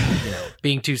don't,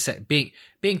 being too sexy.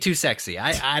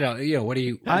 I don't, what do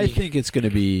you? I think it's going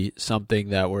to be something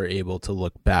that we're able to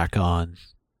look back on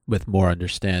with more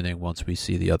understanding once we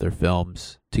see the other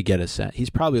films to get a sense. He's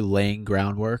probably laying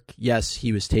groundwork. Yes,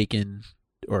 he was taken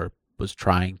or was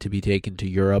trying to be taken to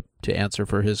Europe to answer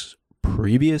for his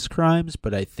previous crimes,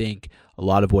 but I think a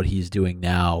lot of what he's doing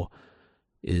now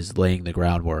is laying the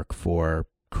groundwork for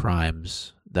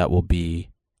crimes that will be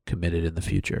committed in the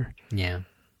future. Yeah.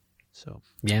 So,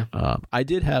 yeah. I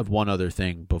did have one other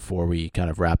thing before we kind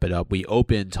of wrap it up. We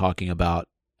opened talking about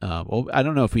I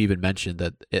don't know if we even mentioned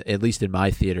that, at least in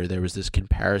my theater, there was this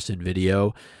comparison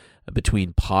video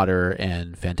between Potter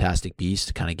and Fantastic Beasts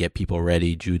to kind of get people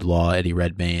ready. Jude Law, Eddie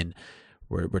Redmayne.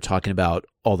 We're talking about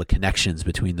all the connections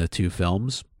between the two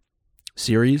films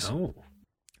series. Oh.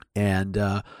 And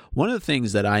one of the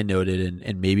things that I noted,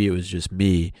 and maybe it was just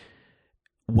me,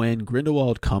 when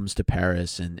Grindelwald comes to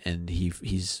Paris and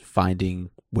he's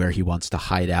finding where he wants to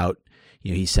hide out,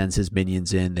 he sends his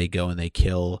minions in, they go and they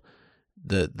kill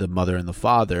the mother and the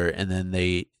father, and then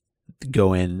they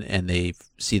go in and they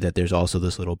see that there's also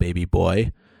this little baby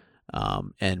boy,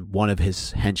 and one of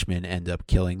his henchmen end up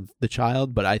killing the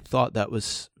child. But I thought that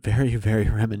was very, very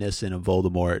reminiscent of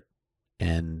Voldemort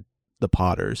and the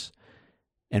Potters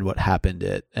and what happened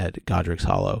at Godric's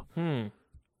Hollow.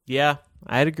 Yeah,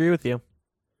 I'd agree with you.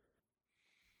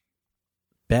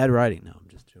 Bad writing. No, I'm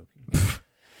just joking.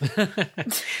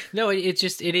 No,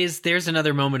 it is. There's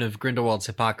another moment of Grindelwald's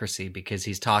hypocrisy, because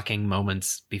he's talking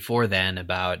moments before then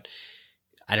about,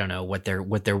 I don't know, what they're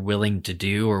willing to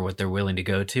do or what they're willing to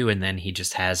go to, and then he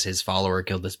just has his follower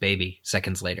kill this baby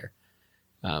seconds later.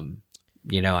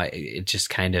 It just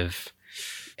kind of,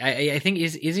 I think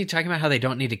is he talking about how they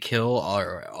don't need to kill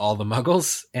all the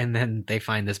Muggles, and then they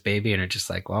find this baby and are just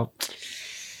like, well,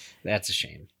 that's a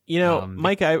shame.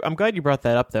 Mike, I'm glad you brought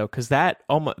that up, though, because that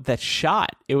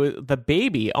shot, the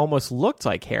baby almost looked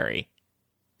like Harry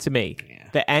to me. Yeah.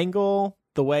 The angle,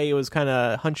 the way it was kind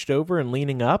of hunched over and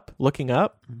looking up.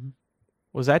 Mm-hmm.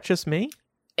 Was that just me?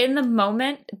 In the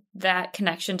moment, that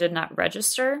connection did not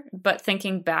register, but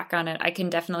thinking back on it, I can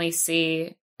definitely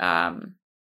see, I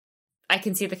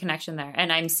can see the connection there,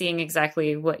 and I'm seeing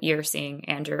exactly what you're seeing,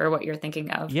 Andrew, or what you're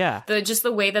thinking of. Yeah. Just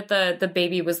the way that the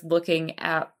baby was looking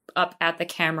up at the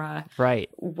camera, right,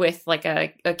 with like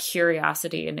a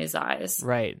curiosity in his eyes.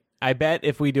 Right. I bet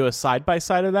if we do a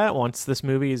side-by-side of that once this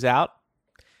movie is out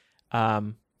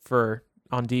on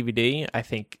DVD, I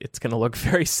think it's going to look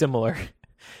very similar.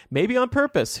 Maybe on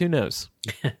purpose. Who knows?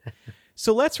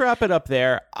 So let's wrap it up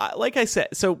there. Like I said,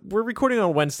 so we're recording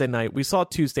on Wednesday night. We saw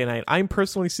it Tuesday night. I'm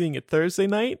personally seeing it Thursday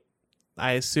night.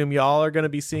 I assume y'all are going to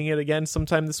be seeing it again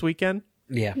sometime this weekend.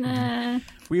 Yeah. Nah.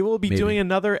 We will be doing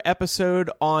another episode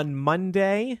on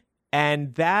Monday,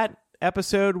 and that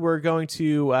episode we're going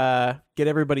to get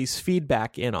everybody's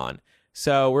feedback in on.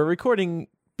 So we're recording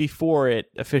before it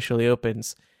officially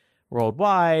opens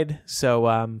worldwide. So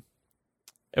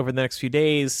over the next few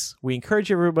days, we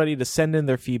encourage everybody to send in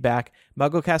their feedback,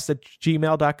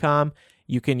 mugglecast@gmail.com.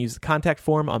 You can use the contact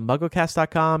form on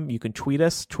mugglecast.com. You can tweet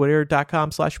us,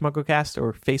 twitter.com/mugglecast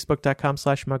or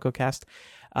facebook.com/mugglecast.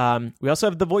 We also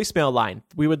have the voicemail line.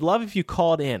 We would love if you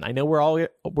called in. I know we're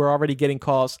already getting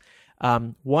calls.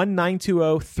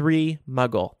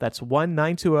 1-920-3-MUGGLE. That's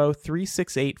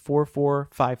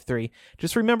 1-920-368-4453.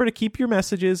 Just remember to keep your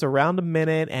messages around a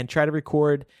minute and try to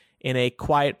record in a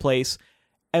quiet place,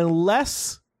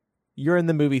 unless you're in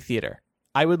the movie theater.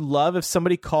 I would love if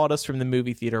somebody called us from the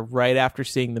movie theater right after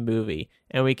seeing the movie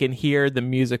and we can hear the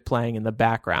music playing in the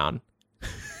background.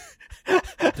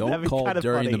 Don't call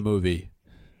during the movie.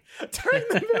 During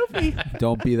the movie.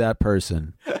 Don't be that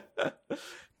person.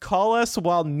 Call us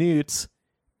while Newt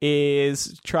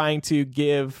is trying to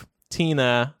give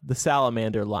Tina the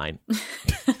salamander line.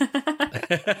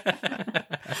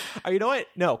 You know what?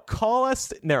 No, call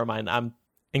us. Never mind. I'm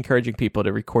encouraging people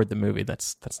to record the movie.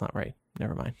 That's not right.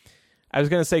 Never mind. I was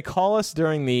going to say call us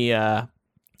during the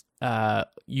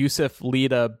Yusuf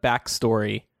Lita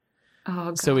backstory,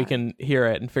 so we can hear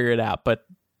it and figure it out. But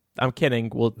I'm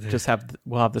kidding. We'll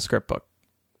have the script book.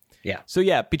 Yeah. So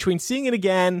yeah, between seeing it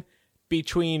again,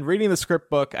 between reading the script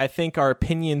book, I think our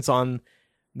opinions on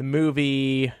the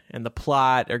movie and the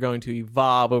plot are going to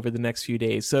evolve over the next few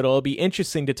days. So it'll be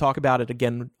interesting to talk about it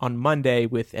again on Monday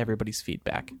with everybody's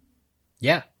feedback.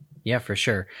 Yeah, for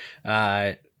sure.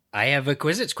 I have a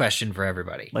Quizits question for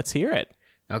everybody. Let's hear it.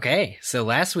 Okay, so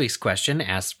last week's question,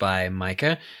 asked by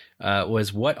Micah,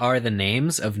 was what are the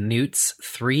names of Newt's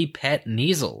 3 pet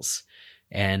Kneazles?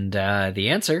 And the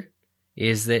answer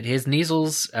is that his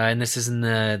Kneazles, and this is in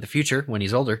the future when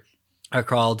he's older, are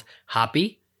called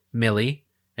Hoppy, Millie,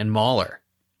 and Mauler.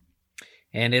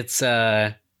 And it's,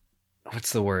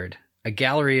 what's the word? A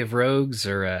gallery of rogues,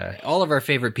 or all of our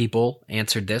favorite people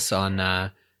answered this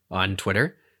on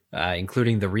Twitter,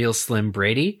 including the real Slim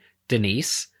Brady,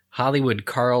 Denise, Hollywood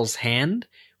Carl's Hand,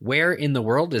 Where in the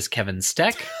World is Kevin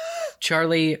Steck,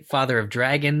 Charlie, Father of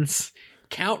Dragons,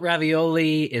 Count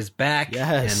Ravioli is back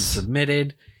and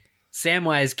submitted,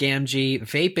 Samwise Gamgee,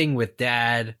 Vaping with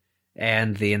Dad,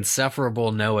 and the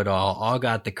insufferable know-it-all all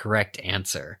got the correct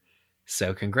answer.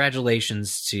 So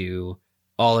congratulations to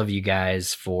all of you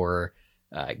guys for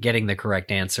getting the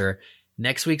correct answer.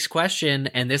 Next week's question,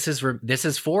 and this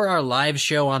is for our live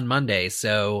show on Monday,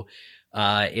 so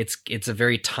it's a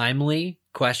very timely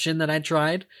question that I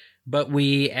tried, but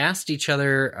we asked each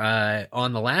other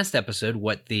on the last episode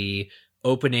what the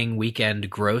opening weekend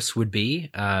gross would be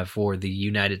for the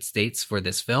United States for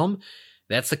this film.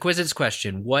 That's the Quizits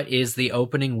question. What is the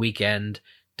opening weekend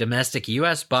domestic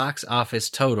U.S. box office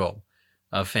total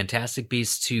of Fantastic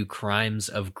Beasts 2: Crimes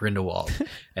of Grindelwald?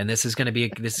 And this is going to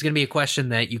be a question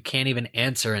that you can't even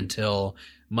answer until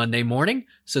Monday morning.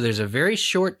 So there's a very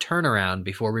short turnaround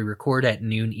before we record at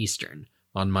noon Eastern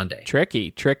on Monday.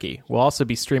 Tricky. We'll also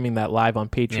be streaming that live on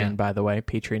Patreon, by the way.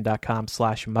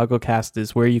 Patreon.com/MuggleCast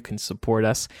is where you can support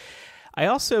us. I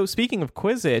also, speaking of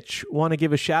Quizitch, want to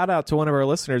give a shout out to one of our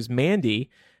listeners, Mandy.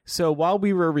 So while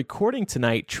we were recording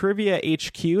tonight, Trivia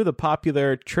HQ, the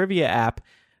popular trivia app,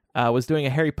 was doing a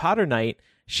Harry Potter night.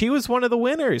 She was one of the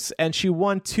winners, and she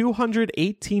won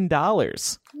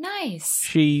 $218.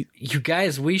 Nice. You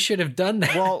guys, we should have done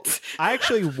that. Well, I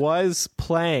actually was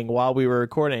playing while we were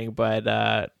recording, but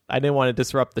I didn't want to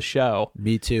disrupt the show.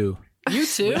 Me too. You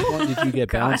too? Which one did you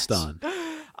get bounced on?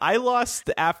 I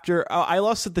lost at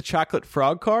the Chocolate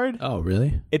Frog card. Oh,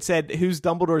 really? It said, who's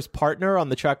Dumbledore's partner on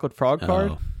the Chocolate Frog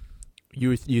card? Oh.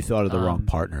 You thought of the wrong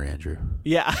partner, Andrew.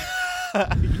 Yeah.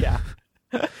 Yeah.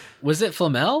 Was it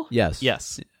Flamel?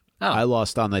 Yes. Oh. I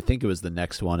lost on, I think it was the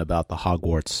next one about the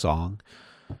Hogwarts song.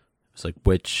 It's like,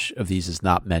 which of these is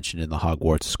not mentioned in the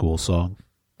Hogwarts school song?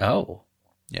 Oh.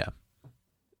 Yeah.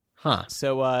 Huh.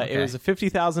 So It was a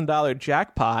 $50,000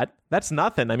 jackpot. That's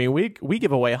nothing. I mean, we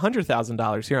give away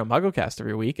 $100,000 here on MuggleCast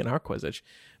every week in our Quizitch.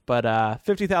 But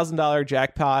 $50,000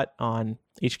 jackpot on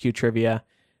HQ Trivia.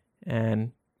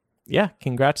 And yeah,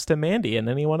 congrats to Mandy and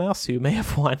anyone else who may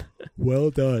have won. Well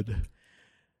done.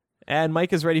 And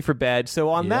Mike is ready for bed. So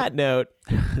on that note,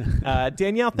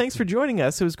 Danielle, thanks for joining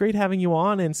us. It was great having you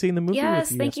on and seeing the movie with you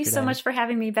Yes, thank you so yesterday. much for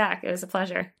having me back. It was a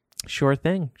pleasure. Sure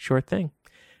thing.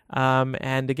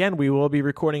 And again, we will be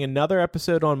recording another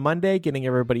episode on Monday,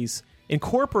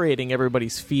 incorporating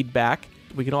everybody's feedback.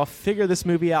 We can all figure this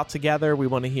movie out together. We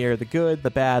want to hear the good,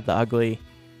 the bad, the ugly,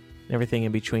 and everything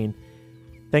in between.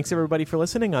 Thanks, everybody, for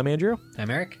listening. I'm Andrew. I'm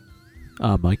Eric.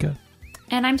 Micah.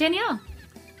 And I'm Danielle.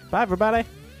 Bye, everybody.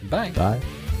 Bye. Bye.